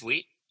that's pretty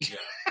sweet. Yeah.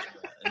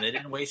 And they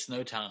didn't waste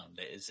no time.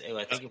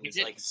 I think it was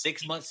like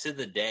 6 months to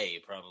the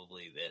day,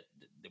 probably, that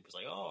it was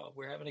like, oh,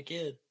 we're having a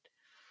kid.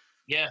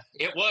 Yeah,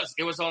 it was.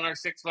 It was on our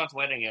 6-month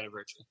wedding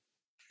anniversary.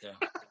 Yeah.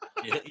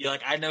 You're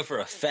like, I know for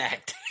a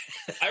fact.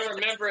 I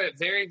remember it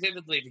very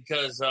vividly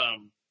because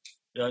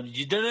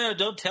you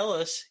don't tell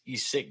us, you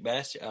sick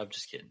bastard. I'm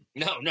just kidding.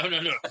 No. I'm not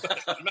going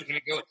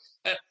to go.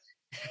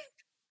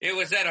 It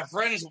was at a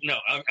friend's. No,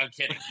 I'm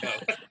kidding.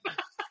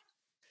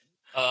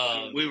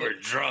 No. We were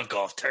drunk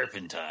off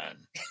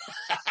turpentine.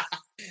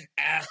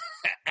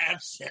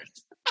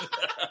 Absent.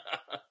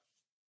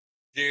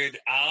 Dude,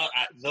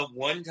 the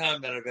one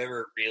time that I've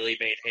ever really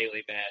made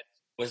Haley mad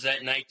was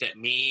that night that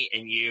me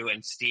and you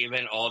and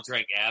Steven all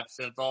drank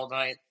absinthe all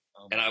night.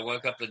 And I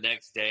woke up the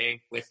next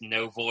day with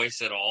no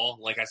voice at all.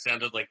 Like I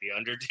sounded like The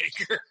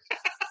Undertaker.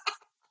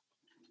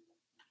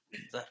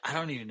 I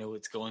don't even know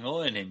what's going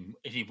on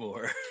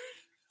anymore.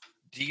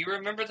 Do you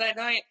remember that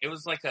night? It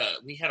was like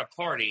we had a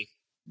party.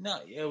 No,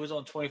 it was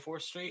on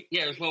 24th Street.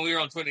 Yeah, it was when we were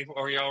on 24,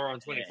 or y'all were on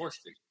 24th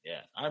Street.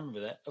 Yeah, I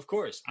remember that. Of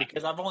course,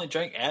 because I've only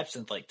drank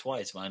absinthe like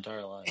twice my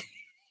entire life.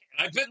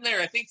 I've been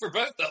there, I think, for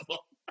both of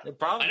them.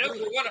 Probably. I know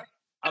for one.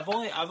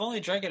 I've only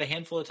drank it a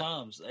handful of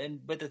times,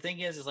 but the thing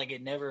is like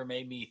it never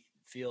made me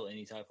feel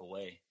any type of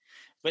way.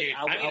 But dude,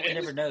 I would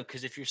never know,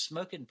 because if you're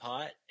smoking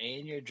pot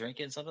and you're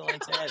drinking something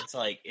like that, it's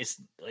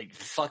like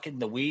fucking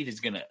the weed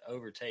is gonna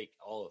overtake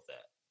all of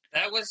that.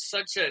 That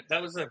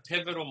was a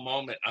pivotal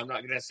moment. I'm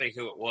not gonna say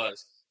who it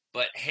was,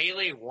 but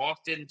Haley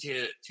walked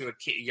into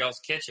y'all's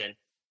kitchen,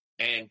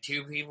 and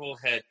two people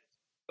had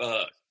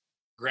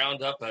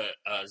ground up a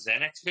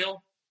Xanax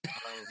pill.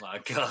 Oh my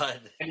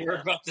God! And you were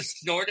about to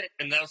snort it,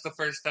 and that was the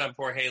first time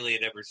poor Haley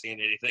had ever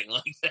seen anything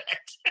like that.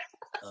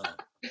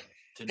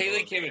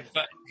 Haley came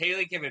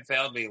and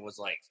found me and was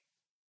like,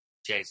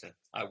 "Jason,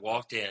 I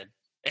walked in.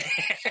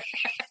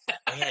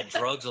 I had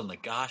drugs on the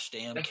gosh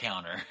damn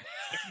counter."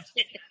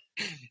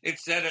 It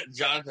said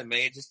Jonathan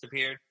May had just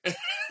appeared.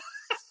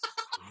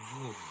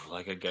 Ooh,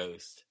 like a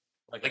ghost.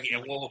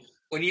 Well,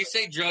 when you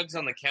say drugs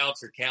on the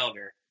couch or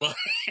counter,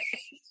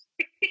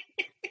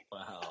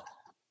 wow.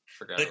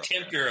 The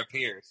tempter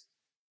appears.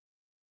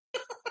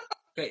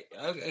 Okay.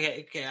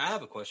 I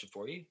have a question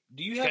for you.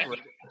 Do you have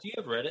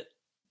Reddit?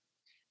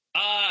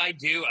 I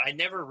do. I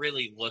never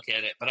really look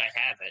at it, but I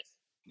have it.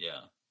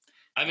 Yeah.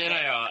 I mean,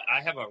 I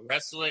have a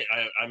wrestling.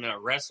 I'm in a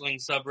wrestling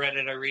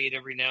subreddit I read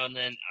every now and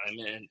then. I'm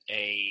in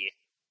a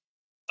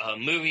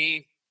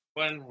movie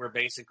one where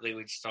basically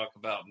we just talk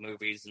about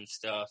movies and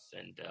stuff.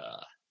 And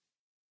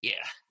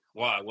yeah.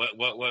 Why?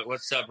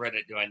 What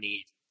subreddit do I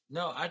need?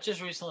 No, I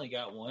just recently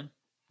got one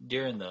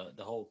during the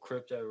whole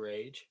crypto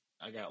rage.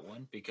 I got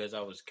one because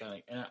I was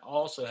and I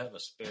also have a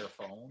spare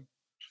phone.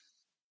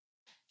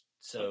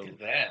 So look at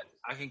that.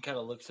 I can kind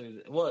of look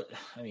through. It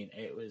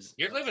was.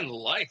 You're living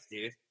life,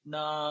 dude. No,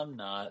 I'm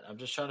not. I'm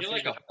just trying to. You're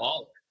like a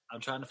baller.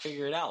 I'm trying to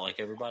figure it out like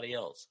everybody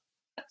else.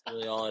 That's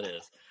really all it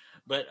is.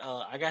 But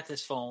I got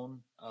this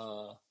phone,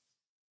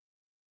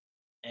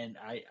 and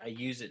I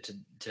use it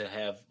to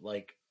have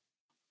like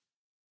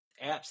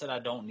apps that I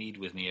don't need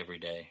with me every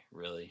day,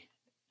 really.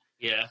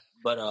 Yeah.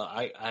 But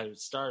I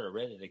started a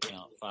Reddit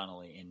account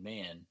finally, and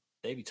man,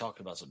 they be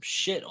talking about some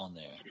shit on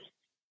there.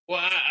 Well,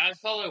 I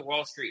follow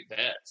Wall Street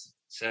Bets,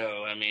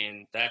 so I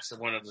mean that's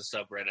one of the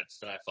subreddits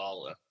that I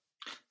follow.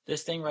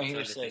 This thing right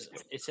here says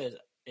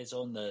it's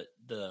on the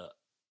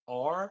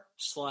r/Dogecoin.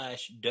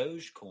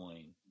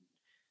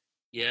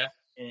 Yeah,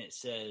 and it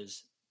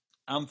says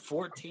I'm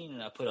 14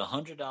 and I put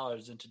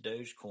 $100 into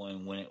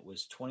Dogecoin when it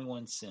was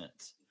 21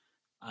 cents.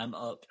 I'm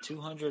up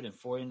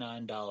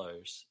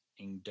 $249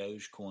 in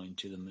Dogecoin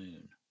to the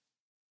moon.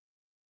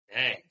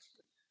 Dang.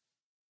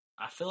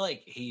 I feel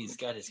like he's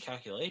got his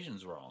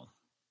calculations wrong.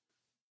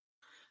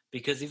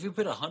 Because if you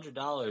put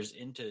 $100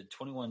 into it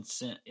when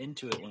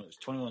it was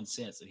 21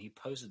 cents, and he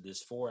posted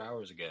this 4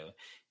 hours ago,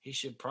 he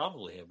should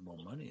probably have more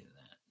money than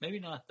that. Maybe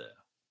not though.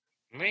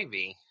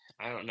 Maybe,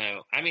 I don't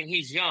know. I mean,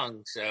 he's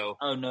young, so.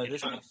 Oh no,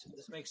 this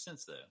makes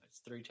sense though.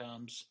 It's 3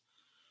 times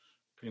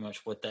Pretty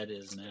much what that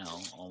is now,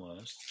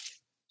 almost.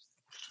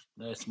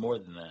 No, it's more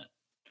than that.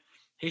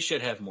 He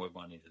should have more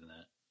money than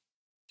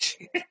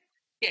that.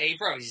 Yeah, he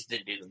probably just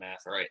didn't do the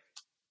math right.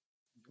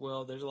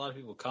 Well, there's a lot of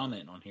people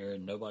commenting on here,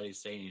 and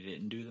nobody's saying he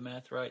didn't do the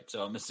math right.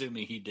 So I'm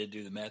assuming he did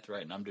do the math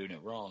right, and I'm doing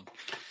it wrong.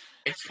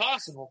 It's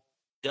possible.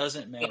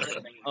 Doesn't matter.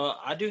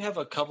 I do have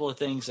a couple of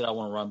things that I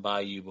want to run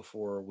by you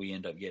before we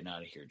end up getting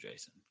out of here,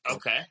 Jason.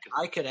 Okay.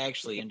 I could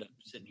actually end up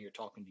sitting here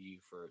talking to you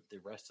for the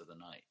rest of the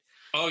night.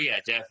 Oh, yeah,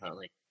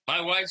 definitely. My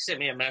wife sent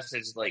me a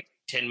message like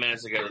 10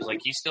 minutes ago. It was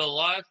like, you still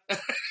alive?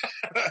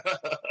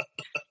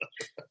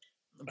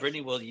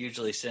 Brittany will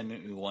usually send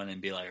me one and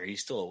be like, are you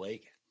still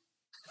awake?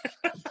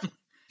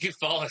 You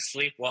fall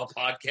asleep while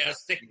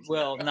podcasting?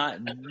 Well, not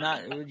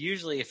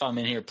usually if I'm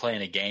in here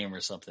playing a game or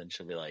something,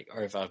 she'll be like,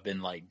 or if I've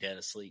been like dead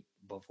asleep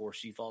before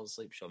she falls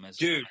asleep, she'll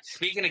message me. Dude,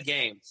 speaking of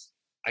games,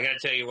 I got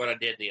to tell you what I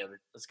did the other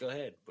day. Let's go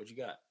ahead. What you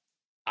got?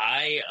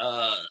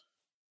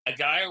 A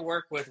guy I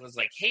work with was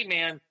like, hey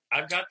man,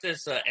 I've got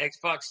this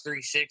Xbox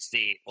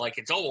 360. Like,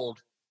 it's old.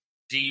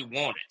 Do you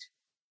want it?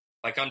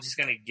 Like, I'm just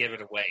going to give it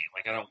away.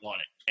 Like, I don't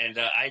want it. And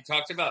I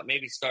talked about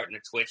maybe starting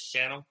a Twitch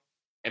channel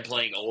and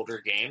playing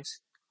older games.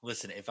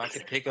 Listen, if I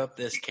could pick up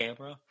this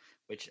camera,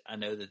 which I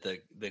know that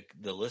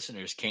the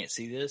listeners can't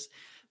see this,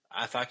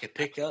 if I could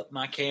pick up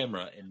my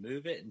camera and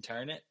move it and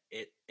turn it,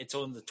 it's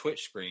on the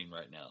Twitch screen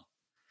right now.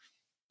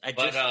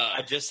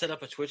 I just set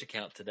up a Twitch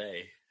account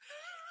today.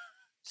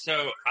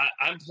 So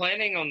I'm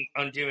planning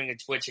on doing a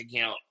Twitch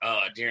account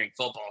during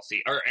football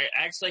season. Or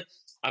actually,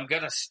 I'm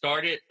going to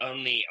start it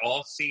on the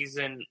off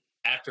season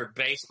after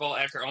baseball,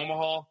 after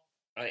Omaha,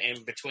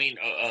 in between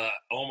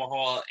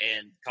Omaha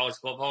and college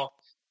football.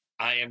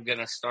 I am going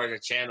to start a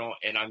channel,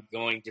 and I'm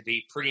going to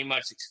be pretty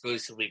much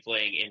exclusively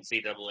playing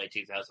NCAA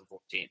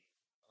 2014.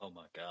 Oh,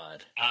 my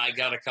God. I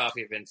got a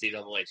copy of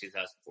NCAA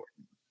 2014.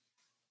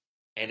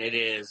 And it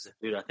is...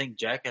 Dude, I think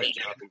Jack has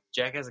a copy.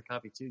 Jack has a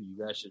copy, too.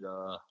 You guys should...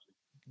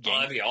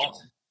 that'd be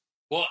awesome.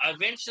 Well,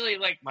 eventually,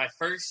 like, my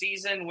first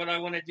season, what I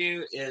want to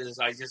do is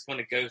I just want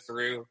to go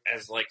through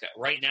as, like,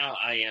 right now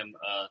I am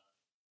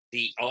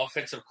the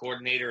offensive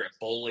coordinator at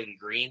Bowling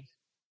Green.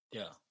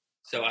 Yeah.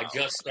 So I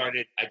just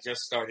started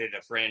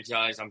a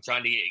franchise. I'm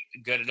trying to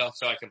get good enough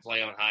so I can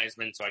play on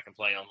Heisman, so I can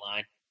play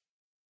online.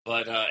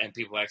 But and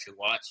people actually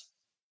watch.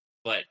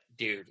 But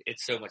dude,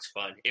 it's so much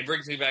fun. It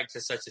brings me back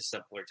to such a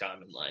simpler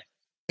time in life.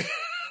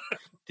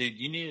 Dude,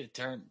 you need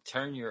to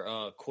turn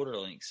your quarter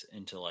links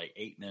into like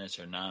 8 minutes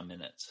or 9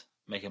 minutes.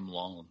 Make them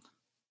long.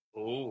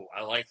 Ooh,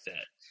 I like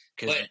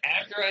that. But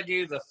after I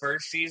do the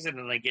first season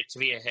and I get to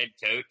be a head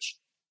coach,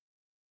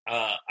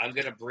 I'm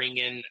going to bring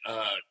in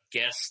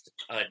guest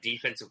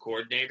defensive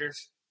coordinators.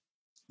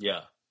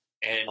 Yeah.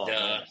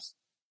 And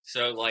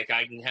so, like,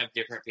 I can have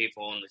different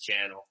people on the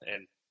channel.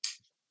 And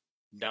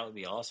that would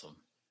be awesome.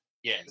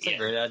 Yeah. That's a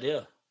great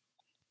idea.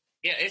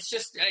 Yeah, it's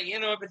just,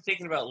 I've been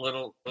thinking about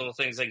little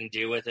things I can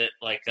do with it.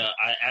 Like,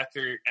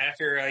 after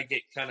I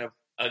get kind of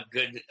a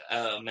good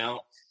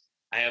amount,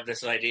 I have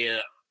this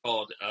idea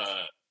called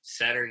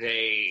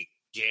Saturday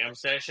Jam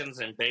Sessions.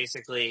 And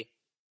basically,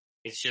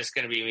 it's just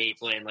going to be me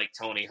playing like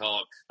Tony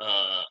Hawk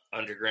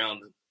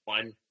Underground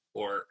 1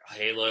 or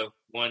Halo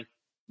 1.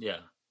 Yeah.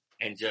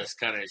 And just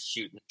kind of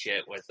shooting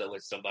shit with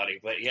somebody.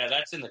 But yeah,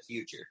 that's in the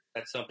future.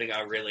 That's something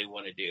I really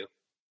want to do.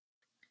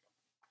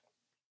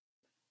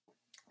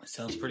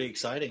 Sounds pretty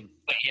exciting.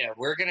 But yeah,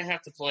 we're going to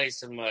have to play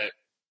some,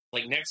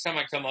 like next time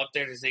I come up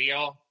there to see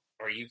y'all,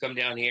 or you come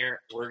down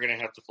here, we're going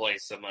to have to play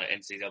some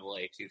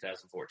NCAA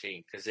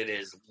 2014 because it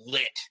is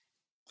lit.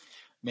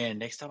 Man,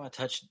 next time I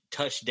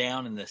touch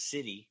down in the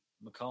city,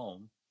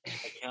 Macomb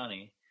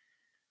County,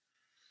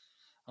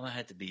 I'm gonna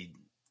have to be.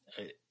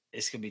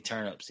 It's gonna be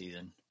turn up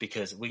season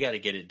because we got to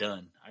get it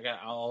done.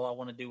 All I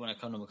want to do when I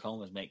come to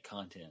Macomb is make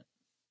content.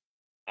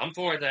 I'm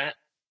for that.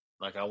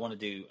 Like I want to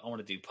do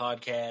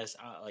podcasts.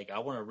 I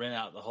want to rent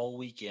out the whole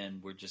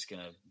weekend. We're just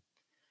gonna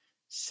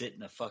sit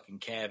in a fucking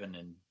cabin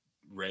and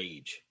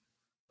rage.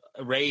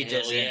 Rage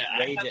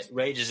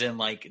is in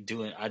like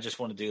doing. I just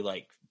want to do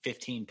like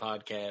 15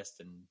 podcasts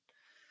and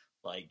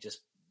like just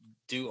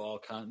do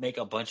make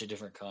a bunch of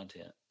different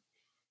content.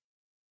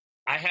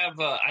 I have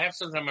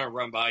something I'm gonna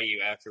run by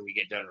you after we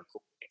get done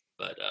recording,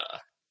 but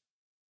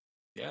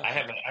yeah, I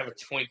have a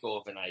twinkle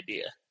of an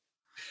idea.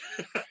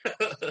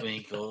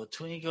 Twinkle,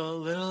 twinkle,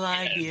 little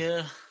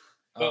idea.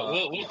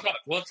 But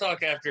we'll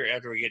talk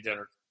after we get done.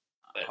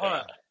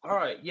 But, all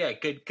right, yeah,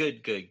 good.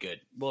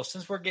 Well,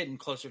 since we're getting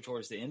closer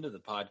towards the end of the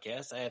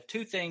podcast, I have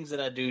two things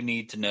that I do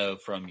need to know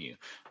from you.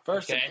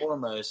 First and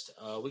foremost,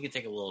 we can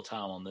take a little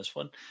time on this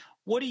one.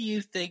 What do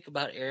you think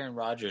about Aaron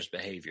Rodgers'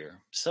 behavior?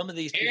 Some of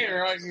these people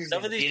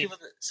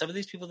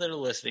that are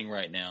listening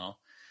right now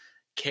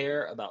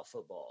care about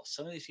football.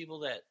 Some of these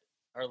people that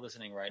are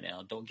listening right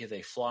now don't give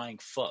a flying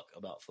fuck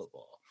about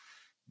football.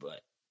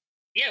 But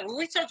yeah,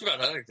 we talked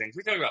about other things.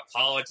 We talked about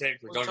politics.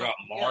 We talked about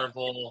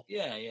Marvel.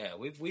 Yeah.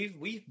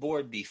 We've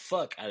bored the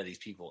fuck out of these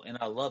people, and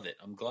I love it.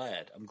 I'm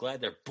glad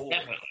they're bored.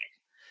 Definitely.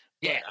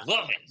 Yeah,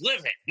 love it,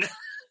 live it.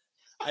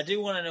 I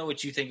do want to know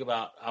what you think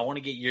about. I want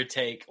to get your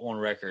take on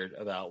record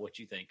about what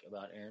you think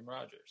about Aaron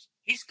Rodgers.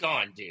 He's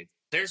gone, dude.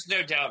 There's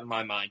no doubt in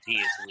my mind he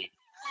is leaving.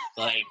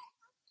 Like,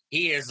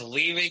 he is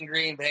leaving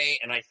Green Bay,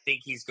 and I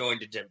think he's going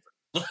to Denver.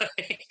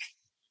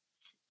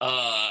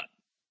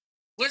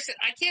 Listen,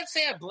 I can't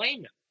say I blame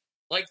him.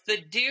 Like, the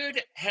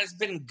dude has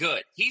been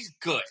good. He's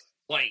good.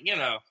 Like,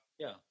 Yeah.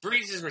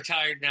 Breeze is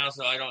retired now,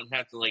 so I don't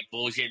have to, like,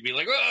 bullshit and be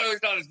like, oh,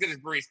 he's not as good as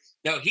Breeze.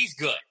 No, he's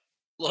good.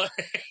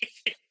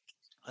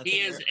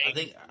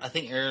 I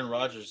think Aaron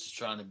Rodgers is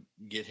trying to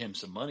get him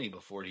some money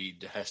before he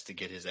has to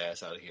get his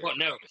ass out of here. Well,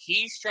 no,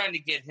 he's trying to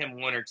get him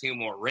 1 or 2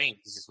 more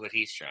rings is what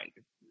he's trying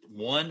to do.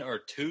 1 or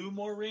 2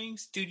 more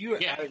rings? Dude, you are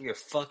out of your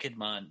fucking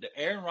mind.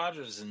 Aaron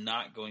Rodgers is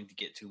not going to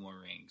get 2 more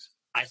rings.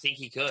 I think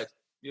he could.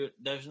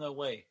 There's no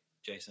way,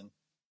 Jason.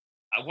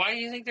 Why do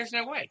you think there's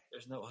no way?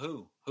 There's no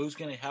who.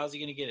 How's he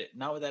going to get it?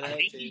 Not with that I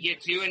attitude. think he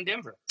gets 2 in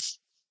Denver.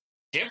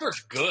 Denver's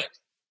good.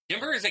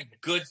 Denver is a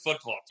good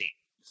football team.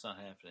 It's not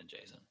happening,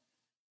 Jason.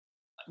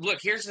 Look,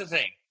 here's the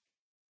thing.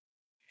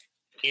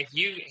 If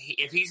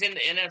he's in the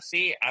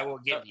NFC, I will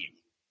give you.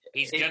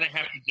 He's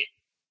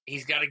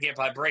got to get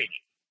by Brady.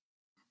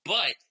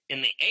 But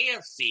in the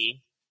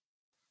AFC,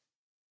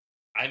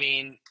 I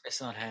mean,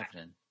 it's not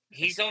happening.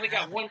 He's only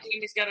got one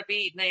team he's got to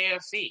beat in the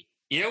AFC.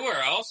 You know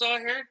where else I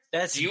heard?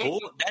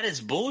 That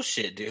is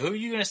bullshit, dude. Who are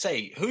you going to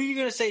say? Who are you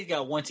going to say he's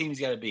got one team he's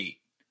got to beat?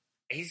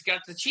 He's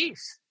got the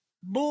Chiefs.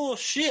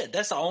 Bullshit.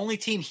 That's the only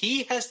team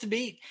he has to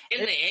beat.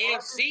 In the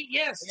AFC,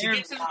 yes. To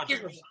get to the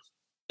Super Bowl.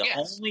 The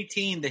only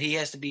team that he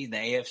has to beat in the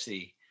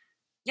AFC.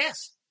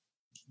 Yes.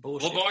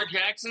 Bullshit. Lamar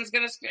Jackson's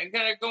going to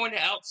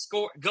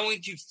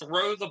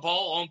throw the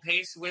ball on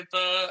pace with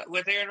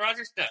Aaron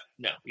Rodgers?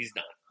 No, he's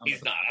not.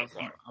 He's not. I'm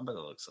sorry. I'm going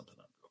to look something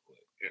up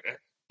real quick.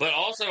 But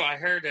also, I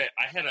heard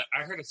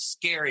a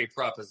scary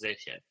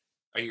proposition.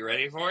 Are you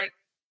ready for it?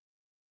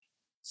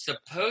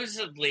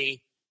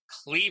 Supposedly,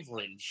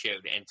 Cleveland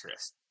showed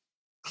interest.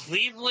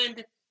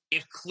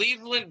 If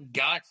Cleveland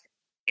got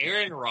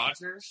Aaron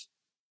Rodgers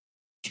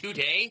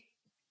today,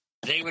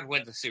 they would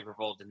win the Super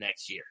Bowl the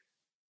next year.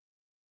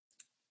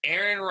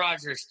 Aaron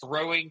Rodgers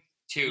throwing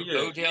to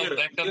Odell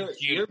Beckham Jr.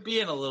 You're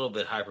being a little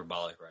bit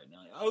hyperbolic right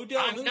now.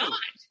 I'm not.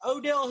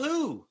 Odell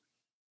who?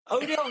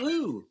 Odell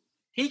who?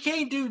 He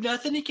can't do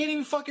nothing. He can't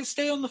even fucking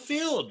stay on the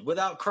field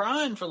without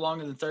crying for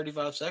longer than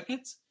 35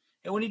 seconds.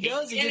 And when he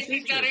does,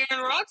 he's got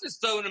Aaron Rodgers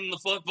throwing him the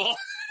football.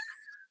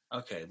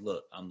 Okay,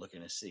 look, I'm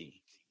looking to see.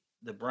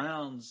 The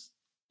Browns,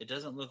 it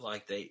doesn't look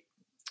like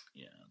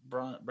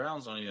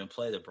Browns don't even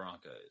play the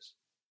Broncos.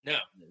 No.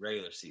 In the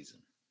regular season.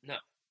 No.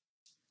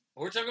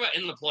 We're talking about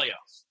in the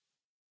playoffs.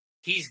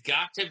 He's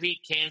got to beat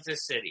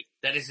Kansas City.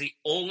 That is the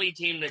only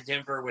team that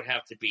Denver would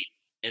have to beat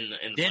in the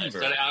Denver.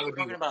 playoffs. We're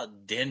talking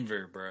about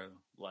Denver, bro.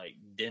 Like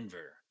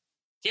Denver.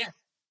 Yeah.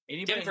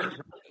 Denver.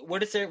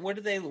 What is their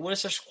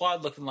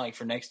squad looking like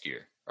for next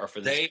year? Or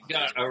for this? They've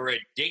got a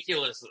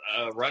ridiculous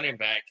running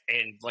back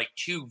and like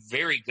 2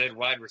 very good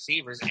wide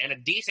receivers and a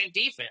decent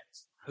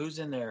defense. Who's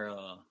in their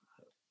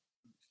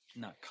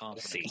not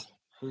conference? Let's see.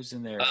 Who's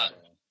in their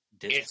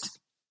it's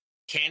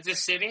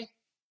Kansas City.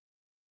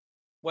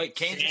 Wait,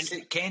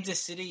 Kansas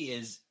City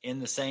is in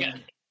the same. Yeah.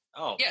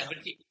 Oh, yeah.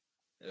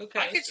 Okay.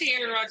 I could see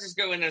Aaron Rodgers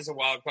go in as a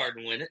wild card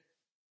and win it.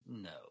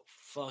 No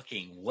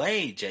fucking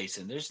way,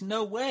 Jason. There's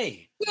no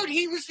way. Dude,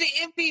 he was the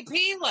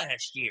MVP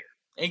last year.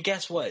 And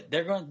guess what?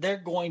 They're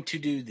going to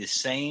do the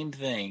same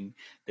thing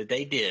that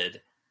they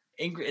did,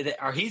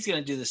 or he's going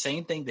to do the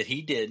same thing that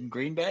he did in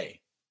Green Bay.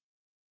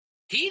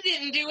 He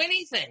didn't do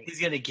anything. He's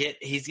gonna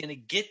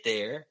get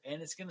there, and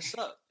it's gonna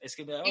suck. It's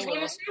gonna be like, he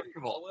won a Super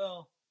Bowl.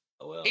 Oh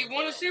well. He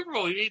won a Super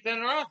Bowl. He beat Ben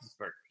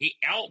Roethlisberger. He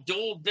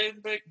outdueled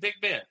Big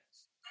Ben.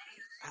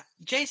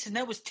 Jason,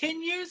 that was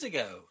 10 years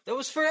ago. That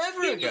was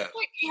forever ago.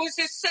 It was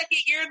his second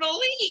year in the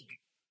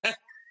league.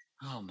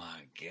 Oh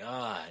my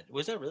God!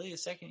 Was that really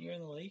his second year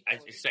in the league? I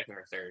think second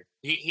or third.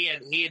 He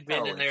had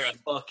been in there. It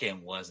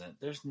fucking wasn't.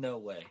 There's no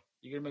way.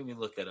 You're gonna make me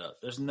look that up.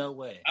 There's no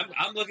way.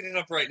 I'm looking it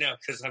up right now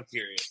because I'm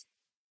curious.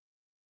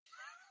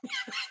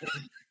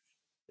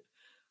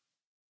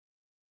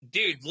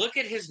 Dude, look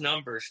at his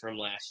numbers from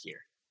last year.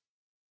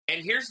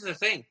 And here's the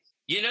thing.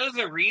 You know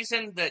the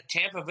reason that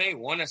Tampa Bay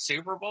won a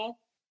Super Bowl?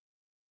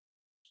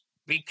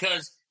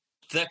 Because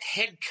the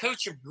head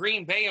coach of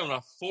Green Bay on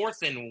a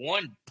 4th and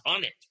 1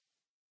 punted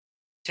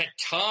to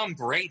Tom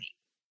Brady.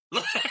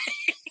 Oh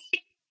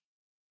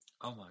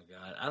my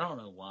God. I don't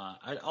know why.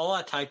 All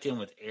I typed in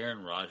was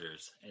Aaron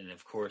Rodgers, and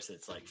of course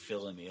it's like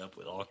filling me up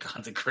with all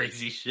kinds of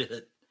crazy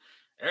shit.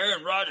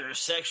 Aaron Rodgers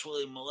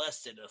sexually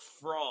molested a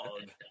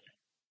frog.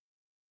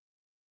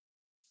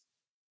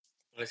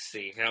 Let's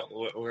see.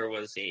 Where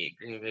was he?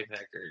 Green Bay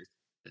Packers.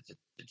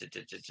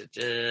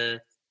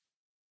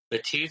 The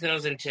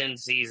 2010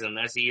 season.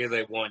 That's the year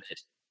they won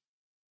it.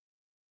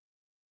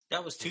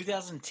 That was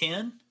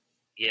 2010?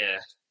 Yeah.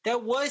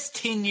 That was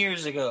 10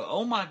 years ago.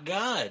 Oh my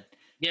God.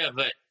 Yeah,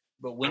 but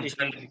when did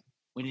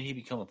he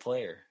become a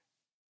player?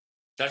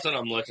 That's what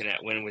I'm looking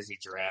at. When was he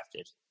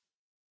drafted?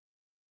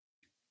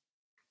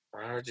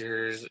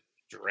 Rodgers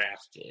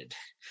drafted.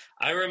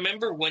 I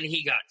remember when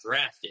he got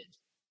drafted.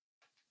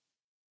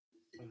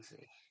 Let's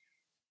see.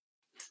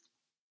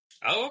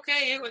 Oh,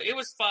 okay. It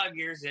was 5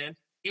 years in.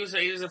 He was a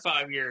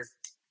 5-year.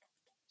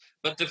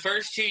 But the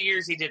first 2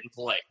 years he didn't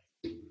play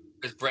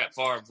because Brett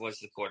Favre was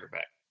the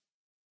quarterback.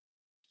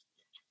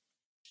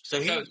 So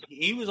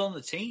he was on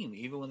the team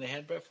even when they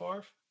had Brett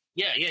Favre?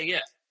 Yeah.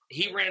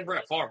 He ran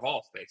Brett Favre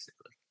off,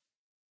 basically.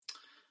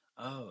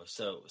 Oh,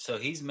 so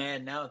he's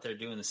mad now that they're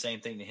doing the same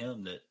thing to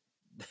him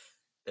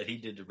that he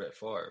did to Brett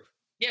Favre.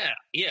 Yeah.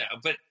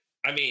 But,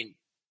 I mean,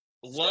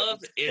 Love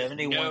is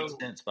 71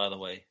 cents, by the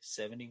way.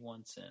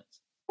 71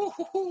 cents.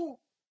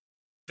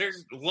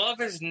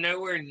 Love is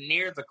nowhere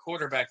near the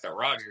quarterback that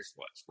Rodgers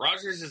was.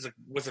 Rodgers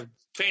was a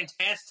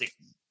fantastic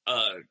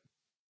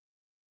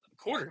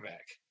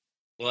quarterback.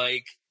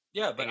 Like,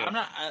 yeah, but I'm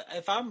not.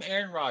 If I'm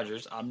Aaron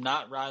Rodgers, I'm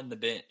not riding the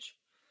bench.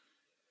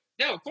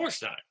 No, of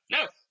course not.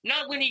 No,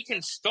 not when he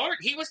can start.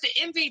 He was the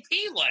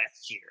MVP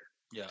last year.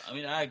 Yeah, I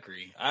mean, I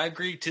agree. I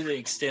agree to the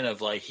extent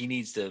of like he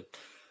needs to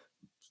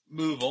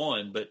move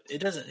on, but it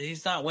doesn't.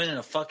 He's not winning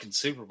a fucking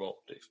Super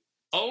Bowl, dude.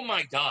 Oh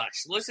my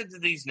gosh! Listen to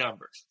these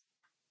numbers.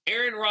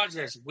 Aaron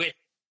Rodgers with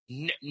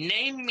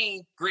name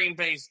me Green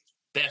Bay's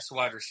best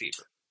wide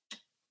receiver.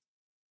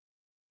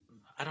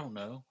 I don't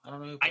know.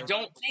 I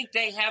don't think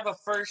they have a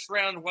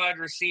first-round wide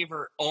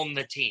receiver on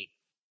the team.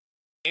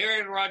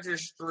 Aaron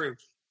Rodgers threw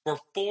for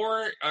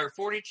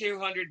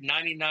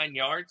 4,299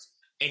 yards,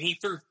 and he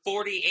threw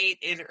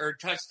 48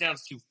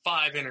 touchdowns to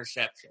 5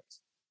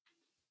 interceptions.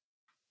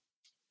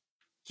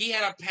 He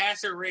had a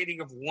passer rating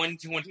of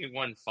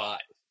 121.5.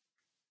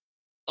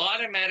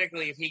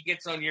 Automatically, if he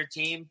gets on your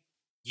team,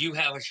 you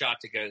have a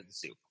shot to go to the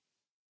Super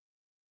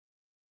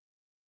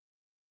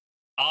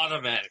Bowl.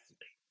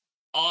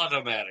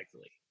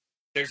 Automatically.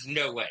 There's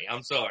no way.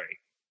 I'm sorry.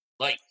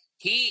 Like,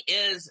 he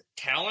is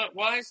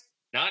talent-wise,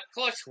 not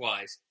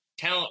clutch-wise.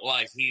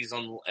 Talent-wise, he's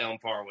on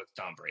par with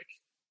Tom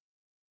Brady.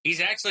 He's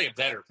actually a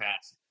better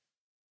passer,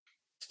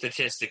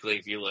 statistically,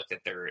 if you look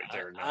at their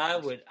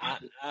numbers.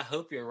 I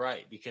hope you're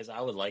right, because I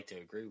would like to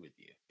agree with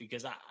you.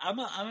 Because I'm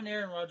an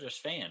Aaron Rodgers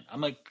fan.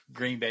 I'm a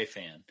Green Bay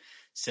fan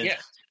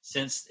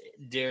since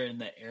during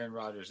the Aaron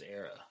Rodgers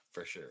era,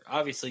 for sure.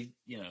 Obviously,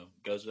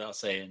 goes without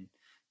saying,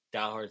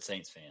 diehard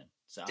Saints fan.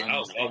 So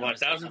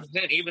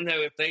 1,000%. Even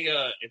though if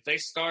they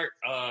start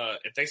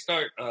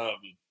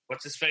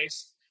what's his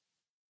face?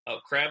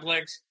 Crab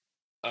legs.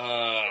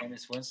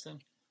 Jameis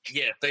Winston.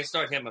 Yeah, if they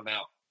start him, I'm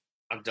out.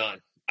 I'm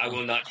done. I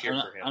will not cheer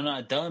for him. I'm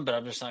not done, but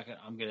I'm just not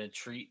gonna. I'm gonna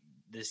treat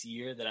this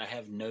year that I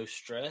have no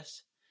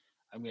stress.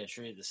 I'm gonna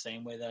treat it the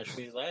same way that I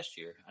treated last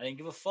year. I didn't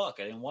give a fuck.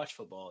 I didn't watch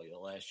football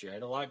last year. I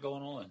had a lot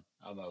going on.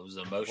 I was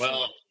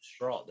emotionally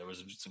distraught. There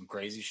was some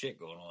crazy shit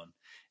going on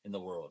in the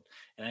world,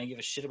 and I didn't give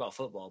a shit about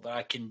football. But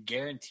I can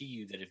guarantee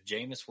you that if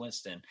Jameis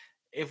Winston,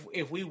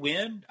 if we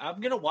win, I'm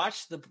gonna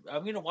watch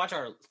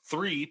our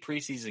 3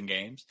 preseason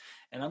games,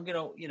 and I'm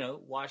gonna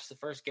watch the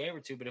first game or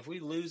 2. But if we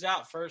lose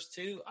out first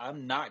 2,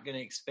 I'm not gonna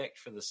expect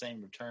for the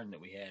same return that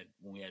we had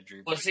when we had Drew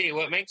Brees. Well, see,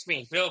 what makes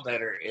me feel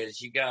better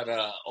is you got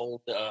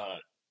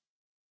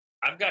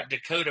I've got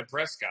Dakota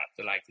Prescott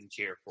that I can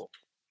cheer for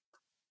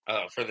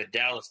the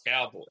Dallas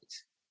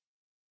Cowboys.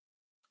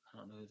 I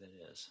don't know who that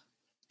is.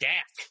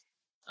 Dak.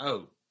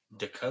 Oh,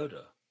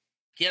 Dakota.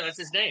 Yeah, that's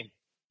his name,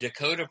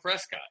 Dakota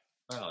Prescott.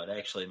 Oh, it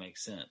actually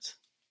makes sense.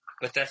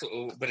 But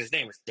his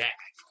name is Dak.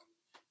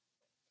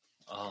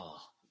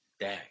 Oh,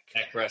 Dak.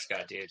 Dak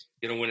Prescott, dude.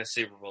 Gonna win a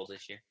Super Bowl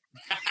this year.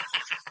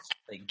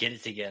 Like, get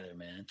it together,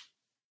 man.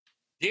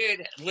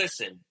 Dude,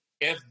 listen.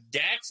 If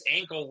Dak's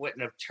ankle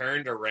wouldn't have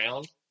turned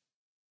around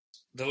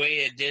the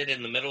way it did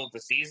in the middle of the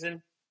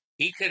season,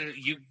 you could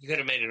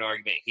have made an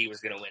argument he was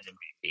going to win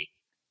MVP.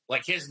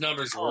 Like, his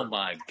numbers were... Oh,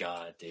 my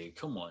God, dude.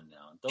 Come on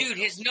now. Dude,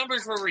 his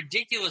numbers were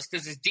ridiculous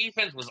because his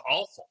defense was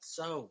awful.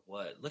 So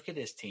what? Look at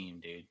his team,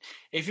 dude.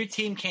 If your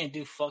team can't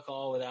do fuck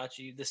all without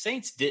you, the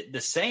Saints did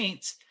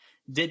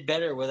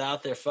better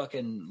without their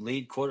fucking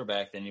lead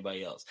quarterback than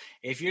anybody else.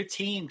 If your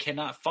team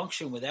cannot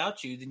function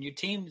without you, then your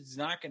team is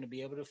not going to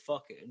be able to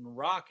fucking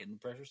rock in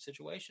pressure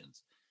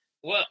situations.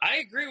 Well, I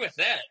agree with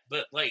that,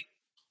 but, like,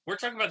 we're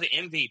talking about the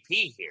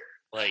MVP here.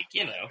 Like,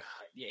 Yeah,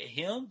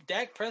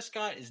 Dak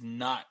Prescott is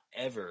not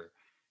ever.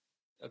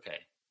 Okay.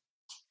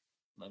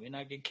 Let me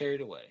not get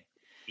carried away.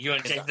 You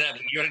want to take that?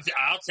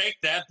 I'll take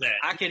that bet.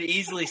 I could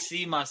easily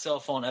see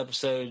myself on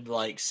episode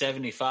like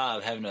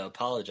 75 having to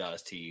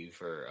apologize to you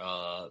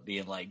for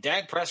being like,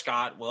 Dak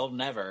Prescott will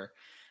never.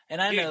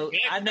 And I know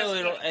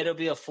it'll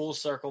be a full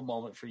circle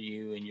moment for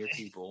you and your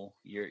people.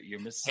 Your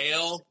Mississippi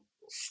Hail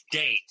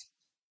State.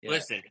 Yeah.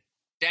 Listen,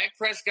 Dak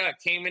Prescott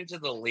came into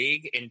the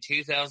league in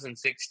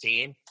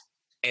 2016,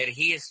 and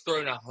he has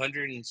thrown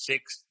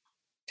 106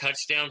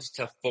 touchdowns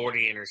to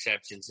 40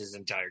 interceptions his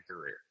entire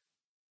career.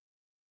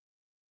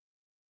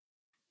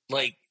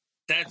 Like,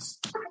 that's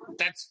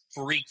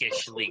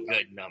freakishly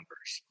good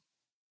numbers.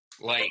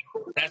 Like,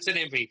 that's an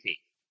MVP.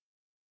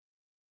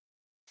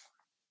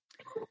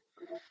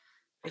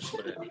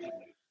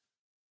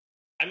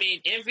 I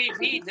mean,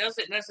 MVP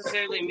doesn't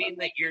necessarily mean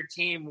that your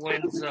team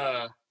wins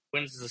the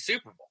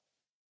Super Bowl.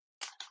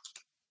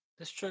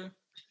 That's true.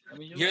 I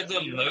mean, You're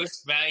the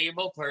most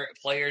valuable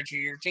player to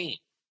your team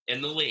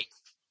in the league.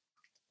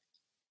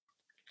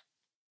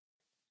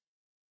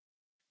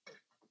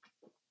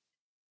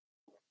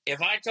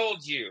 If I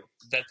told you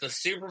that the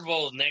Super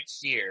Bowl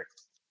next year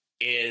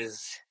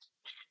is,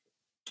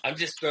 I'm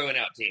just throwing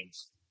out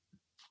teams.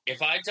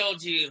 If I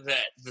told you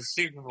that the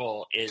Super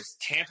Bowl is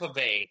Tampa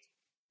Bay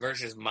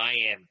versus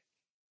Miami,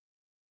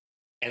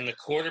 and the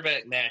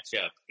quarterback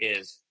matchup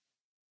is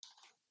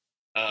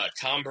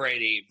Tom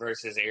Brady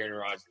versus Aaron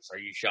Rodgers, are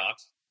you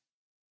shocked?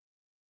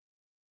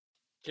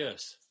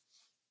 Yes.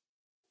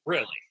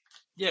 Really?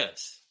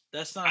 Yes.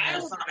 That's not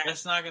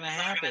going to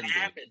happen.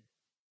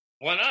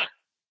 Why not?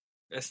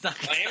 It's not.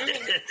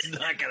 It's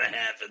not going to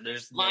happen.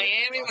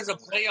 Miami was a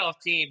playoff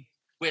team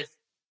with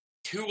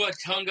Tua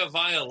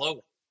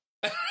Tagovailoa.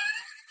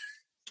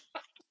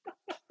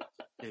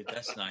 Dude,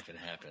 that's not going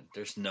to happen.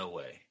 There's no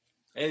way.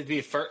 It'd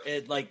be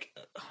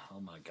oh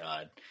my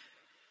God.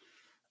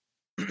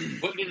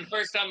 Would be the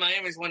first time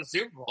Miami's won a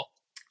Super Bowl.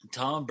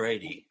 Tom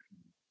Brady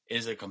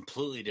is a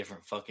completely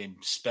different fucking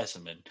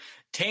specimen.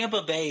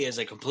 Tampa Bay is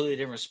a completely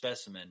different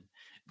specimen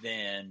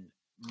than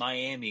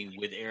Miami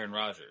with Aaron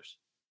Rodgers.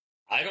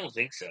 I don't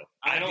think so.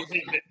 I don't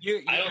think that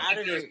you're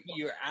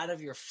out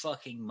of your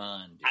fucking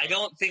mind. Dude. I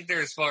don't think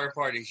they're as far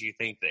apart as you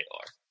think they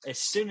are. As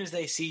soon as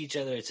they see each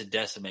other, it's a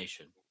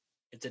decimation.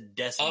 It's a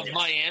decimation. Of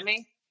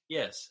Miami?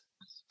 Yes.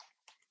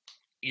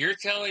 You're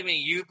telling me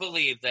you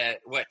believe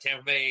that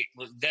Tampa Bay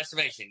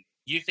decimation?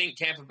 You think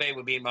Tampa Bay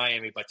would beat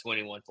Miami by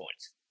 21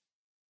 points?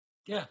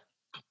 Yeah.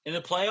 In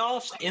the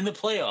playoffs? In the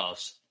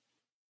playoffs.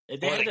 They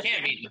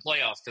can't meet in the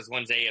playoffs because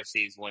one's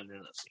AFC, one's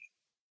NFC.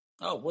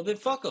 Oh, well, then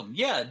fuck them.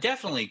 Yeah,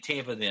 definitely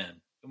Tampa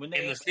then. In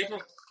the Super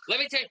Bowl. Let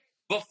me tell you,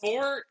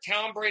 before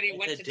Tom Brady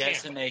went to Tampa. It's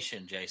a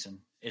decimation, Jason.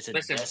 It's a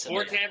decimation.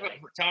 Before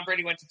Tom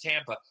Brady went to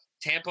Tampa,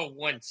 Tampa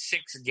won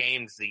 6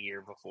 games the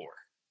year before.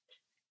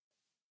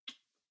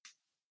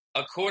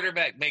 A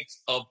quarterback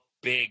makes a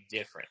big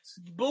difference.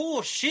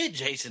 Bullshit,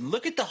 Jason.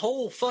 Look at the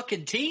whole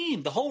fucking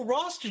team. The whole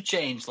roster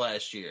changed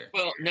last year.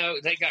 Well, no,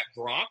 they got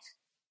Gronk.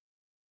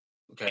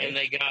 Okay. And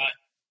they got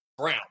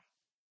Brown.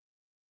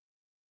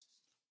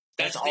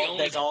 That's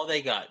all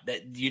they got.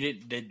 That you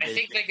didn't. I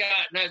think they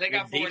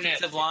got Fournette.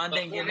 Defensive line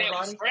didn't get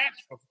nobody.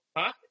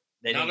 Huh?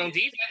 Not on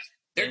defense.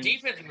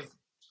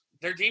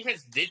 Their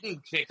defense didn't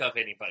pick up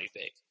anybody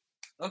big.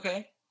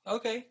 Okay.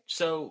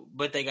 So,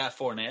 but they got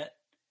Fournette.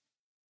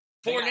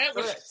 Fournette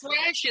was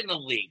fresh in the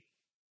league.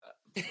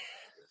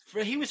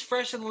 He was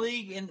fresh in the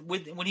league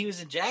when he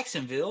was in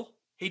Jacksonville.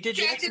 He did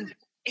Jacksonville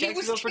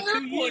for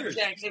 2 years.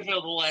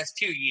 Jacksonville the last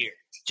 2 years.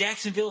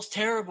 Jacksonville's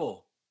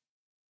terrible.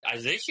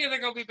 This year they're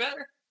going to be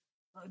better.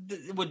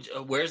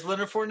 Where's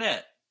Leonard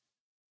Fournette?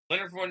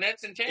 Leonard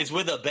Fournette's in Tampa. Is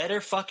with a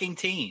better fucking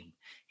team.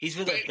 He's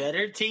with a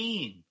better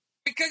team.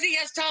 Because he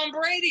has Tom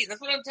Brady. That's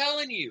what I'm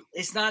telling you.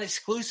 It's not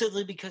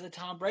exclusively because of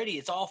Tom Brady.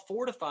 It's all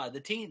fortified. The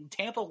team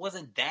Tampa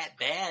wasn't that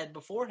bad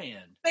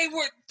beforehand. They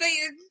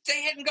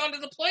hadn't gone to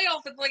the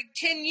playoff in like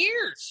 10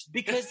 years.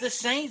 Because the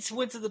Saints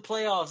went to the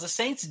playoffs. The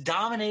Saints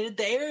dominated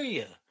the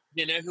area.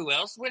 You know who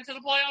else went to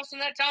the playoffs in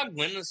that time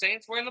when the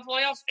Saints were in the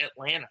playoffs?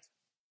 Atlanta.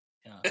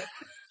 Yeah.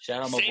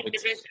 Shout out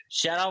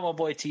my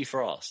boy T.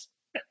 Frost.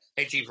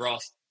 Hey, T.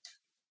 Frost.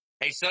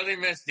 Hey, Southern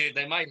Miss, dude,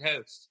 they might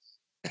host.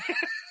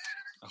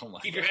 Oh my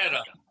Keep your head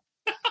up.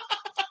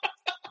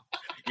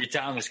 Your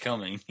time is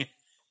coming.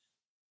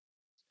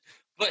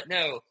 But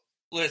no,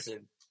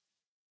 listen.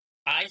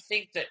 I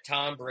think that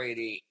Tom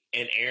Brady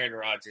and Aaron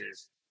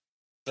Rodgers,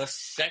 the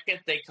second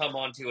they come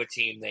onto a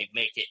team, they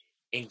make it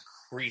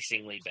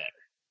increasingly better.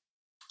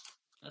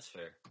 That's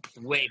fair.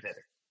 Way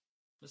better.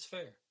 That's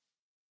fair.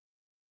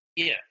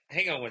 Yeah,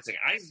 hang on one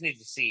second. I just need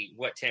to see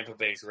what Tampa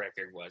Bay's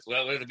record was.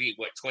 Well, it'll be,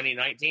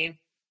 2019?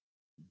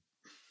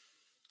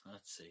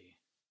 Let's see.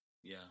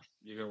 Yeah,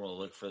 you're going to want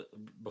to look for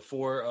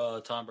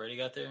before Tom Brady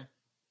got there?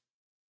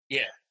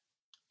 Yeah.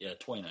 Yeah,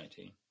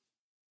 2019.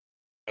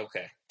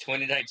 Okay.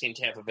 2019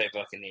 Tampa Bay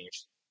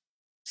Buccaneers.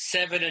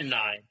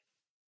 7-9.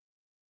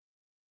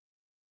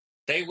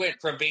 They went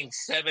from being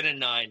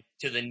 7-9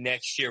 to the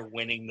next year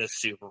winning the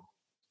Super Bowl.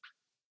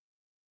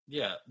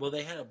 Yeah, well,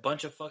 they had a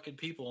bunch of fucking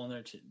people on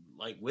there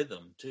with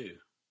them too.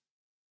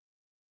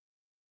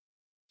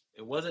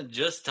 It wasn't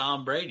just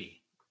Tom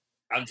Brady.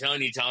 I'm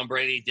telling you, Tom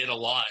Brady did a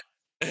lot.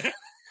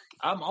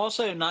 I'm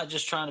also not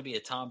just trying to be a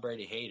Tom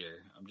Brady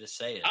hater. I'm just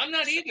saying. I'm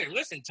not either.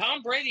 Listen,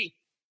 Tom Brady,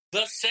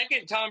 the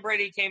second Tom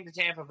Brady came to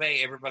Tampa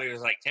Bay, everybody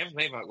was like, Tampa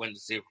Bay might win the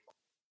Super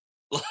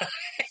Bowl.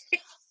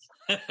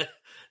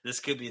 This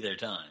could be their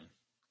time.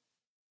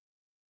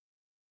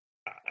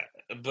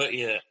 But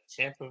yeah,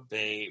 Tampa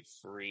Bay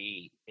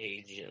free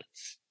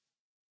agents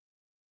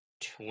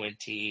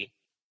 2020.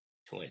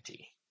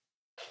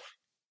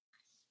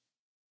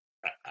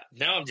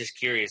 Now I'm just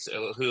curious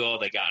who all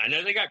they got. I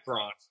know they got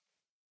Gronk.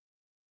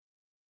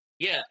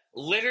 Yeah,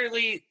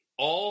 literally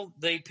all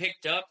they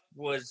picked up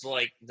was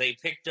they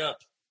picked up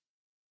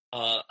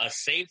a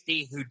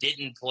safety who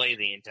didn't play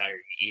the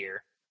entire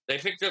year. They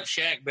picked up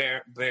Shaq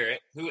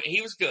Barrett, who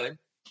he was good,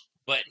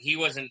 but he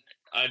wasn't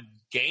a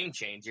game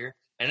changer.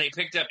 and they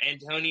picked up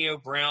Antonio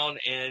Brown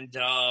and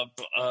Gronk.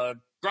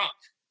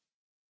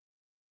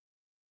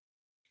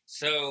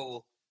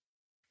 So,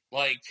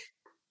 like,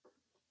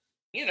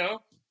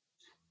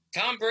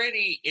 Tom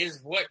Brady is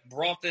what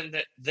brought them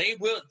that they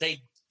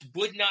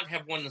would not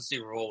have won the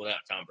Super Bowl without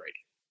Tom Brady.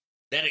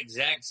 That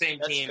exact same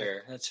team.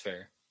 That's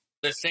fair.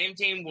 The same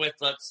team with,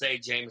 let's say,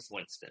 Jameis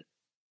Winston.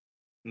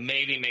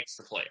 Maybe makes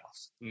the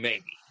playoffs.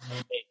 Maybe.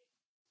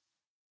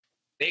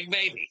 Big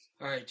maybe.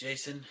 All right,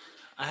 Jason.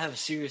 I have a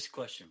serious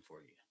question for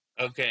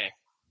you. Okay.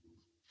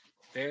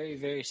 Very,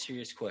 very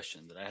serious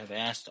question that I have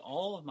asked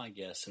all of my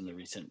guests in the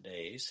recent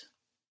days.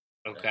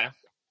 Okay.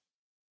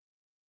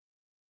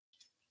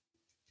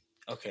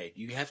 Okay,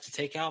 you have to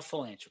take out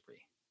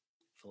philanthropy.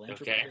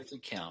 Philanthropy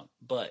doesn't count,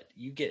 but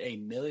you get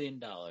 $1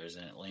 million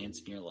and it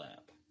lands in your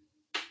lap.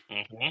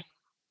 Mm-hmm.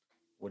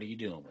 What are you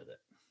doing with it?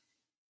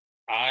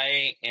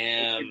 I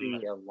am. It can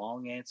be a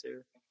long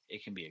answer.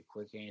 It can be a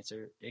quick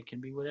answer. It can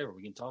be whatever.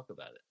 We can talk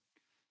about it.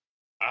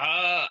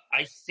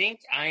 I think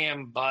I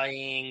am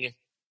buying.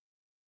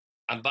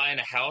 I'm buying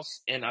a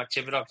house in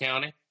Thibodeau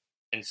County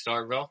in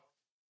Starkville.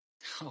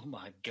 Oh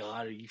my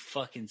God, are you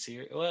fucking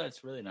serious? Well,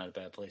 it's really not a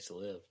bad place to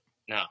live.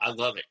 No, I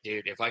love it,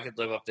 dude. If I could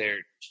live up there,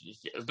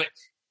 but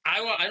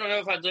I don't know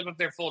if I'd live up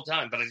there full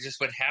time, but I just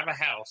would have a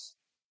house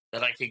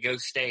that I could go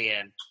stay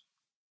in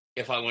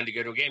if I wanted to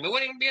go to a game. It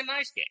wouldn't even be a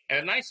nice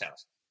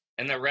house.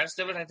 And the rest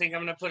of it, I think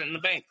I'm going to put it in the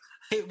bank.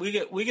 Hey, we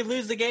could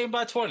lose the game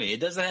by 20. It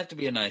doesn't have to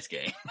be a nice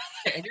game.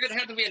 It doesn't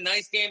have to be a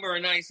nice game or a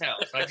nice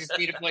house. I just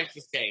need a place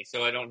to stay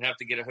so I don't have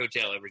to get a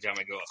hotel every time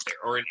I go up there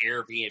or an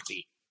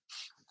Airbnb.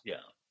 Yeah.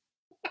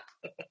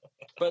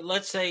 But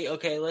let's say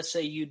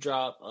you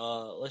drop,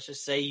 let's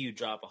just say you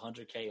drop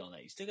 $100K on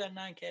that. You still got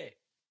 $9K.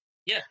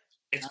 Yeah,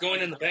 it's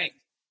going in the bank.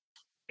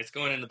 It's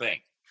going in the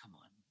bank. Come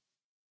on,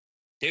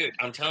 dude.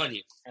 I'm telling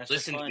you.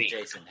 Listen to me,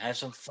 Jason. Have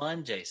some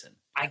fun, Jason.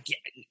 I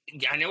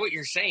know what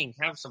you're saying.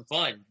 Have some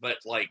fun, but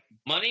like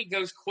money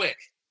goes quick.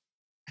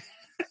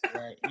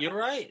 Right. You're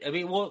right. I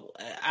mean, well,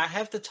 I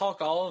have to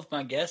talk all of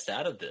my guests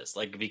out of this,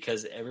 like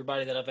because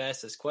everybody that I've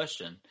asked this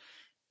question,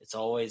 it's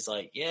always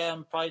like, yeah,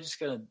 I'm probably just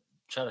gonna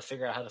try to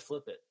figure out how to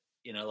flip it.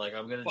 Like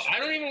I'm gonna. Well, I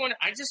don't even want to.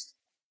 I just,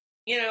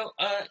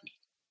 I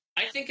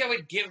think I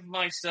would give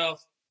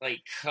myself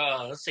like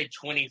let's say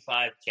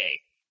 25K.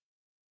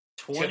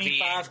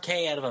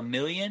 25K out of $1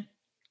 million?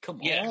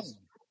 Come on.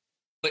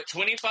 But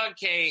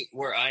 25K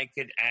where I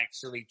could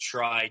actually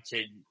try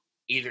to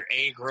either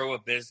A, grow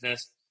a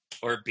business,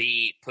 or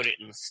B, put it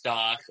in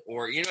stock,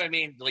 or, you know what I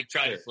mean? Like,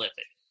 try to flip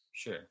it.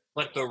 Sure.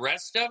 But the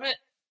rest of it,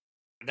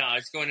 no,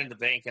 it's going in the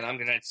bank, and I'm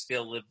going to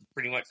still live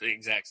pretty much the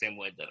exact same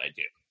way that I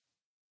do.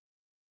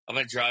 I'm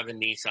going to drive a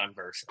Nissan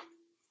Versa.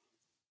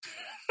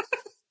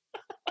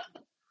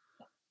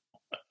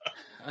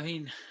 I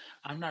mean,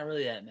 I'm not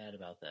really that mad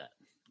about that.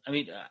 I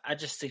mean, I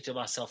just think to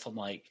myself, I'm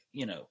like,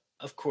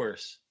 of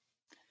course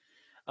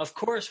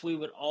we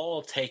would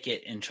all take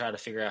it and try to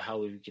figure out how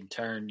we can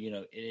turn,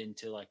 it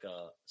into like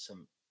a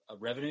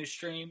revenue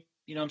stream.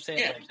 You know what I'm saying?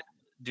 Yeah. Like,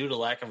 due to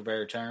lack of a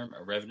better term,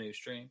 a revenue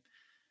stream.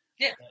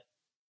 Yeah.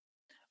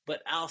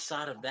 But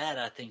outside of that,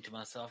 I think to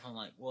myself, I'm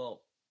like,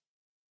 well,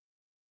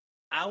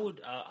 I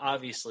would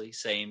obviously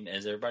same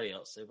as everybody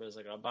else. Everybody's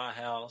like, I'll buy a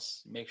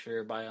house, make sure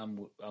everybody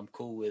I'm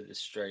cool with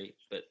is straight.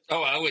 But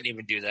I wouldn't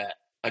even do that.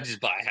 I'd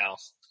just buy a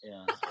house.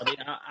 Yeah, I mean,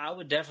 I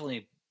would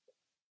definitely.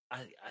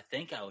 I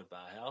think I would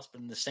buy a house, but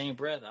in the same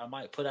breath, I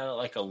might put out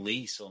like a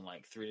lease on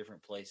like 3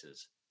 different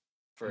places.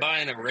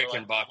 Buying a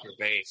Rickenbacker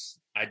base.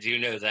 I do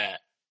know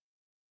that.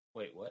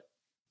 Wait, what?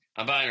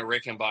 I'm buying a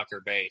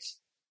Rickenbacker base.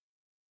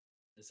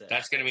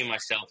 That's going to be my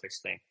selfish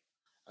thing.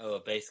 Oh, a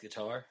bass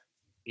guitar?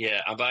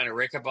 Yeah, I'm buying a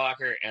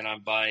Rickenbacker and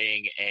I'm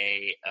buying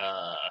a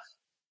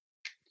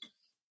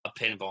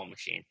pinball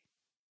machine.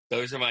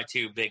 Those are my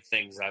 2 big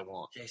things I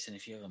want. Jason,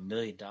 if you have $1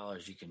 million,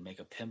 you can make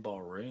a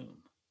pinball room.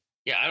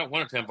 Yeah, I don't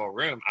want a pinball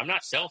room. I'm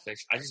not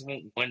selfish. I just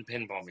want one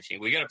pinball machine.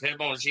 We got a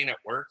pinball machine at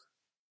work.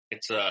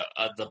 It's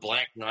the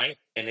Black Knight,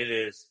 and it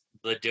is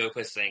the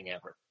dopest thing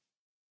ever.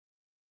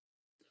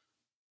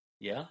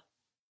 Yeah?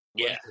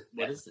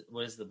 What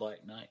is the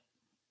Black Knight?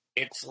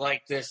 It's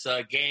like this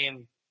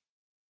game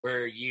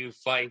where you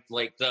fight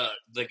like the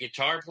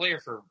guitar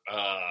player for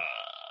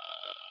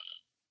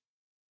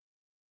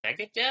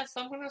Megadeth,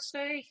 I'm going to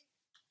say,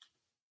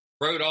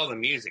 wrote all the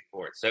music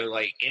for it. So,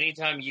 like,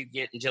 anytime you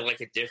get into, like,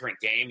 a different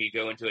game, you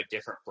go into a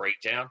different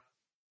breakdown,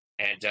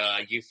 and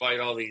you fight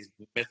all these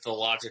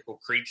mythological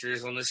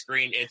creatures on the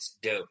screen. It's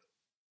dope.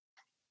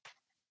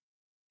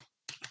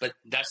 But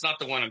that's not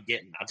the one I'm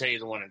getting. I'll tell you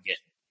the one I'm getting.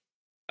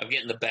 I'm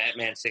getting the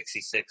Batman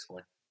 66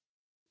 one.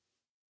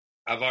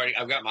 I've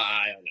got my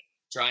eye on it.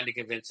 Trying to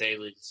convince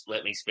Haley to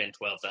let me spend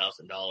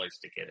 $12,000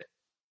 to get it.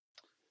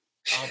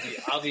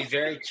 I'll be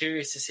very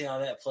curious to see how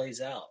that plays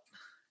out.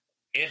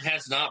 It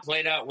has not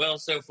played out well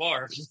so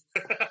far.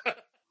 To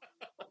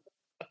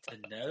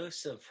no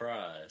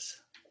surprise.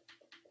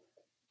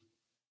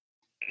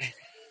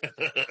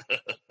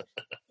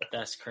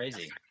 That's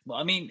crazy. Well,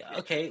 I mean,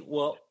 okay,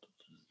 well,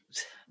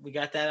 we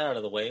got that out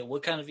of the way.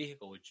 What kind of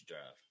vehicle would you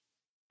drive?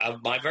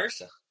 My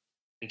Versa.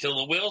 until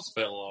the wheels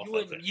fell off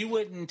of it. You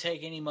wouldn't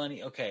take any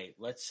money. Okay,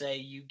 let's say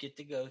you get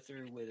to go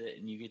through with it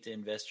and you get to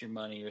invest your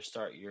money or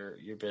start your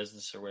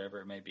business or whatever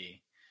it may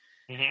be.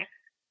 Mm-hmm.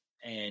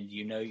 And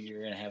you know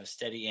you're going to have a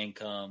steady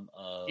income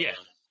of Yeah.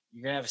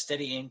 You're going to have a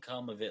steady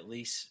income of at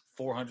least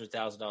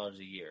 $400,000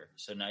 a year.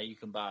 So now you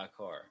can buy a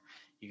car.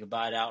 You can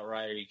buy it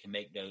outright or you can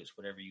make notes,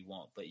 whatever you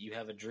want. But you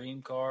have a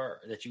dream car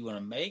that you want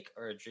to make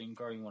or a dream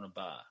car you want to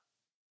buy?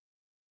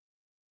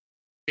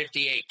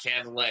 58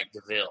 Cadillac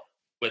DeVille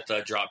with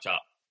a drop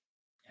top.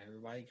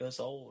 Everybody goes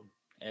old.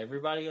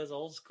 Everybody goes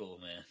old school,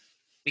 man.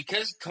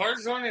 Because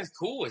cars aren't as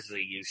cool as they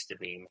used to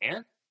be,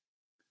 man.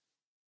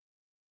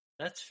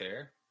 That's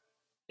fair.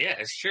 Yeah,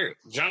 it's true.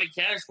 Johnny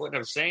Cash what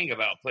I'm saying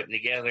about putting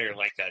together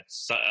like a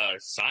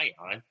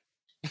Scion.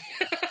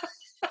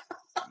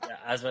 Yeah,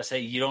 I was about to say,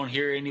 you don't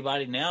hear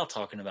anybody now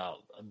talking about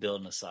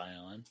building a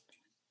Scion.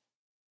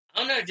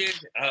 Oh no, dude.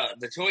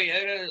 The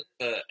Toyota,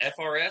 the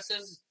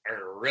FRSs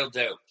are real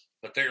dope,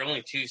 but they're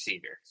only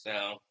 2-seater, so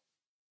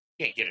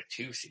you can't get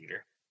a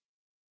 2-seater.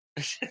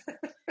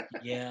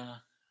 Yeah,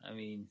 I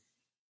mean,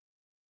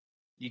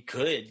 you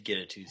could get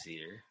a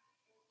 2-seater,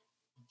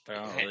 but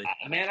I don't really.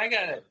 Man, I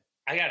got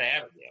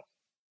Abigail.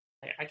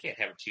 I can't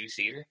have a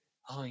 2-seater.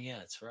 Oh yeah,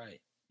 that's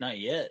right. Not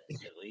yet,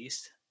 at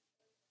least.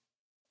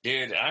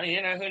 Dude,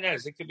 who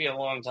knows? It could be a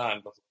long time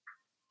before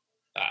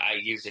I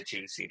use a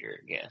 2-seater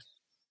again.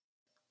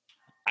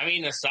 I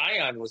mean, the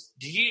Scion was.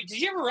 Did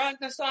you ever ride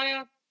the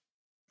Scion?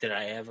 Did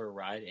I ever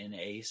ride in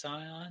a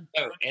Scion?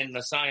 Oh, in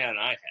the Scion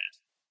I had.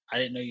 I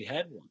didn't know you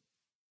had one.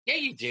 Yeah,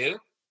 you do.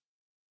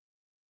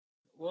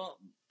 Well,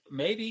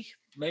 maybe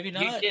not.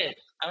 You did.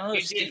 I don't know.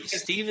 You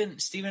did.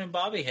 Steven and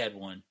Bobby had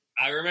one.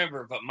 I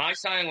remember, but my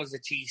Scion was a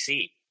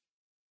TC.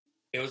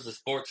 It was a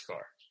sports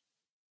car.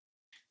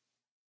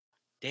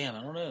 Damn,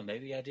 I don't know.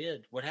 Maybe I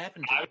did. What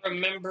happened to I it?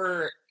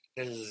 remember,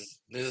 this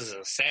is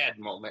a sad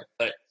moment,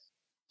 but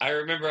I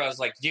remember I was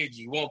like, dude,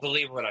 you won't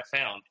believe what I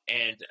found.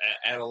 And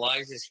at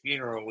Eliza's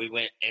funeral, we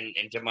went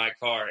into my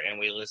car and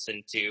we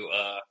listened to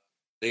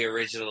the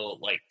original,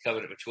 like,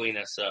 Covenant Between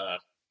Us,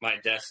 My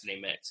Destiny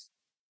mix.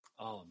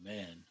 Oh,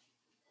 man.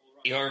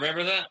 You don't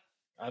remember that?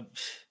 It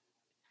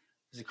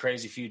was a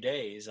crazy few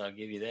days. I'll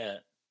give you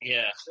that.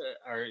 Yeah.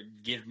 Or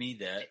give me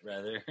that,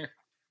 rather.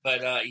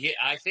 But, yeah,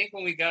 I think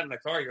when we got in the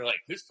car, you're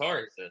like, whose car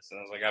is this? And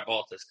I was like, I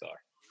bought this car.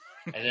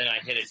 And then I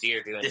hit a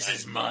deer doing This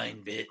is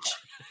mine, bitch.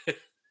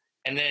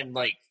 And then,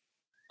 like,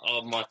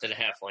 a month and a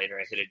half later,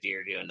 I hit a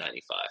deer doing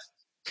 95.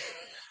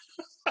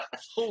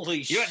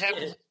 Holy shit. What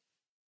happens?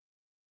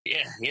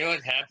 Yeah, you know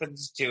what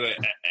happens to it?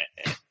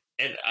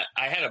 And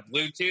I had a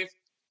Bluetooth.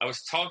 I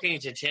was talking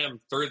to Tim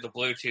through the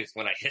Bluetooth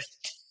when I hit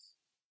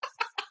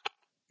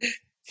it.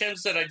 Tim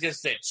said I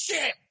just said,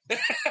 shit!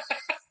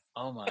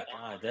 Oh my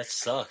God, that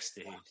sucks,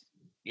 dude.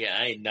 Yeah,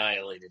 I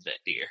annihilated that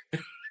deer.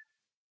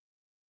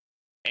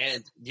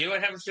 And do you know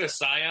what happens to a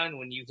Scion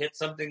when you hit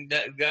something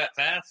that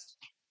fast?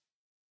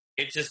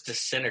 It just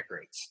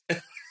disintegrates.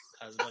 I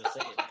was about to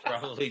say,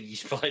 you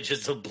probably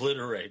just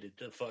obliterated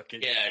the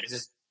fucking... Yeah,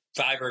 just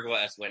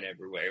fiberglass went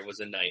everywhere. It was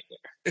a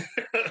nightmare.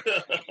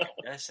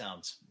 That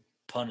sounds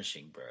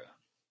punishing, bro.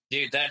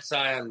 Dude, that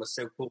Scion was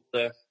so cool,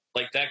 though.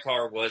 Like, that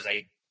car was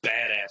a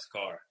badass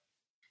car.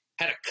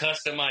 Had a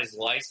customized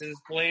license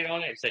plate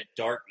on it. It said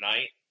Dark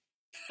Knight.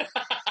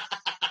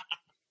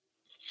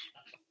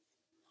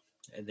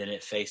 And then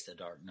it faced a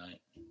Dark Knight.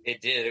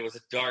 It did. It was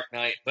a Dark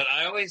Knight. But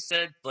I always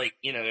said, like,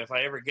 if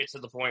I ever get to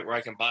the point where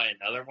I can buy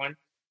another one,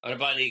 I'm going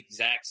to buy the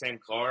exact same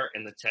car,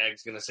 and the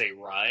tag's going to say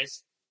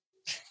Rise.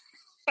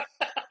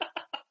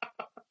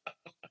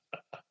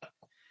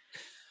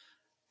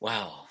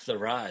 Wow, the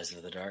rise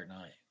of the Dark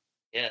Knight.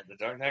 Yeah, the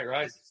Dark Knight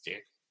Rises, dude.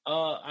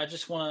 I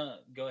just want to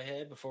go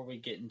ahead before we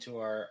get into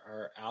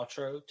our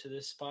outro to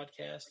this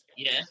podcast.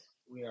 Yeah.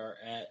 We are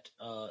at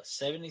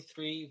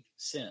 73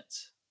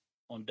 cents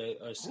on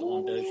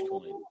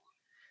Dogecoin.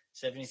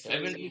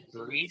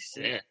 73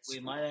 cents. We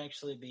might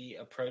actually be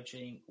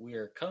we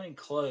are coming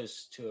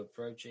close to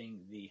approaching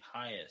the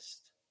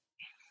highest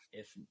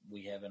if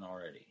we haven't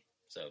already.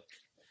 So,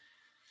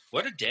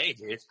 what a day,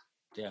 dude.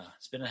 Yeah,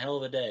 it's been a hell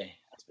of a day.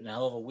 It's been a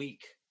hell of a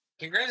week.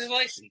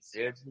 Congratulations,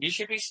 dude. You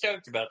should be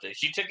stoked about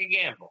this. You took a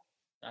gamble.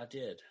 I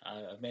did.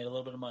 I've made a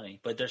little bit of money.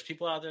 But there's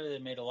people out there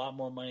that made a lot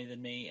more money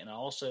than me, and I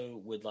also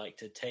would like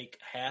to take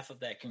half of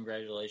that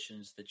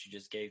congratulations that you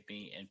just gave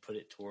me and put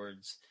it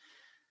towards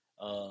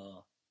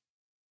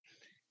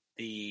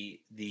the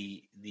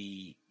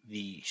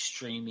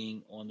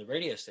streaming on the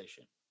radio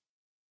station.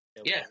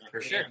 Yeah,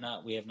 for sure.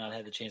 We have not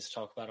had the chance to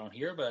talk about on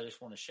here, but I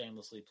just want to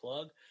shamelessly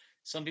plug.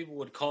 Some people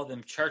would call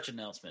them church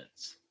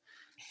announcements.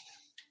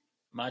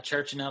 My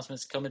church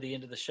announcements come at the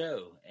end of the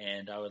show,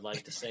 and I would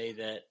like to say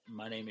that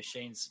my name is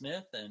Shane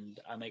Smith, and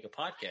I make a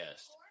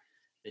podcast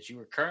that you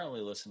are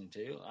currently listening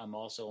to. I'm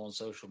also on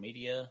social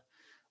media,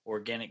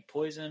 Organic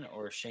Poison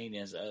or Shane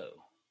is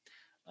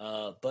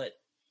O. But,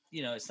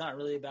 it's not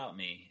really about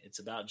me. It's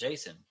about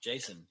Jason.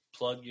 Jason,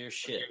 plug your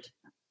shit.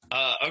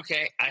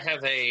 Okay, I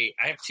have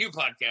 2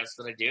 podcasts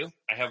that I do.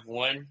 I have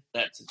one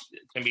that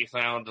can be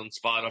found on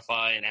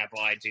Spotify and Apple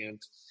iTunes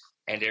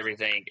and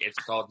everything. It's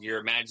called Your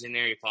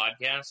Imaginary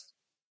Podcast.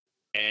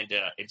 And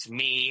it's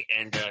me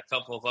and a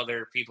couple of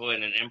other people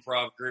in an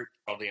improv group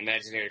called the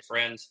Imaginary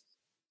Friends.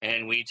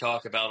 And we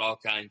talk about all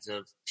kinds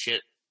of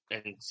shit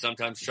and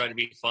sometimes try to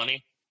be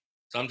funny.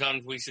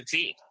 Sometimes we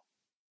succeed.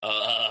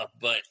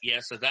 But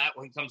yeah, so that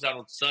one comes out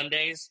on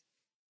Sundays.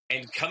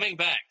 And coming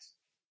back,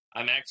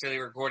 I'm actually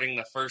recording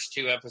the first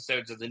 2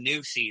 episodes of the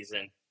new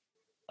season.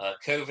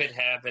 COVID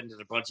happened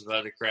and a bunch of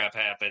other crap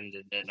happened.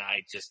 And then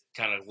I just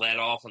kind of let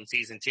off on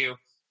season 2.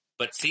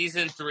 But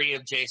season 3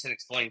 of Jason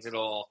Explains It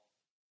All,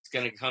 it's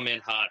going to come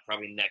in hot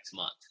probably next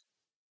month.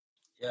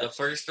 Yes. The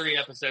first 3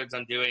 episodes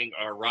I'm doing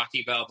are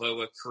Rocky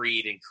Balboa,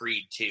 Creed, and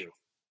Creed 2.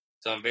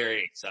 So I'm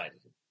very excited.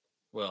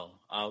 Well,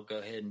 I'll go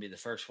ahead and be the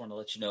first one to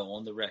let you know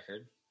on the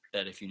record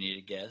that if you need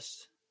a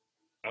guest.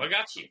 Oh, I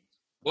got you.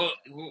 Well,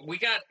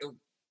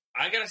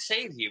 I got to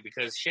save you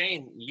because,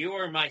 Shane, you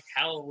are my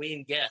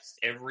Halloween guest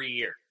every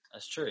year.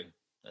 That's true.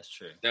 That's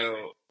true.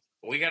 So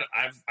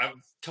I've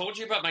told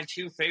you about my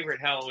 2 favorite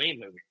Halloween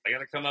movies. I got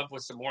to come up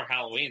with some more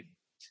Halloween.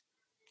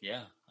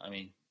 Yeah, I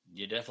mean,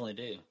 you definitely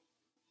do.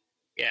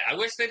 Yeah, I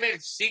wish they made a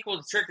sequel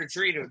to Trick or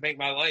Treat. It would make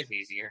my life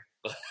easier.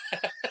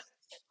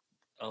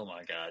 Oh,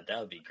 my God. That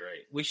would be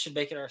great. We should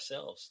make it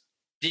ourselves.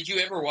 Did you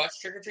ever watch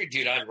Trick or Treat?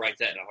 Dude, I'd write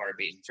that in a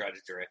heartbeat and try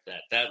to direct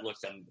that. That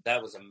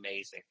was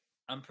amazing.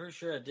 I'm pretty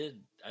sure I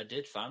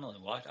did finally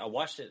watch. I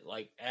watched it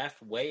like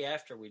way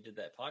after we did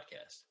that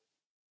podcast.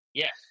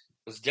 Yeah,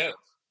 it was dope,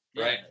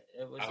 right?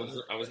 Yeah,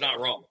 I was not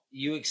wrong.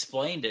 You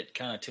explained it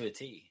kind of to a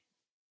T.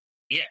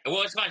 Yeah,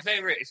 well, it's my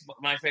favorite. It's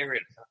my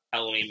favorite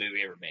Halloween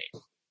movie ever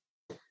made.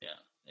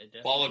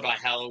 Yeah, followed by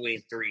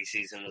Halloween 3: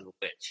 Season of the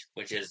Witch,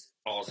 which is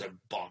also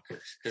bonkers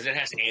because it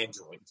has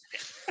androids.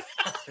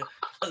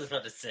 I was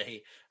about to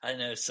say, I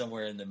know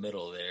somewhere in the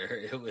middle there,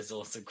 it was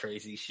on some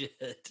crazy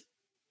shit.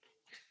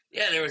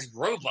 Yeah, there was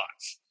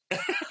robots.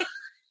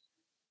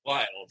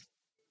 Wild.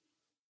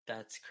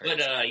 That's crazy.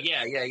 But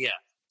yeah.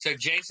 So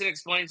Jason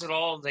Explains It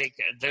All.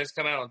 Those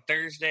come out on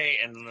Thursday,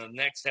 and the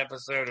next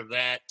episode of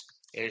that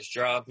is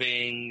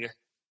dropping,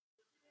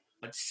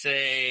 let's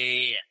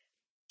say,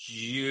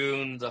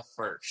 June the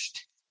 1st.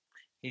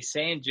 He's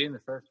saying June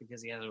the 1st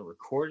because he hasn't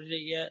recorded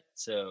it yet.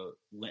 So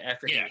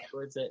after he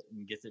records it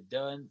and gets it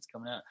done, it's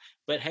coming out.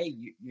 But hey,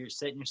 you're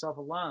setting yourself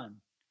a line.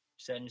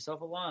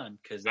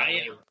 Because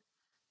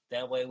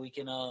that way we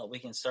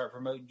can start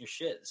promoting your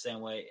shit the same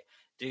way.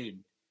 Dude,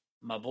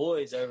 my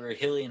boys over at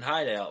Hillian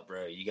Hideout,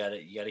 bro. You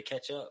gotta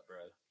catch up, bro.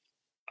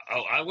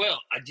 Oh, I will.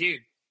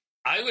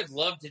 I would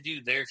love to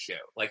do their show.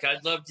 Like,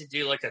 I'd love to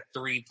do like a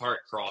 3-part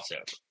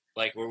crossover,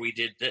 like where we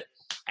did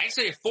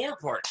actually a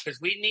 4-part, because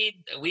we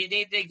need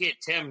to get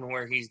Tim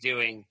where he's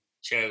doing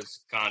shows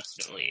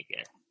constantly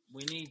again.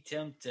 We need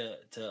Tim to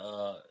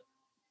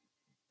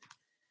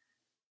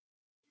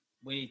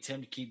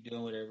keep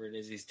doing whatever it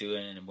is he's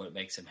doing and what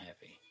makes him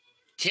happy.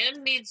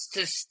 Tim needs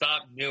to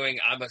stop doing,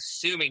 I'm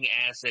assuming,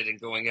 acid and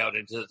going out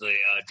into the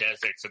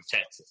deserts of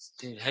Texas.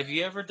 Dude, have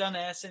you ever done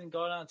acid and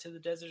gone out to the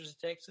deserts of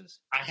Texas?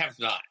 I have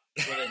not.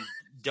 Well, then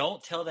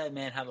don't tell that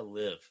man how to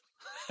live.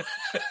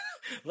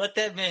 Let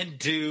that man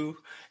do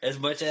as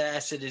much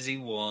acid as he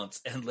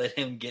wants and let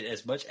him get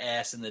as much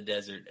ass in the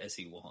desert as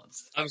he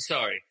wants. I'm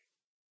sorry.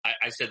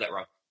 I said that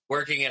wrong.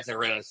 Working at the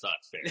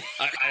Renaissance Fair.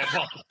 I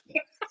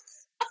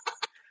apologize.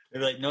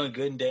 They're like, knowing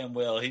good and damn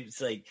well, he's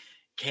like,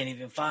 can't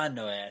even find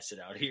no acid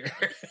out here.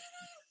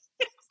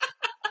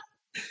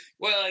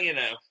 Well, you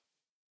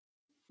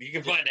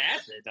can find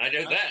acid. I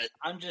know that.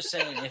 I'm just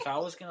saying, if I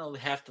was going to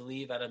have to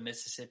leave out of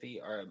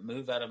Mississippi or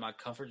move out of my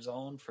comfort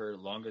zone for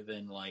longer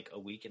than like a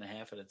week and a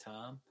half at a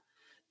time,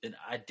 then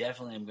I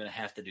definitely am going to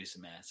have to do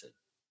some acid.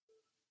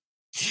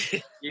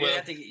 You're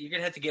going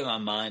to have to get my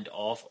mind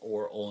off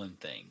or on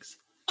things.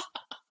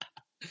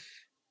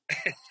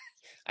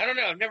 I don't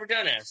know. I've never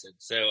done acid,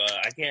 so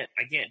I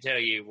can't tell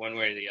you one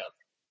way or the other.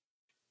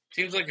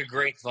 Seems like a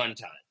great fun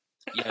time.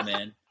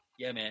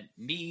 Yeah, man.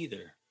 Me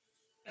either.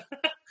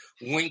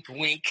 Wink,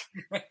 wink.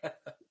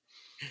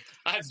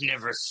 I've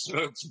never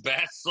smoked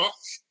bath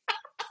salts.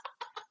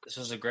 This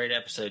was a great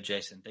episode,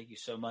 Jason. Thank you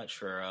so much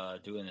for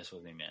doing this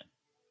with me, man.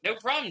 No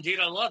problem, dude.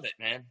 I love it,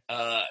 man.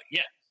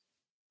 Yeah.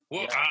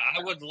 Well, yeah.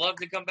 I would love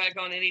to come back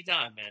on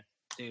anytime, man.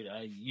 Dude,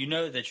 you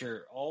know that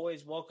you're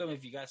always welcome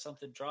if you got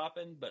something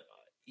dropping, but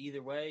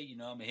either way, I'm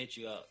going to hit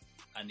you up.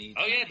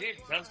 Yeah, dude.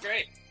 Sounds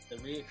great. The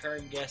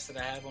reoccurring guests that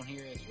I have on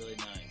here is really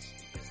nice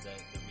because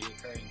the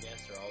reoccurring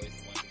guests are always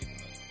the ones that get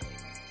the most play.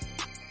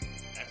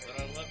 That's what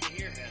I love to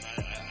hear, man.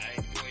 I